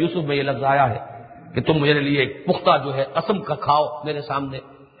کہ سورہ یوسف میں یہ لفظ آیا ہے کہ تم میرے لیے ایک پختہ جو ہے قسم کا کھاؤ میرے سامنے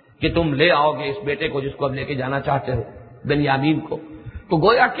کہ تم لے آؤ گے اس بیٹے کو جس کو اب لے کے جانا چاہتے ہو، بنیامین کو۔ تو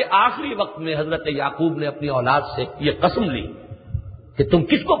گویا کہ آخری وقت میں حضرت یعقوب نے اپنی اولاد سے یہ قسم لی کہ تم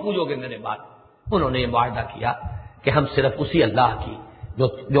کس کو پوجو گے میرے بعد؟ انہوں نے یہ معاہدہ کیا کہ ہم صرف اسی اللہ کی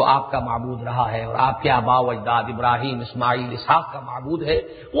جو آپ کا معبود رہا ہے اور آپ کے آباء و اجداد ابراہیم اسماعیل اسحاق کا معبود ہے،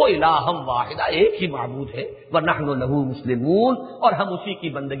 وہ الہم واحدہ، ایک ہی معبود ہے، ونحن له مسلمون، اور ہم اسی کی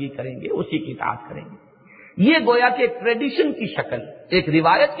بندگی کریں گے، اسی کی اطاعت کریں گے۔ یہ گویا کہ ایک ٹریڈیشن کی شکل، ایک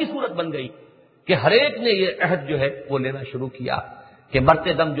روایت کی صورت بن گئی کہ ہر ایک نے یہ عہد جو ہے وہ لینا شروع کیا کہ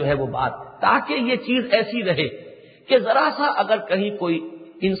مرتے دم جو ہے وہ بات، تاکہ یہ چیز ایسی رہے کہ ذرا سا اگر کہیں کوئی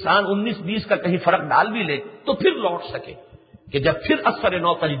انسان 19-20 کا کہیں فرق ڈال بھی لے تو پھر لوٹ سکے، کہ جب پھر اثر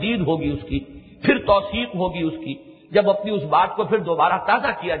نو تجدید ہوگی اس کی، پھر توثیق ہوگی اس کی، جب اپنی اس بات کو پھر دوبارہ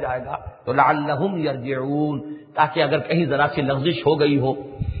تازہ کیا جائے گا تو لعلہم یرجعون، تاکہ اگر کہیں ذرا سی لغزش ہو گئی ہو،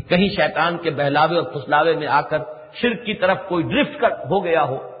 کہیں شیطان کے بہلاوے اور پھسلاوے میں آ کر شرک کی طرف کوئی ڈرفٹ ہو گیا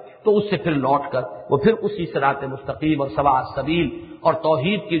ہو تو اس سے پھر لوٹ کر وہ پھر اسی صراط مستقیم اور سواء السبیل اور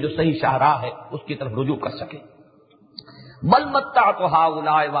توحید کی جو صحیح شاہراہ ہے اس کی طرف رجوع کر سکے۔ بل متعت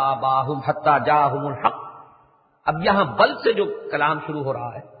ہؤلاء وآباءهم حتى جاءهم الحق، اب یہاں بل سے جو کلام شروع ہو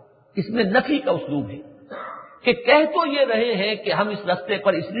رہا ہے اس میں نفی کا اسلوب ہے کہ کہہ تو یہ رہے ہیں کہ ہم اس رستے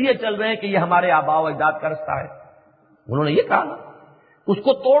پر اس لیے چل رہے ہیں کہ یہ ہمارے آباء و اجداد کا رستہ ہے، انہوں نے یہ کہا، اس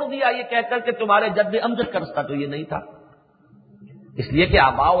کو توڑ دیا یہ کہہ کر کہ تمہارے جد امجد کا رستہ تو یہ نہیں تھا، اس لیے کہ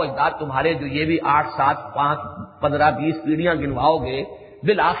آباء و اجداد تمہارے جو یہ بھی 8 7 5 15 20 پیڑھیاں گنواؤ گے،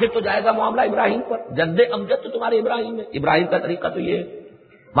 بالآخر تو جائے گا معاملہ ابراہیم پر، جد امجد تو تمہارے ابراہیم ہے، ابراہیم کا طریقہ تو یہ ہے۔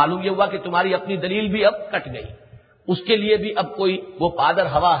 معلوم یہ ہوا کہ تمہاری اپنی دلیل بھی اب کٹ گئی، اس کے لیے بھی اب کوئی وہ پادر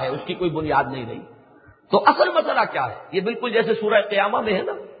ہوا ہے، اس کی کوئی بنیاد نہیں رہی۔ تو اصل مسئلہ کیا ہے؟ یہ بالکل جیسے سورہ قیامہ میں ہے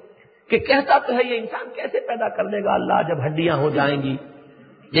نا کہ کہتا تو ہے یہ انسان کیسے پیدا کر دے گا اللہ جب ہڈیاں ہو جائیں گی،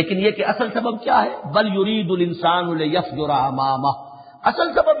 لیکن یہ کہ اصل سبب کیا ہے؟ بل یرید الانسان لیفجر امامہ،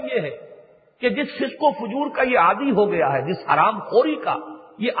 اصل سبب یہ ہے کہ جس فسق و فجور کا یہ عادی ہو گیا ہے، جس حرام خوری کا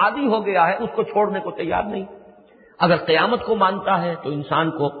یہ عادی ہو گیا ہے، اس کو چھوڑنے کو تیار نہیں۔ اگر قیامت کو مانتا ہے تو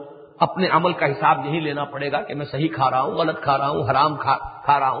انسان کو اپنے عمل کا حساب یہی لینا پڑے گا کہ میں صحیح کھا رہا ہوں، غلط کھا رہا ہوں، حرام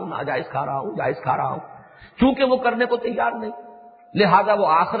کھا رہا ہوں، ناجائز کھا رہا ہوں، جائز کھا رہا ہوں، چونکہ وہ کرنے کو تیار نہیں، لہذا وہ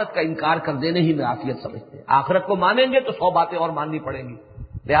آخرت کا انکار کر دینے ہی میں عافیت سمجھتے ہیں۔ آخرت کو مانیں گے تو 100 باتیں اور ماننی پڑیں گی،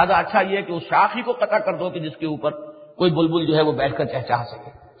 لہذا اچھا یہ ہے کہ اس شاخ ہی کو قطع کر دو کہ جس کے اوپر کوئی بلبل جو ہے وہ بیٹھ کر چہچہا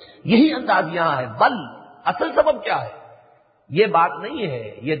سکے۔ یہی انداز یہاں ہے۔ بل اصل سبب کیا ہے؟ یہ بات نہیں ہے،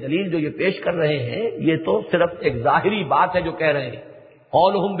 یہ دلیل جو یہ پیش کر رہے ہیں یہ تو صرف ایک ظاہری بات ہے جو کہہ رہے ہیں،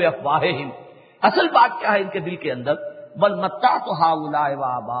 قولہم بافواہہم، اصل بات کیا ہے ان کے دل کے اندر؟ بل متعت ہؤلاء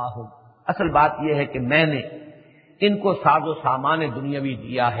وآباءہم، اصل بات یہ ہے کہ میں نے ان کو ساز و سامان دنیاوی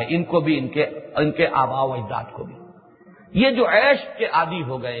دیا ہے، ان کو بھی ان کے آباء و اجداد کو بھی۔ یہ جو عیش کے عادی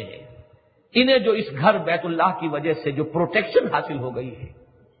ہو گئے ہیں، انہیں جو اس گھر بیت اللہ کی وجہ سے جو پروٹیکشن حاصل ہو گئی ہے،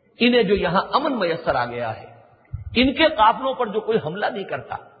 انہیں جو یہاں امن میسر آ گیا ہے، ان کے قافلوں پر جو کوئی حملہ نہیں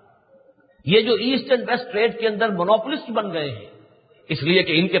کرتا، یہ جو ایسٹ اینڈ ویسٹ ٹریڈ کے اندر مونوپولسٹ بن گئے ہیں، اس لیے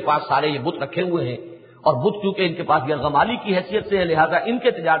کہ ان کے پاس سارے یہ بت رکھے ہوئے ہیں، اور بت چونکہ ان کے پاس یرغمالی کی حیثیت سے ہے، لہذا ان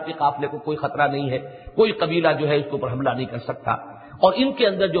کے تجارتی قافلے کو کوئی خطرہ نہیں ہے، کوئی قبیلہ جو ہے اس کے اوپر حملہ نہیں کر سکتا، اور ان کے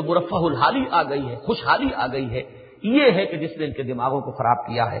اندر جو مرفہ الحالی آ گئی ہے، خوشحالی آ گئی ہے، یہ ہے کہ جس نے ان کے دماغوں کو خراب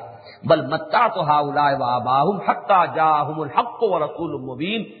کیا ہے۔ بل متعت ہؤلاء وآباءہم حتی جاءہم الحق ورسول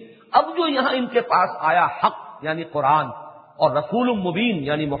مبین، اب جو یہاں ان کے پاس آیا حق یعنی قرآن اور رسول مبین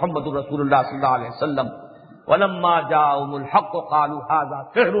یعنی محمد رسول اللہ صلی اللہ علیہ وسلم، ولما جاءہم الحق قالوا ھذا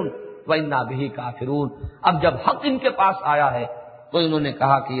سحر وإنا به کافرون، اب جب حق ان کے پاس آیا ہے تو انہوں نے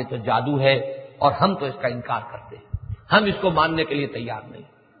کہا کہ یہ تو جادو ہے اور ہم تو اس کا انکار کرتے ہیں، ہم اس کو ماننے کے لیے تیار نہیں،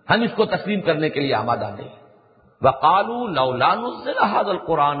 ہم اس کو تسلیم کرنے کے لیے آمادہ نہیں۔ وقالوا لولا نزل هذا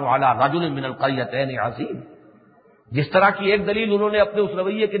القرآن على رجل من القريتين عظيم، جس طرح کی ایک دلیل انہوں نے اپنے اس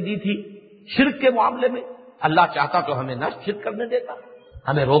رویے کے دی تھی شرک کے معاملے میں، اللہ چاہتا تو ہمیں نہ شرک کرنے دیتا،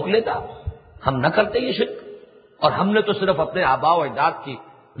 ہمیں روک لیتا، ہم نہ کرتے یہ شرک، اور ہم نے تو صرف اپنے آباء و اجداد کی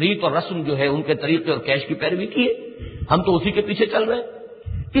ریت اور رسم جو ہے ان کے طریقے اور کیش کی پیروی کی ہے، ہم تو اسی کے پیچھے چل رہے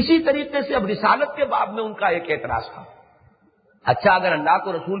ہیں۔ اسی طریقے سے اب رسالت کے باب میں ان کا ایک اعتراض تھا، اچھا اگر اللہ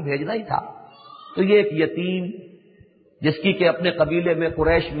کو رسول بھیجنا ہی تھا تو یہ ایک یتیم جس کی کہ اپنے قبیلے میں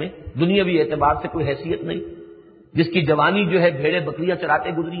قریش میں دنیاوی اعتبار سے کوئی حیثیت نہیں، جس کی جوانی جو ہے بھیڑیں بکریاں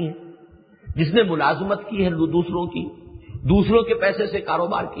چراتے گزری ہیں، جس نے ملازمت کی ہے دوسروں کی، دوسروں کے پیسے سے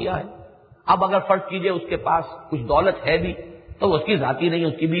کاروبار کیا ہے، اب اگر فرض کیجئے اس کے پاس کچھ دولت ہے بھی تو اس کی ذاتی نہیں،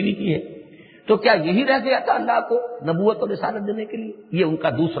 اس کی بیوی کی ہے، تو کیا یہی رہ گیا تھا اللہ کو نبوت اور رسالت دینے کے لیے؟ یہ ان کا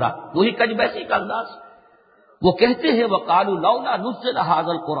دوسرا وہی کج بیسی کا انداز۔ وہ کہتے ہیں وقالوا لولا نزل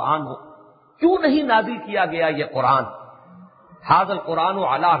هذا القرآن، کیوں نہیں نازل کیا گیا یہ قرآن، هذا القرآن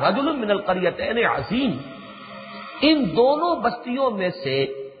على رجل من القريتين عظیم، ان دونوں بستیوں میں سے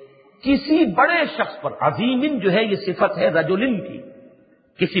کسی بڑے شخص پر، عظیم جو ہے یہ صفت ہے رجل کی،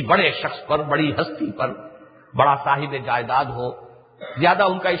 کسی بڑے شخص پر، بڑی ہستی پر، بڑا صاحب جائیداد ہو، زیادہ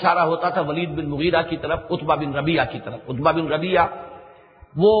ان کا اشارہ ہوتا تھا ولید بن مغیرہ کی طرف، عتبہ بن ربیعہ کی طرف۔ عتبہ بن ربیعہ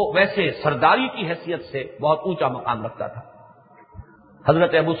وہ ویسے سرداری کی حیثیت سے بہت اونچا مقام رکھتا تھا،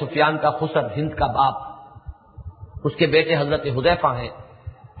 حضرت ابو سفیان کا خسر، ہند کا باپ، اس کے بیٹے حضرت حذیفہ ہیں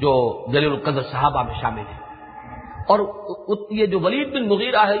جو جلیل القدر صحابہ میں شامل ہیں، اور یہ جو ولید بن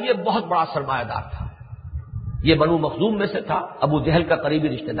مغیرہ ہے یہ بہت بڑا سرمایہ دار تھا، یہ بنو مخزوم میں سے تھا، ابو جہل کا قریبی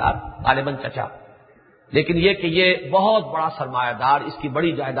رشتہ دار، غالباً چچا، لیکن یہ کہ یہ بہت بڑا سرمایہ دار، اس کی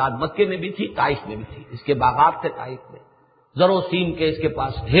بڑی جائیداد مکے میں بھی تھی، طائف میں بھی تھی، اس کے باغات تھے طائف میں، زر و سیم کے اس کے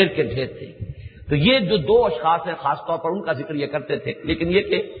پاس ڈھیر کے ڈھیر تھے۔ تو یہ جو دو اشخاص ہیں خاص طور پر ان کا ذکر یہ کرتے تھے، لیکن یہ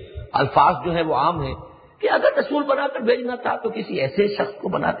کہ الفاظ جو ہے وہ عام ہیں کہ اگر رسول بنا کر بھیجنا تھا تو کسی ایسے شخص کو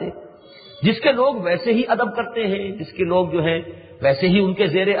بناتے جس کے لوگ ویسے ہی ادب کرتے ہیں، جس کے لوگ جو ہیں ویسے ہی ان کے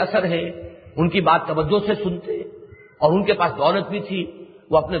زیر اثر ہیں، ان کی بات توجہ سے سنتے، اور ان کے پاس دولت بھی تھی،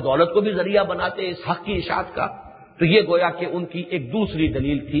 وہ اپنے دولت کو بھی ذریعہ بناتے اس حق کی اشاعت کا۔ تو یہ گویا کہ ان کی ایک دوسری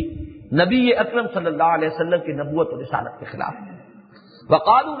دلیل تھی نبی اکرم صلی اللہ علیہ وسلم کی نبوت و رسالت کے خلاف۔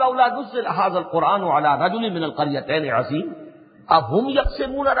 وقالوا لولا نزل هذا القرآن على رجل من القريتين عظیم اهم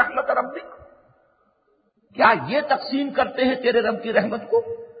يقسمون رحمت ربک، کیا یہ تقسیم کرتے ہیں تیرے رب کی رحمت کو؟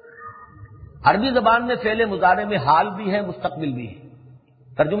 عربی زبان میں فعل مضارع میں حال بھی ہے، مستقبل بھی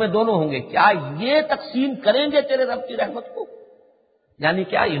ہے، ترجمے دونوں ہوں گے۔ کیا یہ تقسیم کریں گے تیرے رب کی رحمت کو؟ یعنی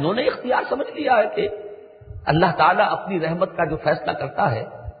کیا انہوں نے اختیار سمجھ لیا ہے کہ اللہ تعالیٰ اپنی رحمت کا جو فیصلہ کرتا ہے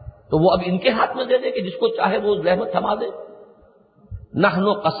تو وہ اب ان کے ہاتھ میں دے دے کہ جس کو چاہے وہ رحمت تھما دے؟ نحن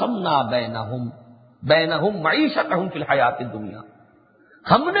قسمنا بینہم معیشتہم فی الحیات الدنیا،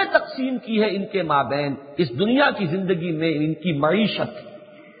 ہم نے تقسیم کی ہے ان کے مابین اس دنیا کی زندگی میں ان کی معیشت،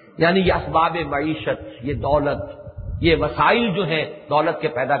 یعنی یہ اسباب معیشت، یہ دولت، یہ وسائل جو ہیں دولت کے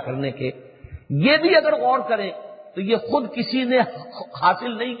پیدا کرنے کے، یہ بھی اگر غور کریں تو یہ خود کسی نے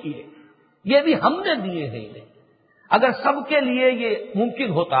حاصل نہیں کیے، یہ بھی ہم نے دیے ہیں انہیں۔ اگر سب کے لیے یہ ممکن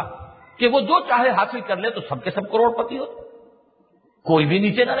ہوتا کہ وہ جو چاہے حاصل کر لے تو سب کے سب کروڑ پتی ہوتے، کوئی بھی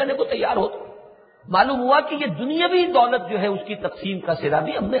نیچے نہ رہنے کو تیار ہوتا۔ معلوم ہوا کہ یہ دنیاوی دولت جو ہے اس کی تقسیم کا سرا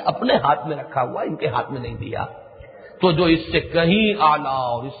بھی ہم نے اپنے ہاتھ میں رکھا ہوا، ان کے ہاتھ میں نہیں دیا۔ تو جو اس سے کہیں اعلیٰ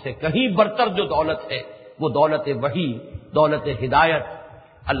اور اس سے کہیں برتر جو دولت ہے وہ دولت وحی، دولت ہدایت،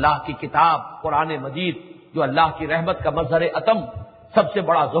 اللہ کی کتاب قرآن مجید، جو اللہ کی رحمت کا مظہر اتم، سب سے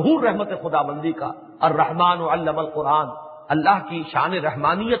بڑا ظہور رحمت خدا بندی کا، الرحمن علم القرآن، اللہ کی شان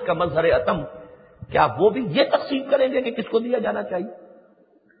رحمانیت کا مظہر اتم، کیا وہ بھی یہ تقسیم کریں گے کہ کس کو دیا جانا چاہیے؟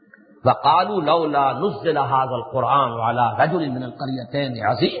 وَقَالُوا لَوْلَا نُزِّلَ هَذَا الْقُرْآنُ عَلَىٰ رَجُلٍ مِّنَ الْقَرْيَتَيْنِ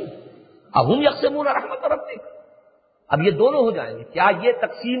عَظِيمٍ أَهُمْ يَقْسِمُونَ رَحْمَتَ رَبِّكَ۔ اب یہ دونوں ہو جائیں گے، کیا یہ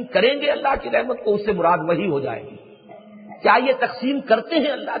تقسیم کریں گے اللہ کی رحمت کو، اس سے مراد وہی ہو جائے گی؟ کیا یہ تقسیم کرتے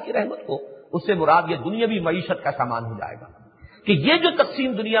ہیں اللہ کی رحمت کو، اس سے مراد یہ دنیاوی معیشت کا سامان ہو جائے گا کہ یہ جو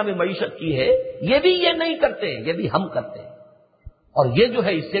تقسیم دنیا میں معیشت کی ہے یہ بھی یہ نہیں کرتے، یہ بھی ہم کرتے ہیں۔ اور یہ جو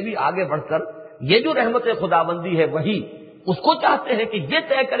ہے اس سے بھی آگے بڑھ کر یہ جو رحمت خداوندی ہے وہی اس کو چاہتے ہیں کہ یہ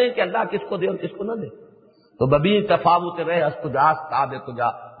طے کریں کہ اللہ کس کو دے اور کس کو نہ دے۔ تو ببی تفاوت رہے اس کجاس تاب کجا،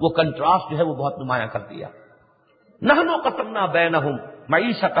 وہ کنٹراسٹ جو ہے وہ بہت نمایاں کر دیا۔ نحن قسمنا بینہم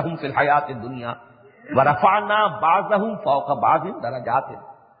معیشتہم فی الحیات الدنیا ورفعنا بعضہم فوق بعض درجات،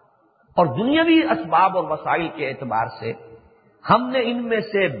 اور دنیاوی اسباب اور وسائل کے اعتبار سے ہم نے ان میں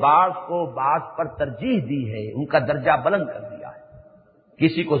سے بعض کو بعض پر ترجیح دی ہے، ان کا درجہ بلند کر دیا ہے،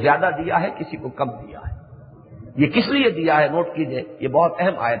 کسی کو زیادہ دیا ہے کسی کو کم دیا ہے۔ یہ کس لیے دیا ہے نوٹ کیجئے، یہ بہت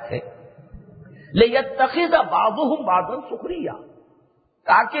اہم آیت ہے۔ لِيَتَّخِذَ بَعْضُهُمْ بَعْضًا سُخْرِيًّا،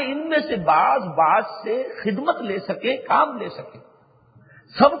 تاکہ ان میں سے بعض سے خدمت لے سکے، کام لے سکے۔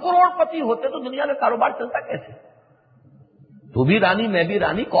 سب کروڑ پتی ہوتے تو دنیا میں کاروبار چلتا کیسے؟ تو بھی رانی میں بھی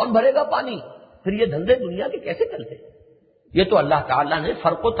رانی، کون بھرے گا پانی؟ پھر یہ دھندے دنیا کے کیسے چلتے؟ یہ تو اللہ تعالیٰ نے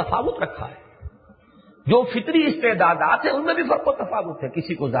فرق و تفاوت رکھا ہے۔ جو فطری استعدادات ہیں ان میں بھی فرق و تفاوت ہے،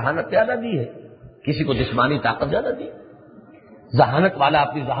 کسی کو ذہانت زیادہ دی ہے، کسی کو جسمانی طاقت زیادہ دی۔ ذہانت والا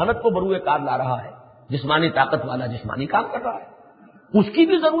اپنی ذہانت کو بروئے کار لا رہا ہے، جسمانی طاقت والا جسمانی کام کر رہا ہے، اس کی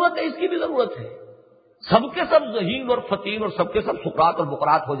بھی ضرورت ہے، اس کی بھی ضرورت ہے۔ سب کے سب ذہین اور فتین اور سب کے سب سقراط اور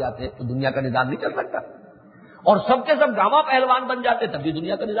بقراط ہو جاتے تو دنیا کا نظام نہیں چل سکتا، اور سب کے سب گاما پہلوان بن جاتے تب بھی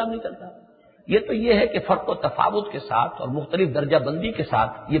دنیا کا نظام نہیں چلتا۔ یہ تو یہ ہے کہ فرق و تفاوت کے ساتھ اور مختلف درجہ بندی کے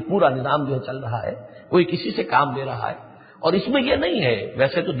ساتھ یہ پورا نظام جو ہے چل رہا ہے، کوئی کسی سے کام لے رہا ہے، اور اس میں یہ نہیں ہے۔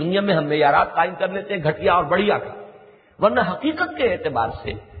 ویسے تو دنیا میں ہم معیارات قائم کر لیتے ہیں گھٹیا اور بڑھیا کا، ورنہ حقیقت کے اعتبار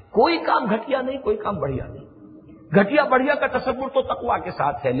سے کوئی کام گھٹیا نہیں، کوئی کام بڑھیا نہیں۔ گھٹیا بڑھیا کا تصور تو تقویٰ کے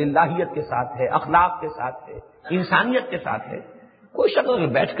ساتھ ہے، للہیت کے ساتھ ہے، اخلاق کے ساتھ ہے، انسانیت کے ساتھ ہے۔ کوئی شخص اگر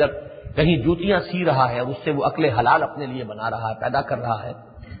بیٹھ کر کہیں جوتیاں سی رہا ہے اور اس سے وہ عقل حلال اپنے لیے بنا رہا ہے، پیدا کر رہا ہے،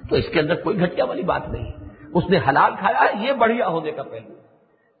 تو اس کے اندر کوئی گھٹیا والی بات نہیں۔ اس نے حلال کھایا ہے، یہ بڑھیا ہونے کا پہلو۔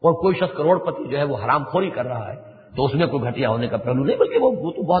 اور کوئی شخص کروڑ پتی جو ہے وہ حرام خوری کر رہا ہے تو اس میں کوئی گھٹیا ہونے کا پہلو نہیں، بلکہ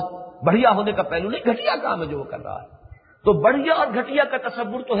وہ تو بہت بڑھیا ہونے کا پہلو نہیں، گھٹیا کام ہے جو وہ کر رہا ہے۔ تو بڑھیا اور گھٹیا کا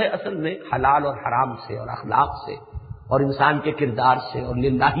تصور تو ہے اصل میں حلال اور حرام سے اور اخلاق سے اور انسان کے کردار سے اور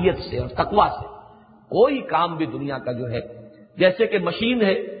للہیت سے اور تقویٰ سے۔ کوئی کام بھی دنیا کا جو ہے، جیسے کہ مشین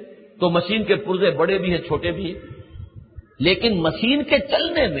ہے تو مشین کے پرزے بڑے بھی ہیں چھوٹے بھی ہیں، لیکن مشین کے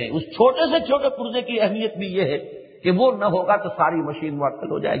چلنے میں اس چھوٹے سے چھوٹے پرزے کی اہمیت بھی یہ ہے کہ وہ نہ ہوگا تو ساری مشین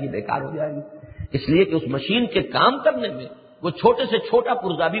معطل ہو جائے گی، بیکار ہو جائے گی۔ اس لیے کہ اس مشین کے کام کرنے میں وہ چھوٹے سے چھوٹا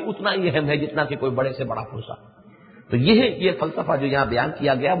پرزا بھی اتنا ہی اہم ہے جتنا کہ کوئی بڑے سے بڑا پرزا۔ تو یہ فلسفہ جو یہاں بیان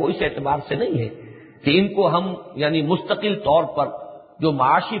کیا گیا وہ اس اعتبار سے نہیں ہے کہ ان کو ہم یعنی مستقل طور پر جو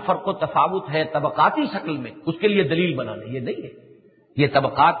معاشی فرق و تفاوت ہے طبقاتی شکل میں اس کے لیے دلیل بنانا، یہ نہیں ہے۔ یہ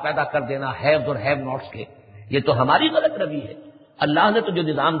طبقات پیدا کر دینا ہیوز اور ہیو ناٹس کے، یہ تو ہماری غلط روی ہے۔ اللہ نے تو جو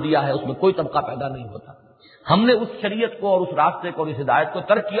نظام دیا ہے اس میں کوئی طبقہ پیدا نہیں ہوتا۔ ہم نے اس شریعت کو اور اس راستے کو اور اس ہدایت کو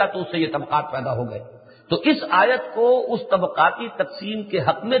ترک کیا تو اس سے یہ طبقات پیدا ہو گئے۔ تو اس آیت کو اس طبقاتی تقسیم کے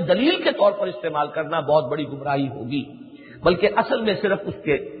حق میں دلیل کے طور پر استعمال کرنا بہت بڑی گمراہی ہوگی، بلکہ اصل میں صرف اس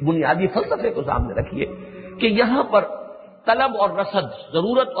کے بنیادی فلسفے کو سامنے رکھیے کہ یہاں پر طلب اور رسد،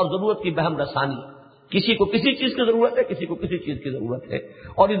 ضرورت اور ضرورت کی بہم رسانی، کسی کو کسی چیز کی ضرورت ہے، کسی کو کسی چیز کی ضرورت ہے،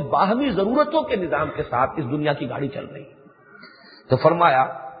 اور ان باہمی ضرورتوں کے نظام کے ساتھ اس دنیا کی گاڑی چل رہی ہے۔ تو فرمایا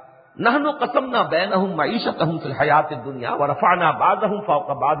نحن قسمنا بینہم معیشتہم فی الحیات الدنیا ورفعنا بعضہم فوق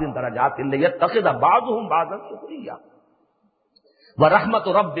بعض درجات لیتخذ بعضہم بعضا سخریا ورحمت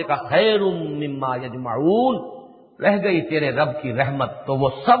ربک خیر مما یجمعون، رہ گئی تیرے رب کی رحمت تو وہ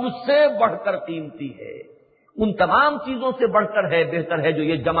سب سے بڑھ کر قیمتی ہے، ان تمام چیزوں سے بڑھ کر ہے، بہتر ہے جو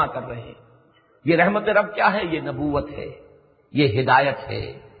یہ جمع کر رہے ہیں۔ یہ رحمت رب کیا ہے؟ یہ نبوت ہے، یہ ہدایت ہے،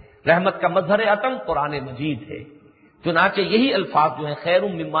 رحمت کا مظہر عطن قرآن مجید ہے۔ چنانچہ یہی الفاظ جو ہیں خیر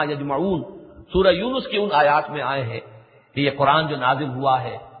مما یجمعون سورہ یونس کی ان آیات میں آئے ہیں کہ یہ قرآن جو نازل ہوا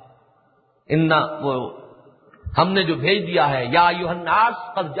ہے، وہ ہم نے جو بھیج دیا ہے، یا ایھا الناس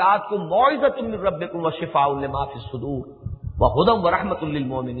قد جاءتکم موعظۃ من ربکم وشفاء لما فی الصدور وہدی ورحمۃ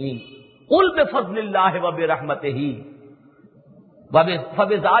للمؤمنین قل بفضل اللہ وبرحمتہ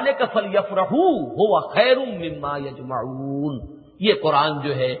فبذلک فلیفرحوا ھو خیر مما یجمعون۔ یہ قرآن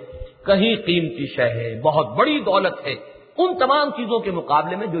جو ہے کہیں قیمتی شے ہے، بہت بڑی دولت ہے ان تمام چیزوں کے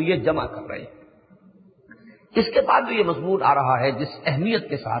مقابلے میں جو یہ جمع کر رہے ہیں۔ اس کے بعد جو یہ مضمون آ رہا ہے جس اہمیت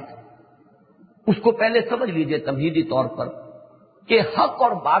کے ساتھ، اس کو پہلے سمجھ لیجئے تمہیدی طور پر کہ حق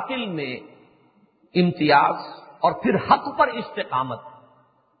اور باطل میں امتیاز اور پھر حق پر استقامت،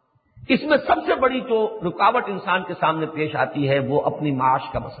 اس میں سب سے بڑی جو رکاوٹ انسان کے سامنے پیش آتی ہے وہ اپنی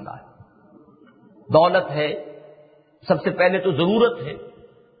معاش کا مسئلہ ہے۔ دولت ہے، سب سے پہلے تو ضرورت ہے،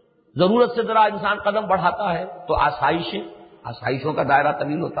 ضرورت سے ذرا انسان قدم بڑھاتا ہے تو آسائشوں کا دائرہ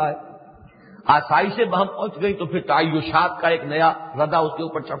طویل ہوتا ہے، آسائشیں بہم پہنچ گئی تو پھر تعیشات کا ایک نیا ردہ اس کے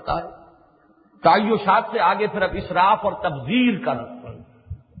اوپر چڑھتا ہے، تعیشات سے آگے پھر اب اسراف اور تبذیر کا رخ۔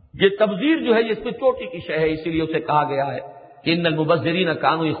 یہ تبذیر جو ہے یہ اس پہ چوٹی کی شے ہے، اسی لیے اسے کہا گیا ہے کہ ان المبذرین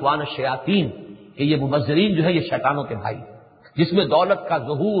کانوا اخوان الشیاطین، کہ یہ مبذرین جو ہے یہ شیطانوں کے بھائی ہیں، جس میں دولت کا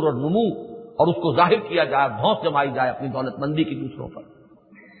ظہور اور نمو اور اس کو ظاہر کیا جائے، دھوس جمائی جائے اپنی دولت مندی کی دوسروں پر۔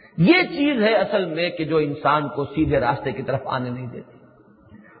 یہ چیز ہے اصل میں کہ جو انسان کو سیدھے راستے کی طرف آنے نہیں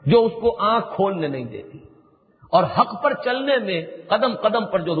دیتی، جو اس کو آنکھ کھولنے نہیں دیتی، اور حق پر چلنے میں قدم قدم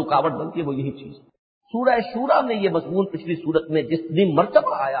پر جو رکاوٹ بنتی ہے وہ یہی چیز ہے۔ سورہ شورى میں یہ مضمون پچھلی صورت میں جتنی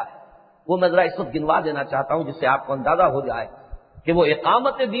مرتبہ آیا ہے وہ میں ذرا اس وقت گنوا دینا چاہتا ہوں، جس سے آپ کو اندازہ ہو جائے کہ وہ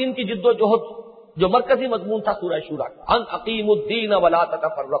اقامت دین کی جد و جہد جو مرکزی مضمون تھا سورہ شورى کا، ان اقیموا الدین ولا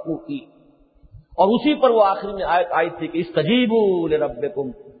تتفرقوا فیہ، اور اسی پر وہ آخر میں آیت آئی تھی کہ استجیبوا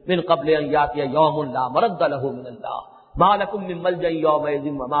لربکم من قبل ان یاتی یوم لا مرد له من اللہ ما لکم من ملجأ یومئذ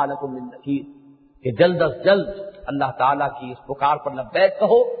وما لکم من نکیر، کہ جلد از جلد اللہ تعالیٰ کی اس پکار پر لبیک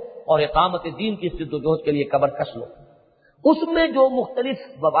کہو اور اقامت دین کی جد و جہد کے لیے کمر کس لو۔ اس میں جو مختلف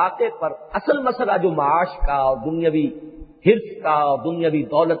مواقع پر اصل مسئلہ جو معاش کا اور دنیاوی حرص کا اور دنیاوی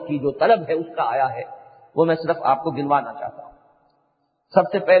دولت کی جو طلب ہے اس کا آیا ہے، وہ میں صرف آپ کو گنوانا چاہتا ہوں۔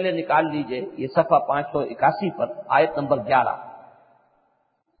 سب سے پہلے نکال لیجئے یہ صفحہ 581 پر آیت نمبر 11،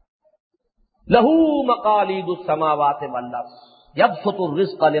 لہو مقالید السماوات والارض یبسط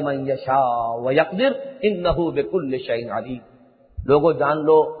الرزق لمن یشاء ویقدر انہ بکل شیء علیم۔ لوگوں جان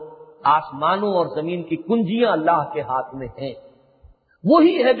لو آسمانوں اور زمین کی کنجیاں اللہ کے ہاتھ میں ہیں،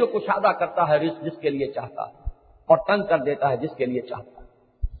 وہی ہے جو کشادہ کرتا ہے رزق جس کے لیے چاہتا ہے اور تنگ کر دیتا ہے جس کے لیے چاہتا ہے۔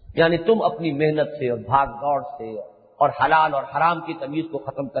 یعنی تم اپنی محنت سے اور بھاگ دوڑ سے اور حلال اور حرام کی تمیز کو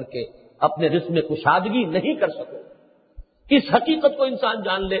ختم کر کے اپنے رزق میں کشادگی نہیں کر سکو۔ اس حقیقت کو انسان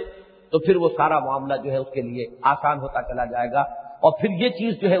جان لے تو پھر وہ سارا معاملہ جو ہے اس کے لیے آسان ہوتا چلا جائے گا، اور پھر یہ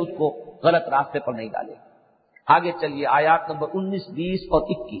چیز جو ہے اس کو غلط راستے پر نہیں ڈالے گی۔ آگے چلیے آیات نمبر 19، 20 اور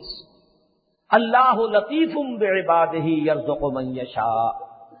 21، اللہ لطیف بعبادہ یرزق من یشاء،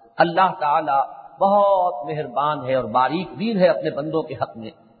 اللہ تعالی بہت مہربان ہے اور باریک بین ہے اپنے بندوں کے حق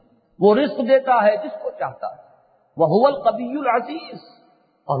میں، وہ رزق دیتا ہے جس کو چاہتا ہے، وہو القوی العزیز،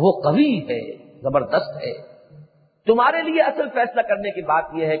 اور وہ قوی ہے، زبردست ہے۔ تمہارے لیے اصل فیصلہ کرنے کی بات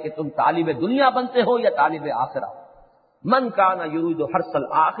یہ ہے کہ تم طالب دنیا بنتے ہو یا طالب آخرہ۔ من کان یرید حرث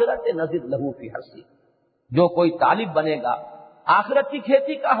الآخرۃ نزد لہ فی حرثہ، جو کوئی طالب بنے گا آخرت کی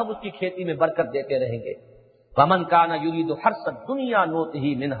کھیتی کا ہم اس کی کھیتی میں برکت دیتے رہیں گے۔ ومن کان یرید حرث الدنیا نؤتہ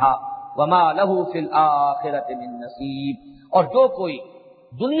منہا وما لہ فی الآخرۃ من نصیب، اور جو کوئی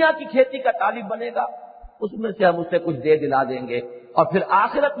دنیا کی کھیتی کا طالب بنے گا اس میں سے ہم اسے کچھ دے دلا دیں گے، اور پھر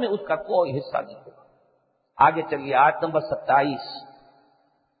آخرت میں اس کا کوئی حصہ نہیں ہوگا۔ آگے چلیے آیت نمبر 27،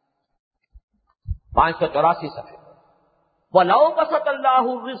 584 صفحے، وَلَوْ بَسَطَ اللَّهُ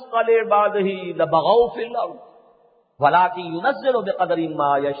الرِّزْقَ لِعِبَادِهِ لَبَغَوْا فِي الْأَرْضِ وَلَٰكِن يُنَزِّلُ بِقَدَرٍ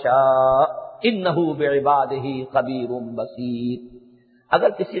مَّا يَشَاءُ إِنَّهُ بِعِبَادِهِ خَبِيرٌ بَصِيرٌ۔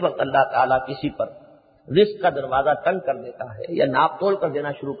 اگر کسی وقت اللہ تعالیٰ کسی پر رزق کا دروازہ تنگ کر دیتا ہے یا ناپ تول کر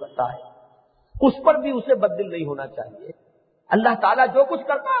دینا شروع کرتا ہے، اس پر بھی اسے بددل نہیں ہونا چاہیے۔ اللہ تعالیٰ جو کچھ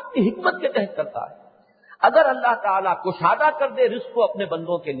کرتا ہے اپنی حکمت کے تحت کرتا ہے۔ اگر اللہ تعالیٰ کشادہ کر دے رزق کو اپنے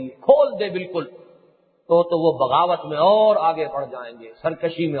بندوں کے لیے، کھول دے بالکل، تو وہ بغاوت میں اور آگے بڑھ جائیں گے،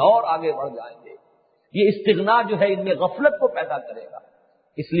 سرکشی میں اور آگے بڑھ جائیں گے۔ یہ استغنا جو ہے ان میں غفلت کو پیدا کرے گا،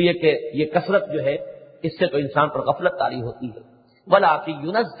 اس لیے کہ یہ کثرت جو ہے اس سے تو انسان پر غفلت طاری ہوتی ہے۔ وَلَٰكِن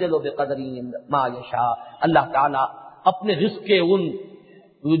يُنَزِّلُ بِقَدْرٍ مَّا يَشَاءُ، اللہ تعالیٰ اپنے رزق کے ان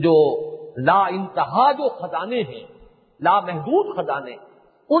جو لا انتہا جو خزانے ہیں، لا محدود خزانے،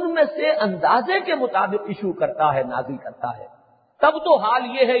 ان میں سے اندازے کے مطابق ایشو کرتا ہے، نازل کرتا ہے۔ تب تو حال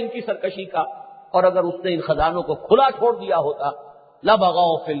یہ ہے ان کی سرکشی کا، اور اگر اس نے ان خزانوں کو کھلا چھوڑ دیا ہوتا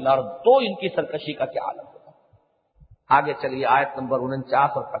لبغوا فی الارض، تو ان کی سرکشی کا کیا عالم ہوتا۔ آگے چلیے آیت نمبر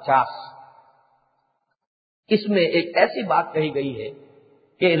 49 اور 50، اس میں ایک ایسی بات کہی گئی ہے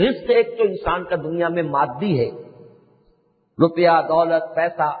کہ رزق ایک تو انسان کا دنیا میں مادی ہے، روپیہ، دولت،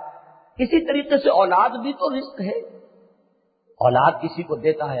 پیسہ، کسی طریقے سے اولاد بھی تو رزق ہے۔ اولاد کسی کو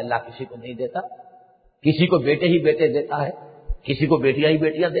دیتا ہے اللہ، کسی کو نہیں دیتا، کسی کو بیٹے ہی بیٹے دیتا ہے، کسی کو بیٹیاں ہی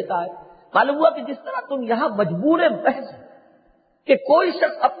بیٹیاں دیتا ہے۔ معلوم ہوا کہ جس طرح تم یہاں مجبور محض کہ کوئی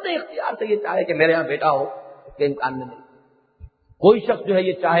شخص اپنے اختیار سے یہ چاہے کہ میرے ہاں بیٹا ہو، اس کے امکان میں نہیں۔ کوئی شخص جو ہے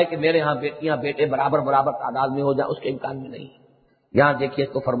یہ چاہے کہ میرے ہاں بیٹیاں بیٹے برابر برابر تعداد میں ہو جائیں، اس کے امکان میں نہیں۔ یہاں دیکھیے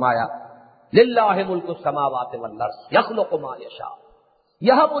اس کو فرمایا للہ ملک السماوات والارض یخلق ما یشاء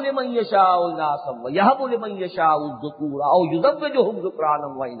یہب لمن یشاء اناثا ویہب لمن یشاء الذکور او یزوجہم ذکرانا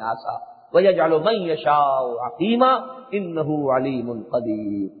واناثا ویجعل من یشاء عقیما انہ علیم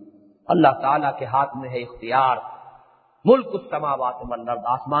قدیر۔ اللہ تعالیٰ کے ہاتھ میں ہے اختیار، ملک السماوات والارض،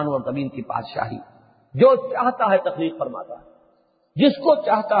 آسمانوں اور زمین کی بادشاہی، جو چاہتا ہے تخلیق فرماتا ہے، جس کو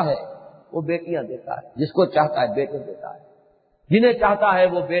چاہتا ہے وہ بیٹیاں دیتا ہے، جس کو چاہتا ہے بیٹے دیتا ہے، جنہیں چاہتا ہے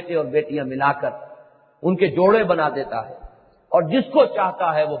وہ بیٹے اور بیٹیاں ملا کر ان کے جوڑے بنا دیتا ہے، اور جس کو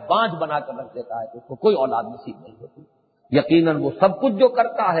چاہتا ہے وہ بانجھ بنا کر رکھ دیتا ہے تو اس کو کوئی اولاد نصیب نہیں ہوتی۔ یقیناً وہ سب کچھ جو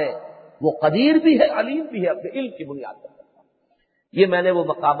کرتا ہے وہ قدیر بھی ہے، علیم بھی ہے، اپنے علم کی بنیاد پر کرتا ہے۔ یہ میں نے وہ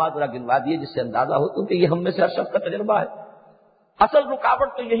مقامات ذرا گنوا دیے جس سے اندازہ ہو، کیونکہ یہ ہم میں سے ہر شخص کا تجربہ ہے۔ اصل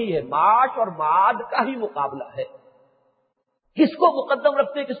رکاوٹ تو یہی ہے، معاش اور معاد کا ہی مقابلہ ہے، کس کو مقدم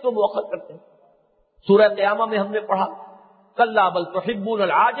رکھتے ہیں، کس کو مؤخر کرتے ہیں۔ سورہ قیامہ میں ہم نے پڑھا کلا بل تحبون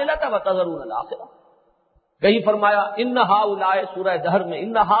العاجلۃ وتذرون الآخرۃ، کہیں فرمایا ان ہؤلاء، سورہ دہر میں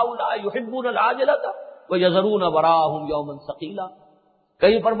ان ہؤلاء یحبون العاجلۃ ویذرون وراءهم یوما ثقیلا،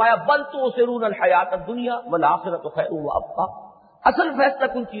 کہیں فرمایا بل تؤثرون الحیاۃ الدنیا والآخرۃ خیر وابقیٰ۔ اصل فیصلہ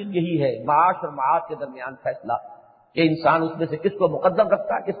کن چیز یہی ہے، معاش اور معاد کے درمیان فیصلہ کہ انسان اس میں سے کس کو مقدم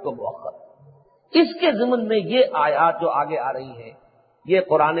رکھتا ہے، کس کو مؤخر۔ اس کے ضمن میں یہ آیات جو آگے آ رہی ہیں، یہ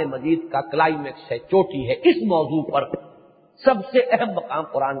قرآن مجید کا کلائمیکس ہے، چوٹی ہے۔ اس موضوع پر سب سے اہم مقام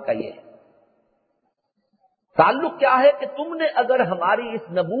قرآن کا یہ ہے۔ تعلق کیا ہے کہ تم نے اگر ہماری اس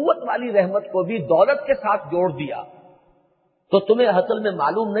نبوت والی رحمت کو بھی دولت کے ساتھ جوڑ دیا تو تمہیں اصل میں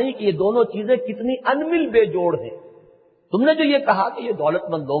معلوم نہیں کہ یہ دونوں چیزیں کتنی انمل بے جوڑ ہیں۔ تم نے جو یہ کہا کہ یہ دولت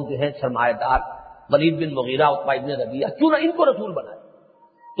مند لوگ جو ہیں سرمایہ دار، ولید بن مغیرہ، عتبہ بن ربیعہ، کیوں نہ ان کو رسول بنائے؟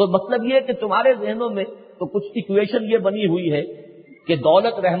 تو مطلب یہ ہے کہ تمہارے ذہنوں میں تو کچھ ایکویشن یہ بنی ہوئی ہے کہ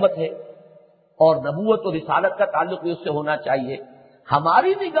دولت رحمت ہے اور نبوت اور رسالت کا تعلق بھی اس سے ہونا چاہیے۔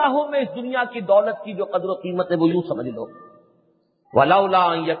 ہماری نگاہوں میں اس دنیا کی دولت کی جو قدر و قیمت ہے وہ یوں سمجھ لو وَلَوْلَا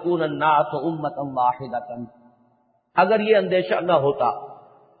أَن يَكُونَ النَّاسُ أُمَّةً وَاحِدَةً، اگر یہ اندیشہ نہ ہوتا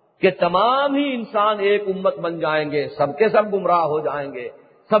کہ تمام ہی انسان ایک امت بن جائیں گے، سب کے سب گمراہ ہو جائیں گے،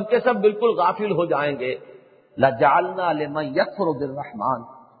 سب کے سب بالکل غافل ہو جائیں گے، لَجَعَلْنَا لِمَن يَكْفُرُ بِالرَّحْمَٰنِ،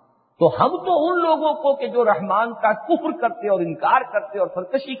 تو ہم تو ان لوگوں کو کہ جو رحمان کا کفر کرتے اور انکار کرتے اور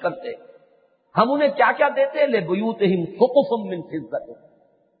سرکشی کرتے، ہم انہیں کیا کیا دیتے؟ لِبُيُوتِهِمْ سُقُفٌ مِّن فِضَّةٍ،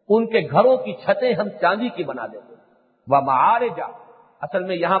 ان کے گھروں کی چھتیں ہم چاندی کی بنا دیتے۔ وَمَعَارِجَ، اصل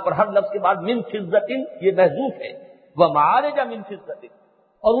میں یہاں پر ہر لفظ کے بعد من فِضَّةٍ یہ محذوف ہے، وَمَعَارِجَ مِن فِضَّةٍ،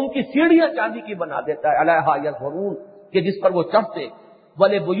 اور ان کی سیڑھیاں چاندی کی بنا دیتا ہے، عَلَيْهَا يَظْهَرُونَ، کہ جس پر وہ چڑھتے،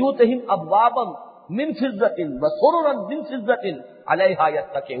 وَلِبُيُوتِهِمْ أَبْوَابًا مِّن فِضَّةٍ وَسُرُرًا مِّن فِضَّةٍ عَلَيْهَا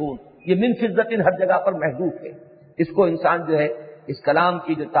يَتَّكِئُونَ، یہ من فِضَّةٍ ہر جگہ پر محذوف ہے۔ اس کو انسان جو ہے اس کلام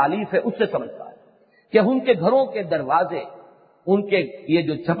کی جو تالیف ہے اس سے سمجھتا ہے کہ ان کے گھروں کے دروازے، ان کے یہ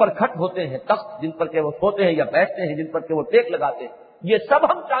جو چھپر کھٹ ہوتے ہیں، تخت جن پر کہ وہ سوتے ہیں یا بیٹھتے ہیں، جن پر کہ وہ ٹیک لگاتے ہیں، یہ سب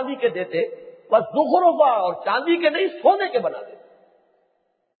ہم چاندی کے دیتے، بس زخرفا، اور چاندی کے نہیں سونے کے بنا دیتے۔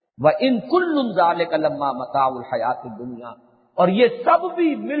 وَإِن كُلٌّ ذَلِكَ لَمَّا مَتَاعُ الْحَيَاةِ الدُّنْيَا، اور یہ سب بھی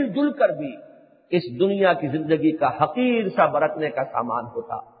مل جل کر بھی اس دنیا کی زندگی کا حقیر سا برتنے کا سامان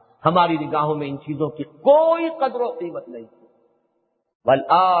ہوتا۔ ہماری نگاہوں میں ان چیزوں کی کوئی قدر و قیمت نہیں تھی۔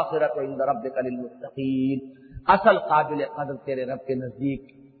 وَالْآخِرَةُ عِندَ رَبِّكَ لِلْمُتَّقِينَ، اصل قابل قدر تیرے رب کے نزدیک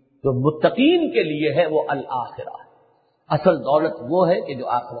جو متقین کے لیے ہے وہ الآخرہ ہے۔ اصل دولت وہ ہے کہ جو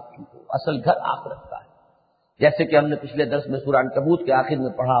آخرت کی ہو، اصل گھر آخرت کا ہے۔ جیسے کہ ہم نے پچھلے درس میں سورہ عنکبوت کے آخر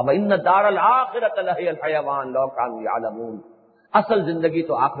میں پڑھا وَإِنَّ دَارَ الْآخِرَةَ لَهِيَ الْحَيَوَانُ لَوْ كَانُوا يَعْلَمُونَ، اصل زندگی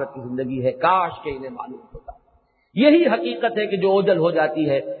تو آخرت کی زندگی ہے، کاش کہ انہیں معلوم ہوتا۔ یہی حقیقت ہے کہ جو اوجل ہو جاتی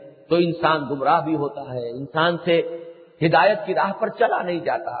ہے تو انسان گمراہ بھی ہوتا ہے، انسان سے ہدایت کی راہ پر چلا نہیں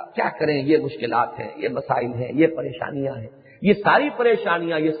جاتا۔ کیا کریں، یہ مشکلات ہیں، یہ مسائل ہیں، یہ پریشانیاں ہیں، یہ ساری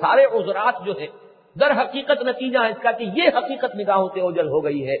پریشانیاں، یہ سارے عذرات جو ہیں در حقیقت نتیجہ ہے اس کا کہ یہ حقیقت نگاہوں سے اوجل ہو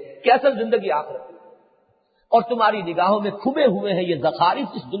گئی ہے کہ اصل زندگی آخرت ہے، اور تمہاری نگاہوں میں کھبے ہوئے ہیں یہ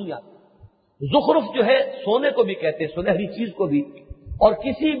زخارف اس دنیا کے، زخرف جو ہے سونے کو بھی کہتے ہیں، سنہری چیز کو بھی، اور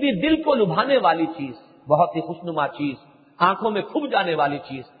کسی بھی دل کو لبھانے والی چیز، بہت ہی خوشنما چیز، آنکھوں میں کھب جانے والی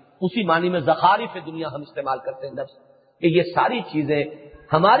چیز، اسی معنی میں زخارف دنیا ہم استعمال کرتے ہیں لفظ، کہ یہ ساری چیزیں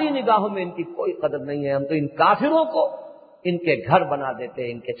ہماری نگاہوں میں ان کی کوئی قدر نہیں ہے. ہم تو ان کافروں کو ان کے گھر بنا دیتے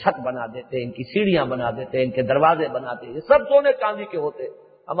ہیں، ان کے چھت بنا دیتے ہیں، ان کی سیڑھیاں بنا دیتے ہیں، ان کے دروازے بناتے ہیں، یہ سب سونے چاندی کے ہوتے،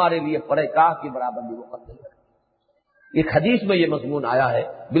 ہمارے لیے پرے کاہ کی برابر بھی وقت نہیں ہے. ایک حدیث میں یہ مضمون آیا ہے،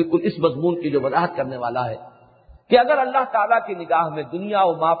 بالکل اس مضمون کی جو وضاحت کرنے والا ہے، کہ اگر اللہ تعالیٰ کی نگاہ میں دنیا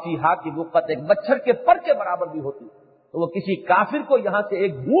و ما فیہا کی وقت ایک مچھر کے پر کے برابر بھی ہوتی تو وہ کسی کافر کو یہاں سے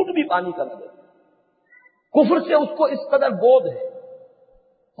ایک گھونٹ بھی پانی کا نہ دے. کفر سے اس کو اس قدر بودھ ہے،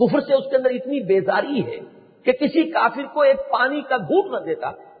 کفر سے اس کے اندر اتنی بیزاری ہے کہ کسی کافر کو ایک پانی کا گھونٹ نہ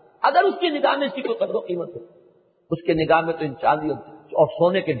دیتا، اگر اس کی نگاہ میں اس کی کوئی قدر و قیمت ہو. اس کے نگاہ میں تو ان چاندی اور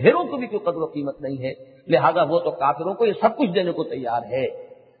سونے کے ڈھیروں کو بھی کوئی قدر و قیمت نہیں ہے، لہذا وہ تو کافروں کو یہ سب کچھ دینے کو تیار ہے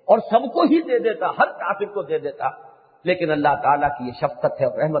اور سب کو ہی دے دیتا، ہر کافر کو دے دیتا. لیکن اللہ تعالیٰ کی یہ شفقت ہے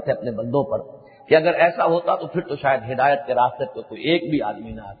اور رحمت ہے اپنے بندوں پر کہ اگر ایسا ہوتا تو پھر تو شاید ہدایت کے راستے پہ کوئی ایک بھی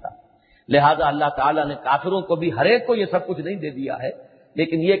آدمی نہ آتا. لہذا اللہ تعالیٰ نے کافروں کو بھی ہر ایک کو یہ سب کچھ نہیں دے دیا ہے،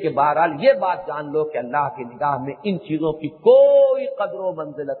 لیکن یہ کہ بہرحال یہ بات جان لو کہ اللہ کی نگاہ میں ان چیزوں کی کوئی قدر و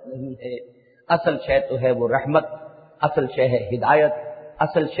منزلت نہیں ہے. اصل شے تو ہے وہ رحمت، اصل شے ہے ہدایت،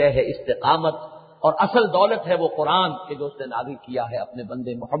 اصل شے ہے استقامت، اور اصل دولت ہے وہ قرآن کہ جو اس نے نازل کیا ہے اپنے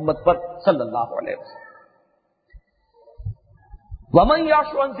بندے محمد پر صلی اللہ علیہ وسلم. وَمَن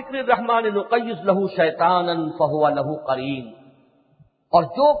يَعْشُ عَن ذِكْرِ الرَّحْمَٰنِ نُقَيِّضْ لَهُ شَيْطَانًا فَهُوَ لَهُ قَرِينٌ. اور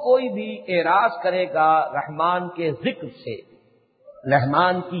جو کوئی بھی اعراض کرے گا رحمان کے ذکر سے،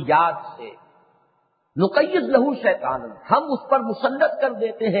 رحمان کی یاد سے، نقیض لہو شیطان، ہم اس پر مسلط کر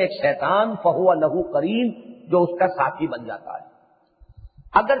دیتے ہیں ایک شیطان، فہو لہو قرین، جو اس کا ساتھی بن جاتا ہے.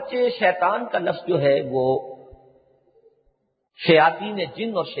 اگرچہ شیطان کا لفظ جو ہے وہ شیاطین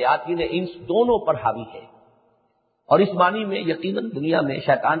جن اور شیاطین انس دونوں پر حاوی ہے، اور اس معنی میں یقیناً دنیا میں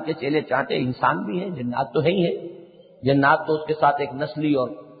شیطان کے چیلے چانٹے انسان بھی ہیں، جنات تو ہیں ہی ہیں. جنات تو اس کے ساتھ ایک نسلی اور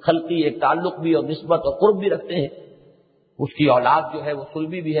خلقی ایک تعلق بھی اور نسبت اور قرب بھی رکھتے ہیں، اس کی اولاد جو ہے وہ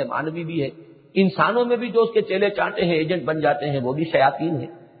سلبی بھی ہے، مانوی بھی ہے. انسانوں میں بھی جو اس کے چیلے چانٹے ہیں، ایجنٹ بن جاتے ہیں، وہ بھی شیاطین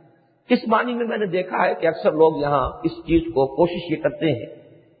ہیں. اس معنی میں نے دیکھا ہے کہ اکثر لوگ یہاں اس چیز کو کوشش یہ کرتے ہیں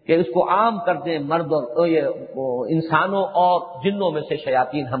کہ اس کو عام کر دیں، مرد اور انسانوں اور جنوں میں سے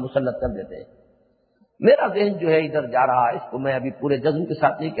شیاطین ہم مسلط کر دیتے ہیں. میرا ذہن جو ہے ادھر جا رہا ہے، اس کو میں ابھی پورے جذب کے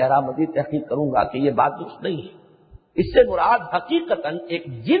ساتھ نہیں کہہ رہا، مزید تحقیق کروں گا کہ یہ بات درست نہیں ہے. اس سے مراد حقیقتاً ایک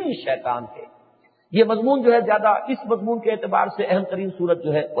جن شیطان ہے. یہ مضمون جو ہے زیادہ اس مضمون کے اعتبار سے اہم ترین سورت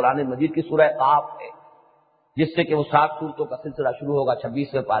جو ہے قرآن مجید کی سورہ قاف ہے، جس سے کہ وہ 7 سورتوں کا سلسلہ شروع ہوگا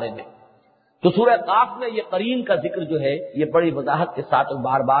 26ویں پارے میں. تو سورہ قاف میں یہ قرین کا ذکر جو ہے یہ بڑی وضاحت کے ساتھ اور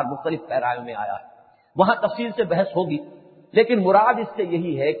بار بار مختلف پیراوں میں آیا ہے. وہاں تفصیل سے بحث ہوگی، لیکن مراد اس سے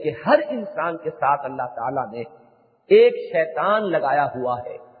یہی ہے کہ ہر انسان کے ساتھ اللہ تعالیٰ نے ایک شیطان لگایا ہوا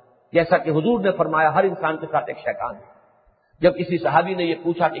ہے، جیسا کہ حضور نے فرمایا ہر انسان کے ساتھ ایک شیطان ہے. جب کسی صحابی نے یہ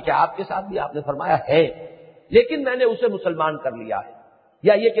پوچھا کہ کیا آپ کے ساتھ بھی، آپ نے فرمایا ہے، لیکن میں نے اسے مسلمان کر لیا ہے،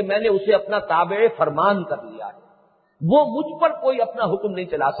 یا یہ کہ میں نے اسے اپنا تابع فرمان کر لیا ہے. وہ مجھ پر کوئی اپنا حکم نہیں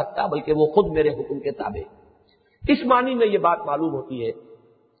چلا سکتا، بلکہ وہ خود میرے حکم کے تابع. اس معنی میں یہ بات معلوم ہوتی ہے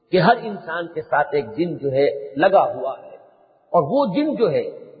کہ ہر انسان کے ساتھ ایک جن جو ہے لگا ہوا ہے، اور وہ جن جو ہے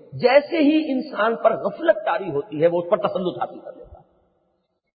جیسے ہی انسان پر غفلت طاری ہوتی ہے وہ اس پر تسلط حاصل کر لیتا ہے.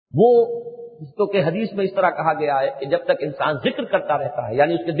 وہ تو کہ حدیث میں اس طرح کہا گیا ہے کہ جب تک انسان ذکر کرتا رہتا ہے،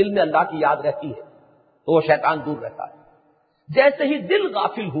 یعنی اس کے دل میں اللہ کی یاد رہتی ہے، تو وہ شیطان دور رہتا ہے. جیسے ہی دل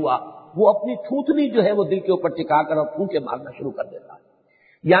غافل ہوا، وہ اپنی تھوتنی جو ہے وہ دل کے اوپر ٹکا کر اور پھونکے مارنا شروع کر دیتا ہے.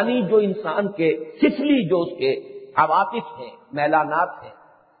 یعنی جو انسان کے سفلی جو اس کے عواطف ہیں، میلانات ہیں،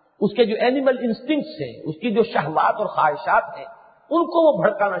 اس کے جو اینیمل انسٹنکٹس ہیں، اس کی جو شہوات اور خواہشات ہیں، ان کو وہ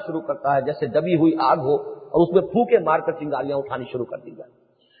بھڑکانا شروع کرتا ہے، جیسے دبی ہوئی آگ ہو اور اس میں پھونکے مار کر چنگاریاں اٹھانی شروع کر دی جائیں.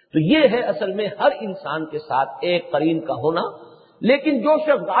 تو یہ ہے اصل میں ہر انسان کے ساتھ ایک قرین کا ہونا. لیکن جو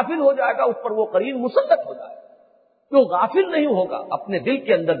شخص غافل ہو جائے گا اس پر وہ قرین مسلط ہو جائے گا. جو غافل نہیں ہوگا، اپنے دل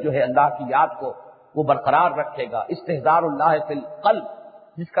کے اندر جو ہے اللہ کی یاد کو وہ برقرار رکھے گا، استحضار اللہ فی القلب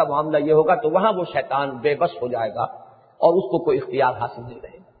جس کا معاملہ یہ ہوگا، تو وہاں وہ شیطان بے بس ہو جائے گا اور اس کو کوئی اختیار حاصل نہیں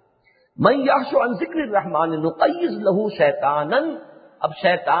رہے گا. من یعش عن ذکر الرحمن نقیض لہ شیطانا. اب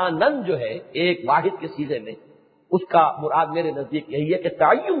شیطانن جو ہے ایک واحد کے صیغے میں، اس کا مراد میرے نزدیک یہی ہے کہ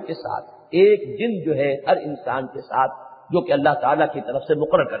تعین کے ساتھ ایک جن جو ہے ہر انسان کے ساتھ، جو کہ اللہ تعالیٰ کی طرف سے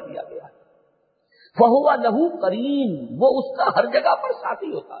مقرر کر دیا گیا ہے. فَهُوَ لَهُ قَرِينٌ، وہ اس کا ہر جگہ پر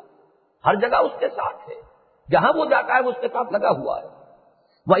ساتھی ہوتا ہے، ہر جگہ اس کے ساتھ ہے، جہاں وہ جاتا ہے وہ اس کے ساتھ لگا ہوا ہے.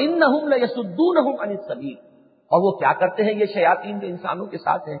 وَإِنَّهُمْ لَيَصُدُّونَهُمْ عَنِ السَّبِيلِ، اور وہ کیا کرتے ہیں یہ شیاطین جو انسانوں کے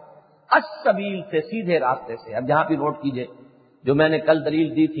ساتھ ہیں، السبیل سے، سیدھے راستے سے. اب جہاں بھی نوٹ کیجئے جو میں نے کل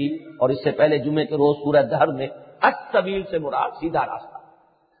دلیل دی تھی اور اس سے پہلے جمعے کے روز سورہ دہر میں السبیل سے مراد سیدھا راستہ،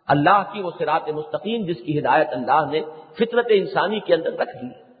 اللہ کی وہ صراط مستقیم جس کی ہدایت اللہ نے فطرت انسانی کے اندر رکھ دی.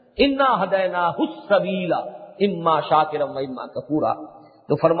 انا ہدیناہ السبیل اما شاکرا و اما کفورا.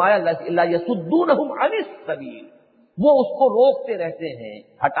 تو فرمایا لا یصدونہم عن السبیل، وہ اس کو روکتے رہتے ہیں،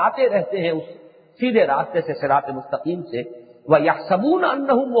 ہٹاتے رہتے ہیں اس سیدھے راستے سے، صراط مستقیم سے. وَيَحْسَبُونَ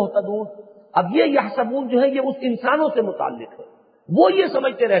أَنَّهُمْ مُهْتَدُونَ، اب یہ یحسبون جو ہے یہ اس انسانوں سے متعلق ہے، وہ یہ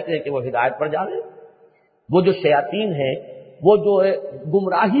سمجھتے رہتے ہیں کہ وہ ہدایت پر جا رہے ہیں. وہ جو شیاطین ہیں وہ جو ہے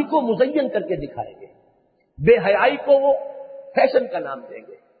گمراہی کو مزین کر کے دکھائیں گے، بے حیائی کو وہ فیشن کا نام دیں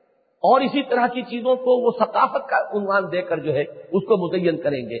گے، اور اسی طرح کی چیزوں کو وہ ثقافت کا عنوان دے کر جو ہے اس کو مزین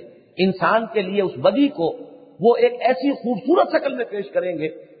کریں گے. انسان کے لیے اس بدی کو وہ ایک ایسی خوبصورت شکل میں پیش کریں گے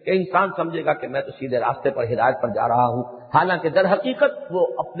کہ انسان سمجھے گا کہ میں تو سیدھے راستے پر ہدایت پر جا رہا ہوں، حالانکہ در حقیقت وہ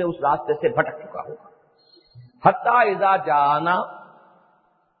اپنے اس راستے سے بھٹک چکا ہوگا. حتی اذا جانا،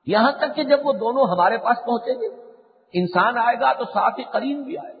 یہاں تک کہ جب وہ دونوں ہمارے پاس پہنچیں گے، انسان آئے گا تو ساتھ ہی قرین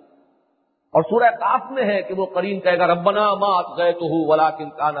بھی آئے گا. اور سورہ قاف میں ہے کہ وہ قرین کہے گا ربنا ما اطغیتہ ولکن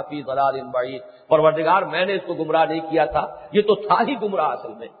کان فی ضلال بعید، پروردگار میں نے اس کو گمراہ نہیں کیا تھا، یہ تو تھا ہی گمراہ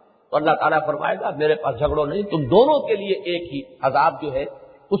اصل میں. تو اللہ تعالیٰ فرمائے گا میرے پاس جھگڑو نہیں، تم دونوں کے لیے ایک ہی عذاب جو ہے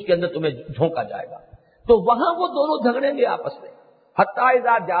اس کے اندر تمہیں جھونکا جائے گا. تو وہاں وہ دونوں جھگڑیں گے آپس میں. حتی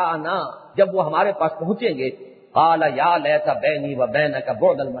اذا جاءنا، جب وہ ہمارے پاس پہنچیں گے، قال یا لیت بینی و بینک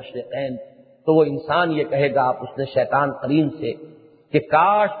بعد المشرقین، تو وہ انسان یہ کہے گا اس نے شیطان قرین سے کہ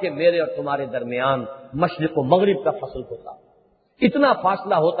کاش کہ میرے اور تمہارے درمیان مشرق و مغرب کا فصل ہوتا، اتنا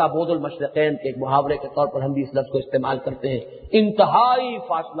فاصلہ ہوتا. بعد المشرقین کے ایک محاورے کے طور پر ہم بھی اس لفظ کو استعمال کرتے ہیں، انتہائی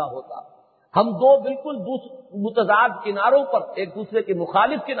فاصلہ ہوتا. ہم دو بالکل متضاد کناروں پر، ایک دوسرے کے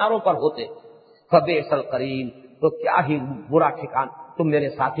مخالف کناروں پر ہوتے. فبئس القرین، تو کیا ہی برا ٹھکان تم میرے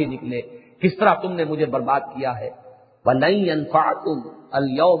ساتھی نکلے، کس طرح تم نے مجھے برباد کیا ہے. وَلَن يَنفَعَكُمْ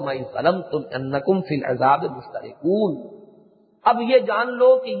الْيَوْمَ إِذْ ظَلَمْتُمْ أَنَّكُمْ فِي الْعَذَابِ مُشْتَرِكُونَ. اب یہ جان لو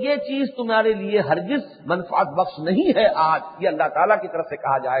کہ یہ چیز تمہارے لیے ہرگز منفعت بخش نہیں ہے. آج یہ اللہ تعالیٰ کی طرف سے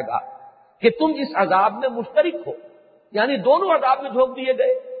کہا جائے گا کہ تم اس عذاب میں مشترک ہو، یعنی دونوں عذاب میں جھونک دیے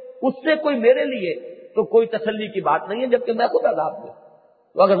گئے. اس سے کوئی میرے لیے تو کوئی تسلی کی بات نہیں ہے، جبکہ میں خود عذاب میں.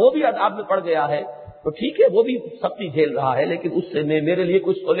 تو اگر وہ بھی عذاب میں پڑ گیا ہے تو ٹھیک ہے، وہ بھی سختی جھیل رہا ہے، لیکن اس سے میرے لیے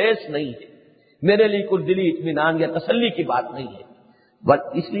کوئی سولیس نہیں ہے، میرے لیے کوئی دلی اطمینان یا تسلی کی بات نہیں ہے.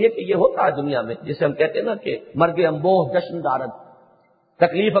 اس لیے کہ یہ ہوتا ہے دنیا میں، جسے ہم کہتے ہیں نا کہ مرگ انبوہ جشن دارد.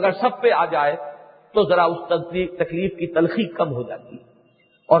 تکلیف اگر سب پہ آ جائے تو ذرا اس تکلیف کی تلخی کم ہو جاتی ہے،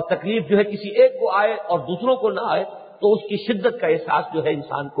 اور تکلیف جو ہے کسی ایک کو آئے اور دوسروں کو نہ آئے تو اس کی شدت کا احساس جو ہے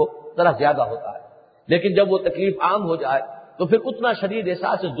انسان کو ذرا زیادہ ہوتا ہے. لیکن جب وہ تکلیف عام ہو جائے تو پھر اتنا شدید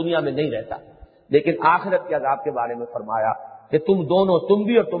احساس اس دنیا میں نہیں رہتا. لیکن آخرت کے عذاب کے بارے میں فرمایا کہ تم دونوں، تم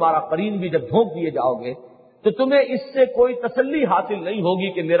بھی اور تمہارا قرین بھی جب جھونک دیے جاؤ گے تو تمہیں اس سے کوئی تسلی حاصل نہیں ہوگی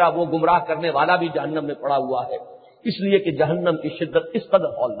کہ میرا وہ گمراہ کرنے والا بھی جہنم میں پڑا ہوا ہے، اس لیے کہ جہنم کی شدت کس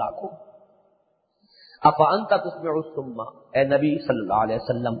قدر ہولناک ہو. افانت تسمع الصم، اے نبی صلی اللہ علیہ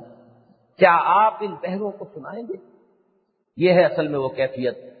وسلم کیا آپ ان بہروں کو سنائیں گے؟ یہ ہے اصل میں وہ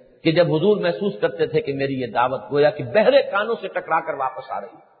کیفیت کہ جب حضور محسوس کرتے تھے کہ میری یہ دعوت گویا کہ بہرے کانوں سے ٹکرا کر واپس آ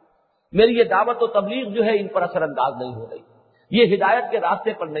رہی ہے، میری یہ دعوت و تبلیغ جو ہے ان پر اثر انداز نہیں ہو رہی، یہ ہدایت کے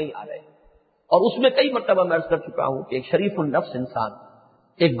راستے پر نہیں آ رہے. اور اس میں کئی مرتبہ میں عرض کر چکا ہوں کہ ایک شریف النفس انسان،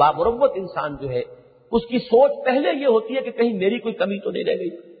 ایک بامروت انسان جو ہے، اس کی سوچ پہلے یہ ہوتی ہے کہ کہیں میری کوئی کمی تو نہیں رہ گئی،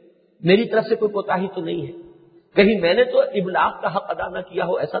 میری طرف سے کوئی کوتاہی تو نہیں ہے، کہیں میں نے تو ابلاغ کا حق ادا نہ کیا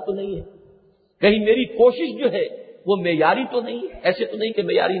ہو، ایسا تو نہیں ہے، کہیں میری کوشش جو ہے وہ معیاری تو نہیں ہے، ایسے تو نہیں کہ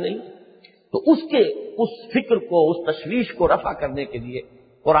معیاری نہیں. تو اس فکر کو، اس تشویش کو رفع کرنے کے لیے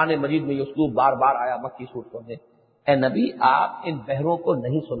قرآن مجید میں یہ اسلوب بار بار آیا مکی صورتوں میں. اے نبی آپ ان بہروں کو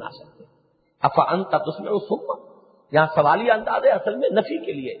نہیں سنا سکتے. افانت تسمع الصم، یہاں سوالیہ انداز ہے اصل میں نفی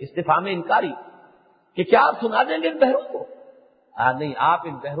کے لیے، استفہام انکاری، کہ کیا آپ سنا دیں گے ان بہروں کو؟ نہیں، آپ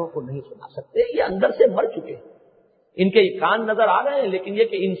ان بہروں کو نہیں سنا سکتے، یہ اندر سے مر چکے ہیں. ان کے کان نظر آ رہے ہیں لیکن یہ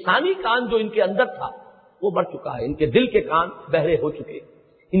کہ انسانی کان جو ان کے اندر تھا وہ مر چکا ہے، ان کے دل کے کان بہرے ہو چکے،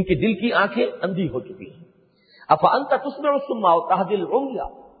 ان کی دل کی آنکھیں اندھی ہو چکی ہیں. افانت تسمع الصم وتهدي العمي،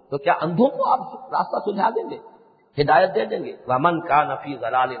 تو کیا اندھوں کو آپ راستہ سجھا دیں گے، ہدایت دے دیں گے؟ ومن كان في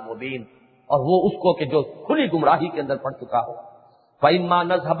ضلال مبين، اور وہ اس کو کہ جو کھلی گمراہی کے اندر پڑ چکا ہو. فإما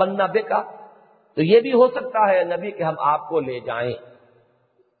نذهبن بك، تو یہ بھی ہو سکتا ہے نبی کہ ہم آپ کو لے جائیں.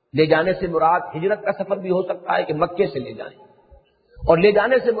 لے جانے سے مراد ہجرت کا سفر بھی ہو سکتا ہے کہ مکے سے لے جائیں، اور لے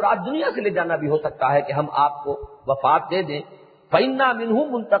جانے سے مراد دنیا سے لے جانا بھی ہو سکتا ہے کہ ہم آپ کو وفات دے دیں. فإنا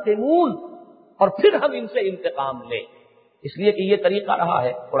منهم منتقمون، اور پھر ہم ان سے انتقام لیں. اس لیے کہ یہ طریقہ رہا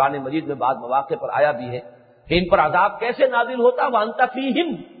ہے، قرآن مجید میں بعض مواقع پر آیا بھی ہے کہ ان پر عذاب کیسے نازل ہوتا وانت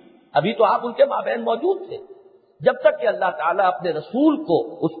فیہم، ابھی تو آپ ان کے مابین موجود تھے. جب تک کہ اللہ تعالیٰ اپنے رسول کو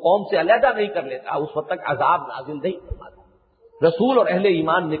اس قوم سے علیحدہ نہیں کر لیتا اس وقت تک عذاب نازل نہیں فرماتا۔ رسول اور اہل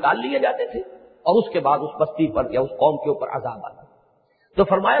ایمان نکال لیے جاتے تھے اور اس کے بعد اس بستی پر یا اس قوم کے اوپر عذاب آتا۔ تو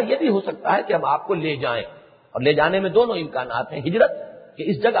فرمایا یہ بھی ہو سکتا ہے کہ ہم آپ کو لے جائیں، اور لے جانے میں دونوں امکانات ہیں، ہجرت کہ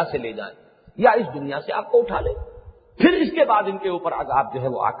اس جگہ سے لے جائیں یا اس دنیا سے آپ کو اٹھا لیں، پھر اس کے بعد ان کے اوپر عذاب جو ہے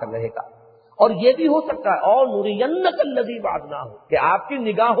وہ آ کر رہے گا۔ اور یہ بھی ہو سکتا ہے اور نُرِيَنَّكَ الَّذِي وَعَدْنَاهُ کہ آپ کی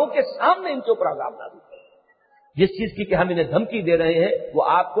نگاہوں کے سامنے ان کے اوپر عذاب نازل کریں، جس چیز کی کہ ہم انہیں دھمکی دے رہے ہیں وہ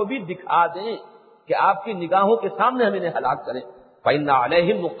آپ کو بھی دکھا دیں کہ آپ کی نگاہوں کے سامنے ہم انہیں ہلاک کریں۔ فَإِنَّ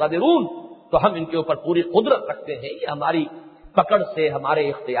عَلَيْهِمْ مُقْتَدِرُونَ تو ہم ان کے اوپر پوری قدرت رکھتے ہیں، یہ ہماری پکڑ سے، ہمارے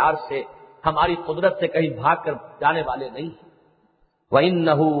اختیار سے، ہماری قدرت سے کہیں بھاگ کر جانے والے نہیں ہیں۔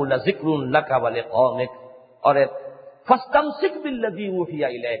 وَإِنَّهُ لَذِكْرٌ لَكَ وَلِقَوْمِكَ اور فَاسْتَمْسِكْ بِالَّذِي أُوحِيَ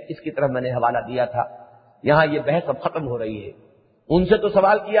إِلَيْكَ اس کی طرف میں نے حوالہ دیا تھا۔ یہاں یہ بحث اب ختم ہو رہی ہے۔ ان سے تو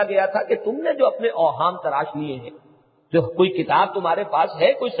سوال کیا گیا تھا کہ تم نے جو اپنے اوہام تراش لیے ہیں، جو کوئی کتاب تمہارے پاس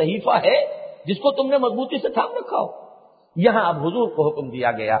ہے، کوئی صحیفہ ہے جس کو تم نے مضبوطی سے تھام رکھا ہو، یہاں اب حضور کو حکم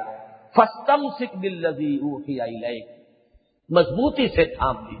دیا گیا فَاسْتَمْسِكْ بِالَّذِي أُوحِيَ إِلَيْكَ مضبوطی سے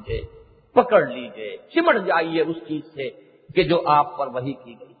تھام لیجئے، پکڑ لیجئے، چمٹ جائیے اس چیز سے کہ جو آپ پر وحی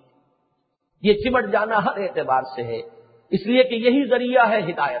کی گئی ہے۔ یہ چمٹ جانا ہر اعتبار سے ہے، اس لیے کہ یہی ذریعہ ہے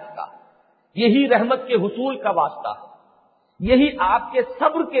ہدایت کا، یہی رحمت کے حصول کا واسطہ ہے، یہی آپ کے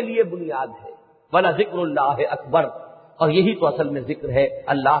صبر کے لیے بنیاد ہے۔ وَلَذِكْرُ اللَّهِ أَكْبَرُ اور یہی تو اصل میں ذکر ہے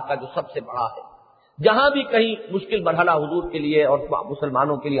اللہ کا جو سب سے بڑا ہے۔ جہاں بھی کہیں مشکل مرحلہ حضور کے لیے اور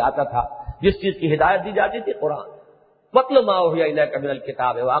مسلمانوں کے لیے آتا تھا، جس چیز کی ہدایت دی جاتی تھی قرآن، وَاتْلُ مَا أُوحِيَ إِلَيْكَ مِنَ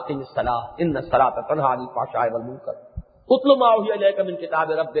الْكِتَابِ وَأَقِمِ الصَّلَاةَ إِنَّ الصَّلَاةَ تَنْهَىٰ عَنِ الْفَحْشَاءِ وَالْمُنكَرِ اتْلُ مَا أُوحِيَ إِلَيْكَ مِنْ كِتَابِ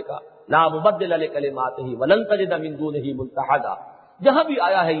رَبِّكَ لَا مُبَدِّلَ لِكَلِمَاتِهِ وَلَن تَجِدَ مِن دُونِهِ مُلْتَحَدًا جہاں بھی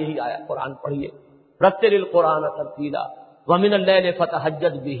آیا ہے یہی آیا، قرآن پڑھیے، رتل القرآن ترتیلا وَمِنَ اللَّيْلِ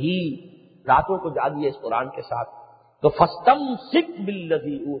فَتَهَجَّدْ بِهِ راتوں کو جاگیے اس قرآن کے ساتھ۔ تو فَاسْتَمْسِكْ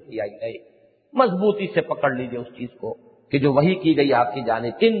بِالَّذِي أُوحِيَ إِلَيْكَ مضبوطی سے پکڑ لیجئے اس چیز کو کہ جو وحی کی گئی آپ کی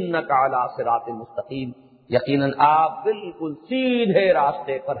جانب، إِنَّكَ عَلَىٰ صِرَاطٍ مُسْتَقِيمٍ یقیناً آپ بالکل سیدھے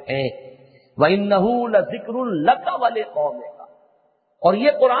راستے پر ہیں۔ وَإِنَّهُ لَذِكْرٌ لَكَ وَلِقَوْمِكَ اور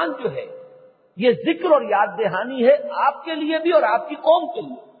یہ قرآن جو ہے یہ ذکر اور یاد دہانی ہے آپ کے لیے بھی اور آپ کی قوم کے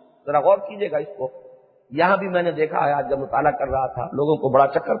لیے۔ ذرا غور کیجئے گا اس کو، یہاں بھی میں نے دیکھا ہے آج جب مطالعہ کر رہا تھا لوگوں کو بڑا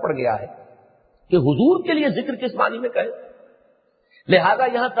چکر پڑ گیا ہے کہ حضور کے لیے ذکر کس معنی میں کہے، لہذا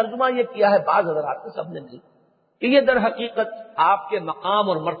یہاں ترجمہ یہ کیا ہے بعض حضرات نے، سب نے نہیں، کہ یہ در حقیقت آپ کے مقام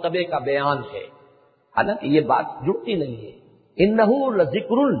اور مرتبے کا بیان ہے، حالانکہ یہ بات جڑتی نہیں ہے۔ انہ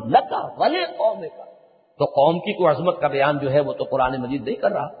لذکر لک ولقومک تو قوم کی کوئی عظمت کا بیان جو ہے وہ تو قرآن مجید نہیں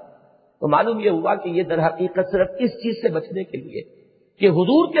کر رہا۔ تو معلوم یہ ہوا کہ یہ در حقیقت صرف اس چیز سے بچنے کے لیے کہ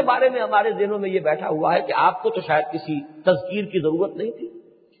حضور کے بارے میں ہمارے ذہنوں میں یہ بیٹھا ہوا ہے کہ آپ کو تو شاید کسی تذکیر کی ضرورت نہیں تھی،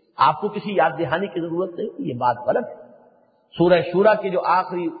 آپ کو کسی یاد دہانی کی ضرورت نہیں تھی، یہ بات غلط ہے۔ سورہ شورا کی جو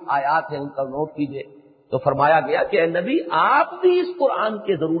آخری آیات ہیں ان کا نوٹ کیجئے تو فرمایا گیا کہ اے نبی آپ بھی اس قرآن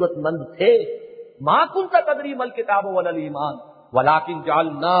کے ضرورت مند تھے، ما کنت تدری ما الکتاب ولا الایمان ولکن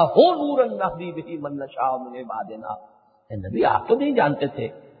جعلناہ نورا نہدی بہ من نشاء من عبادنا۔ اے نبی آپ تو نہیں جانتے تھے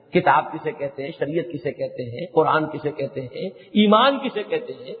کتاب کسے کہتے ہیں، شریعت کسے کہتے ہیں، قرآن کسے کہتے ہیں، ایمان کسے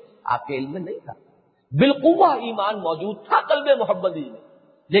کہتے ہیں، آپ کے علم میں نہیں تھا۔ بالقوہ ایمان موجود تھا قلب محمدی میں،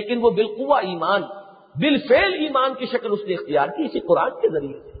 لیکن وہ بالقوہ ایمان بالفعل ایمان کی شکل اس نے اختیار کی اسی قرآن کے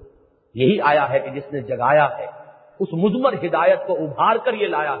ذریعے سے۔ یہی آیا ہے کہ جس نے جگایا ہے، اس مضمر ہدایت کو ابھار کر یہ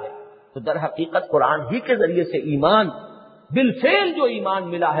لایا ہے، تو در حقیقت قرآن ہی کے ذریعے سے ایمان بالفعل جو ایمان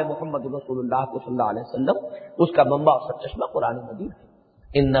ملا ہے محمد رسول اللہ صلی اللہ علیہ وسلم، اس کا منبع اور سرچشمہ قرآن مجید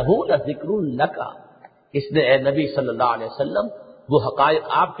ہے۔ انہ لذکر لک اس نے اے نبی صلی اللہ علیہ وسلم وہ حقائق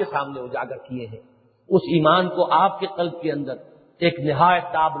آپ کے سامنے اجاگر کیے ہیں، اس ایمان کو آپ کے قلب کے اندر ایک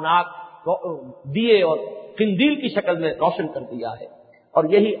نہایت تابناک دیے اور قندیل کی شکل میں روشن کر دیا ہے، اور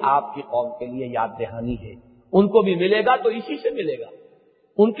یہی آپ کی قوم کے لیے یاد دہانی ہے۔ ان کو بھی ملے گا تو اسی سے ملے گا،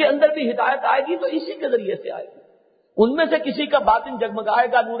 ان کے اندر بھی ہدایت آئے گی تو اسی کے ذریعے سے آئے گی، ان میں سے کسی کا باطن جگمگائے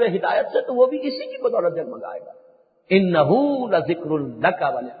گا نور ہدایت سے تو وہ بھی اسی کی بدولت جگمگائے گا۔ انہ لذکر لک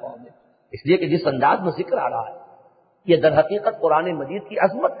ولقومک اس لیے کہ جس انداز میں ذکر آ رہا ہے یہ در حقیقت قرآن مجید کی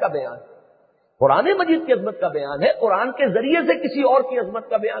عظمت کا بیان ہے، قرآن مجید کی عظمت کا بیان ہے، قرآن کے ذریعے سے کسی اور کی عظمت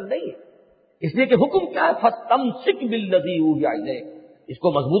کا بیان نہیں ہے۔ اس لیے کہ حکم کیا ہے، فَاسْتَمْسِكْ بِالَّذِي أُوحِيَ إِلَيْكَ اس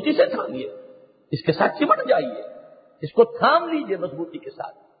کو مضبوطی سے تھامیے، اس کے ساتھ چمٹ جائیے، اس کو تھام لیجئے مضبوطی کے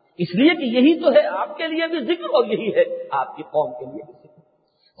ساتھ، اس لیے کہ یہی تو ہے آپ کے لیے بھی ذکر اور یہی ہے آپ کی قوم کے لیے بھی ذکر۔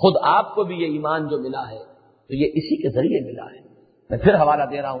 خود آپ کو بھی یہ ایمان جو ملا ہے تو یہ اسی کے ذریعے ملا ہے۔ میں پھر حوالہ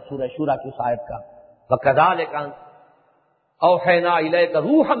دے رہا ہوں سورہ شورا کی اس آیت کا، وَكَذَلِكَ أَوْحَيْنَا إِلَيْكَ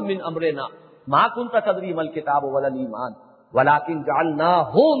رُوحًا مِّنْ أَمْرِنَا مَا كُنتَ تَدْرِي مَا الْكِتَابُ وَلَا الْإِيمَانُ وَلَٰكِن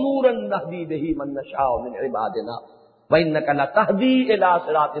جَعَلْنَاهُ نُورًا نَهْدِي بِهِ مَن نَّشَاءُ مِنْ عِبَادِنَا وَإِنَّكَ لَتَهْدِي إِلَىٰ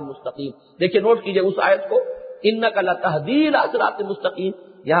صِرَاطٍ مستقیم. دیکھیے نوٹ کیجئے اس آیت کو، إِنَّكَ لَتَهْدِي إِلَىٰ صِرَاطٍ مستقیم،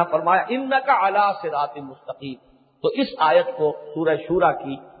 یہاں فرمایا إِنَّكَ عَلَىٰ صِرَاطٍ مستقیم. تو اس آیت کو سورہ شورى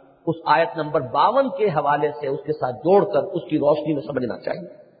کی اس آیت نمبر 52 کے حوالے سے اس کے ساتھ جوڑ کر اس کی روشنی میں سمجھنا چاہیے.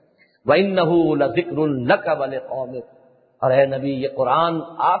 وَإِنَّهُ لَذِكْرٌ لَكَ وَلِقَوْمِكَ، اور اے نبی یہ قرآن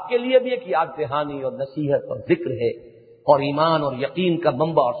آپ کے لیے بھی ایک یاد دہانی اور نصیحت اور ذکر ہے، اور ایمان اور یقین کا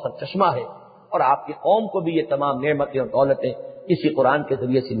منبع اور سرچشمہ ہے، اور آپ کی قوم کو بھی یہ تمام نعمتیں اور دولتیں اسی قرآن کے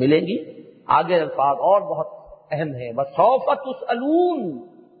ذریعے سے ملیں گی. آگے الفاظ اور بہت اہم ہیں، وَسَوْفَ تُسْأَلُونَ،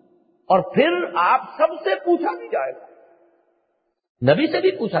 اور پھر آپ سب سے پوچھا بھی جائے گا، نبی سے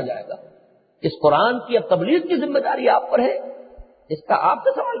بھی پوچھا جائے گا. اس قرآن کی اب تبلیغ کی ذمہ داری آپ پر ہے، اس کا آپ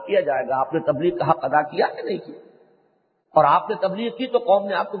سے سوال کیا جائے گا، آپ نے تبلیغ کا حق ادا کیا کہ نہیں کیا، اور آپ نے تبلیغ کی تو قوم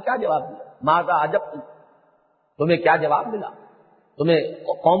نے آپ کو کیا جواب دیا، ماذا اجبتم، تمہیں کیا جواب ملا، تمہیں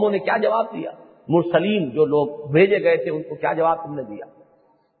قوموں نے کیا جواب دیا، مرسلین جو لوگ بھیجے گئے تھے ان کو کیا جواب تم نے دیا،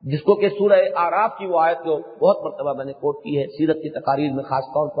 جس کو کہ سورہ اعراف کی وہ آیت جو بہت مرتبہ میں نے کوٹ کی ہے سیرت کی تقاریر میں،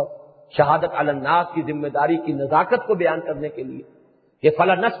 خاص طور پر شہادت علی الناس کی ذمہ داری کی نزاکت کو بیان کرنے کے لیے کہ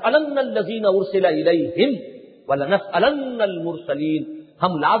فَلَنَسْأَلَنَّ الَّذِينَ أُرْسِلَ إِلَيْهِمْ وَلَنَسْأَلَنَّ الْمُرْسَلِينَ،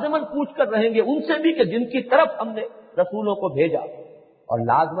 ہم لازماً پوچھ کر رہیں گے ان سے بھی کہ جن کی طرف ہم نے رسولوں کو بھیجا، اور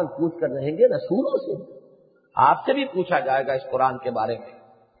لازماً پوچھ کر رہیں گے رسولوں سے بھی، آپ سے بھی پوچھا جائے گا اس قرآن کے بارے میں،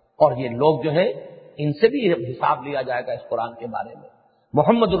 اور یہ لوگ جو ہیں ان سے بھی حساب لیا جائے گا اس قرآن کے بارے میں.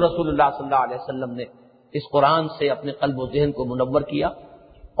 محمد الرسول اللہ صلی اللہ علیہ وسلم نے اس قرآن سے اپنے قلب و ذہن کو منور کیا،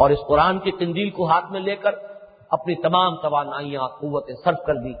 اور اس قرآن کی قندیل کو ہاتھ میں لے کر اپنی تمام توانائیاں قوتیں صرف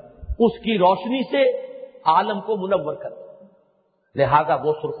کر دی، اس کی روشنی سے عالم کو منور کر دیا. لہذا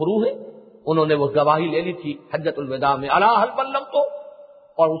وہ سرخرو ہے، انہوں نے وہ گواہی لے لی تھی حجۃ الوداع میں، الا هل بلغت،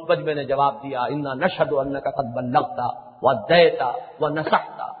 اور اس مجمع نے جواب دیا انا نشهد انك قد بلغت واديت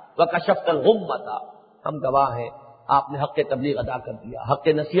ونصحت وكشفت الغمة، ہم گواہ ہیں آپ نے حق تبلیغ ادا کر دیا، حق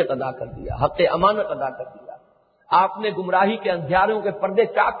نصیحت ادا کر دیا، حق امانت ادا کر دیا، آپ نے گمراہی کے اندھیاروں کے پردے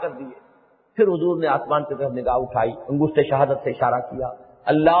چاک کر دیے. پھر حضور نے آسمان کی طرف نگاہ اٹھائی، انگشت شہادت سے اشارہ کیا،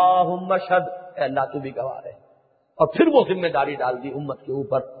 اللہم اشہد، اے اللہ تو بھی گواہ ہے، اور پھر وہ ذمہ داری ڈال دی امت کے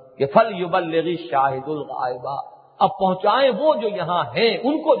اوپر کہ فَلْيُبَلِّغِ الشَّاهِدُ الْغَائِبَ، اب پہنچائیں وہ جو یہاں ہیں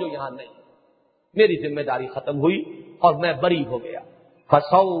ان کو جو یہاں نہیں. میری ذمہ داری ختم ہوئی اور میں بری ہو گیا.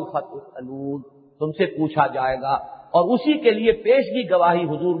 فَسَوْفَ تُسْأَلُونَ، تم سے پوچھا جائے گا، اور اسی کے لیے پیشگی گواہی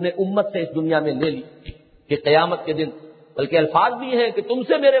حضور نے امت سے اس دنیا میں لے لی کہ قیامت کے دن، بلکہ الفاظ بھی ہیں کہ تم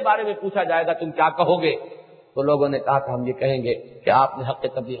سے میرے بارے میں پوچھا جائے گا تم کیا کہو گے، تو لوگوں نے کہا کہ ہم یہ کہیں گے کہ آپ نے حق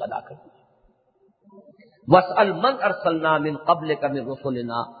تبلیغ ادا کر دی. وَاسْأَلْ مَنْ أَرْسَلْنَا مِنْ قَبْلِكَ مِنْ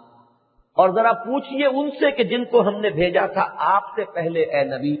رُسُلِنَا، اور ذرا پوچھئے ان سے کہ جن کو ہم نے بھیجا تھا آپ سے پہلے اے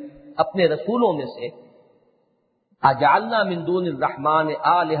نبی اپنے رسولوں میں سے، اجعلنا من دون الرحمن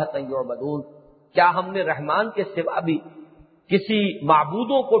آلہۃ یعبدون، کیا ہم نے رحمان کے سوا بھی کسی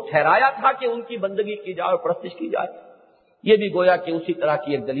معبودوں کو ٹھہرایا تھا کہ ان کی بندگی کی جائے اور پرستش کی جائے. یہ بھی گویا کہ اسی طرح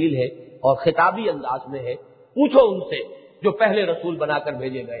کی ایک دلیل ہے اور خطابی انداز میں ہے. پوچھو ان سے جو پہلے رسول بنا کر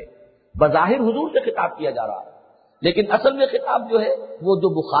بھیجے گئے. بظاہر حضور سے خطاب کیا جا رہا ہے، لیکن اصل میں خطاب جو ہے وہ جو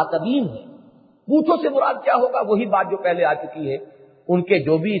مخاطبین ہیں، پوچھو سے مراد کیا ہوگا، وہی بات جو پہلے آ چکی ہے. ان کے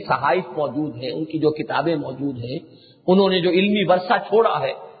جو بھی صحائف موجود ہیں، ان کی جو کتابیں موجود ہیں، انہوں نے جو علمی ورثہ چھوڑا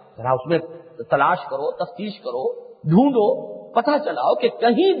ہے، ذرا اس میں تلاش کرو، تفتیش کرو، ڈھونڈو، پتہ چلاؤ کہ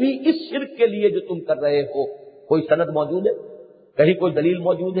کہیں بھی اس شرک کے لیے جو تم کر رہے ہو کوئی سند موجود ہے، کہیں کوئی دلیل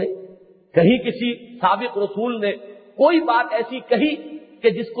موجود ہے، کہیں کسی سابق رسول نے کوئی بات ایسی کہی کہ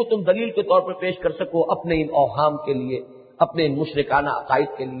جس کو تم دلیل کے طور پر پیش کر سکو اپنے ان اوہام کے لیے، اپنے ان مشرکانہ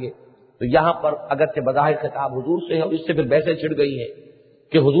عقائد کے لیے. تو یہاں پر اگرچہ بظاہر خطاب حضور سے ہے، اور اس سے پھر بحثیں چھڑ گئی ہیں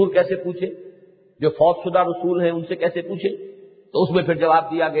کہ حضور کیسے پوچھے، جو فوت شدہ رسول ہیں ان سے کیسے پوچھے. تو اس میں پھر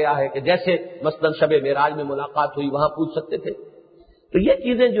جواب دیا گیا ہے کہ جیسے مثلا شب معراج میں ملاقات ہوئی وہاں پوچھ سکتے تھے. تو یہ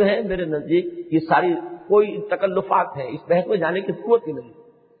چیزیں جو ہیں میرے نزدیک یہ ساری کوئی تکلفات ہیں، اس بحث میں جانے کی ضرورت ہی نہیں.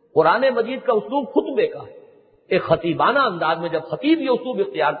 قرآن مجید کا اسلوب خطبے کا ہے، ایک خطیبانہ انداز میں جب خطیب یہ اسلوب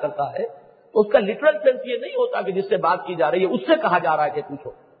اختیار کرتا ہے تو اس کا لٹرل سینس یہ نہیں ہوتا کہ جس سے بات کی جا رہی ہے اس سے کہا جا رہا ہے کہ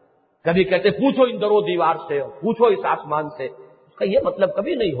پوچھو. کبھی کہتے پوچھو ان درو دیوار سے، پوچھو اس آسمان سے، اس کا یہ مطلب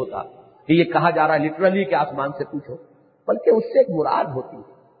کبھی نہیں ہوتا کہ یہ کہا جا رہا ہے لٹرلی کہ آسمان سے پوچھو، بلکہ اس سے ایک مراد ہوتی ہے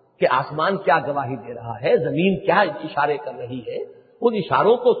کہ آسمان کیا گواہی دے رہا ہے، زمین کیا اشارے کر رہی ہے، ان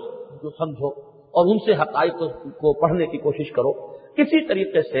اشاروں کو جو سمجھو اور ان سے حقائق کو پڑھنے کی کوشش کرو. کسی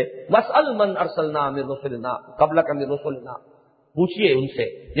طریقے سے وَاسْأَلْ مَنْ أَرْسَلْنَا مِن رُسُلِنَا قَبْلَكَ مِن رُسُلِنَا، پوچھئے ان سے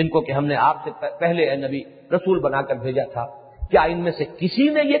جن کو کہ ہم نے آپ سے پہلے اے نبی رسول بنا کر بھیجا تھا، کیا ان میں سے کسی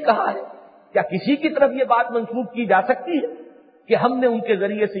نے یہ کہا ہے، کیا کسی کی طرف یہ بات منسوب کی جا سکتی ہے کہ ہم نے ان کے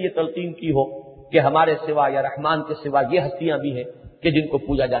ذریعے سے یہ تلقین کی ہو کہ ہمارے سوا یا رحمان کے سوا یہ ہستیاں بھی ہیں کہ جن کو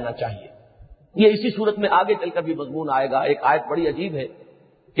پوجا جانا چاہیے۔ یہ اسی صورت میں آگے چل کر بھی مضمون آئے گا۔ ایک آیت بڑی عجیب ہے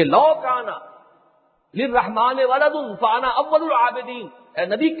کہ لو کانا للرحمن ولد فانا اول العابدین، اے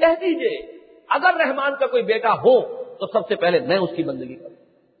نبی کہہ دیجئے اگر رحمان کا کوئی بیٹا ہو تو سب سے پہلے میں اس کی بندگی کروں۔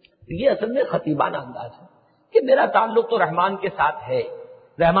 یہ اصل میں خطیبانہ انداز ہے کہ میرا تعلق تو رحمان کے ساتھ ہے،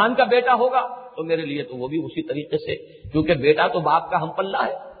 رحمان کا بیٹا ہوگا تو میرے لیے تو وہ بھی اسی طریقے سے، کیونکہ بیٹا تو باپ کا ہم پلہ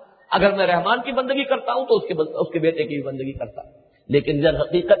ہے، اگر میں رحمان کی بندگی کرتا ہوں تو اس کے بیٹے کی بھی بندگی کرتا ہوں۔ لیکن در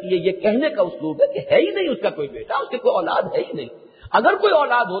حقیقت یہ کہنے کا اسلوب ہے کہ ہے ہی نہیں اس کا کوئی بیٹا، اس کی کوئی اولاد ہے ہی نہیں۔ اگر کوئی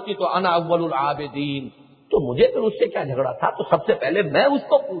اولاد ہوتی تو انا اول العابدین، تو مجھے پھر اس سے کیا جھگڑا تھا، تو سب سے پہلے میں اس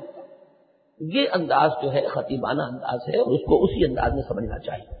کو پوچھتا۔ یہ انداز جو ہے خطیبانہ انداز ہے اور اس کو اسی انداز میں سمجھنا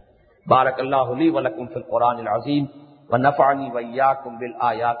چاہیے۔ بارک اللہ لی ولکم فی القرآن العظیم ونفعنی وإیاکم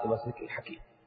بالآیات والذکر الحکیم۔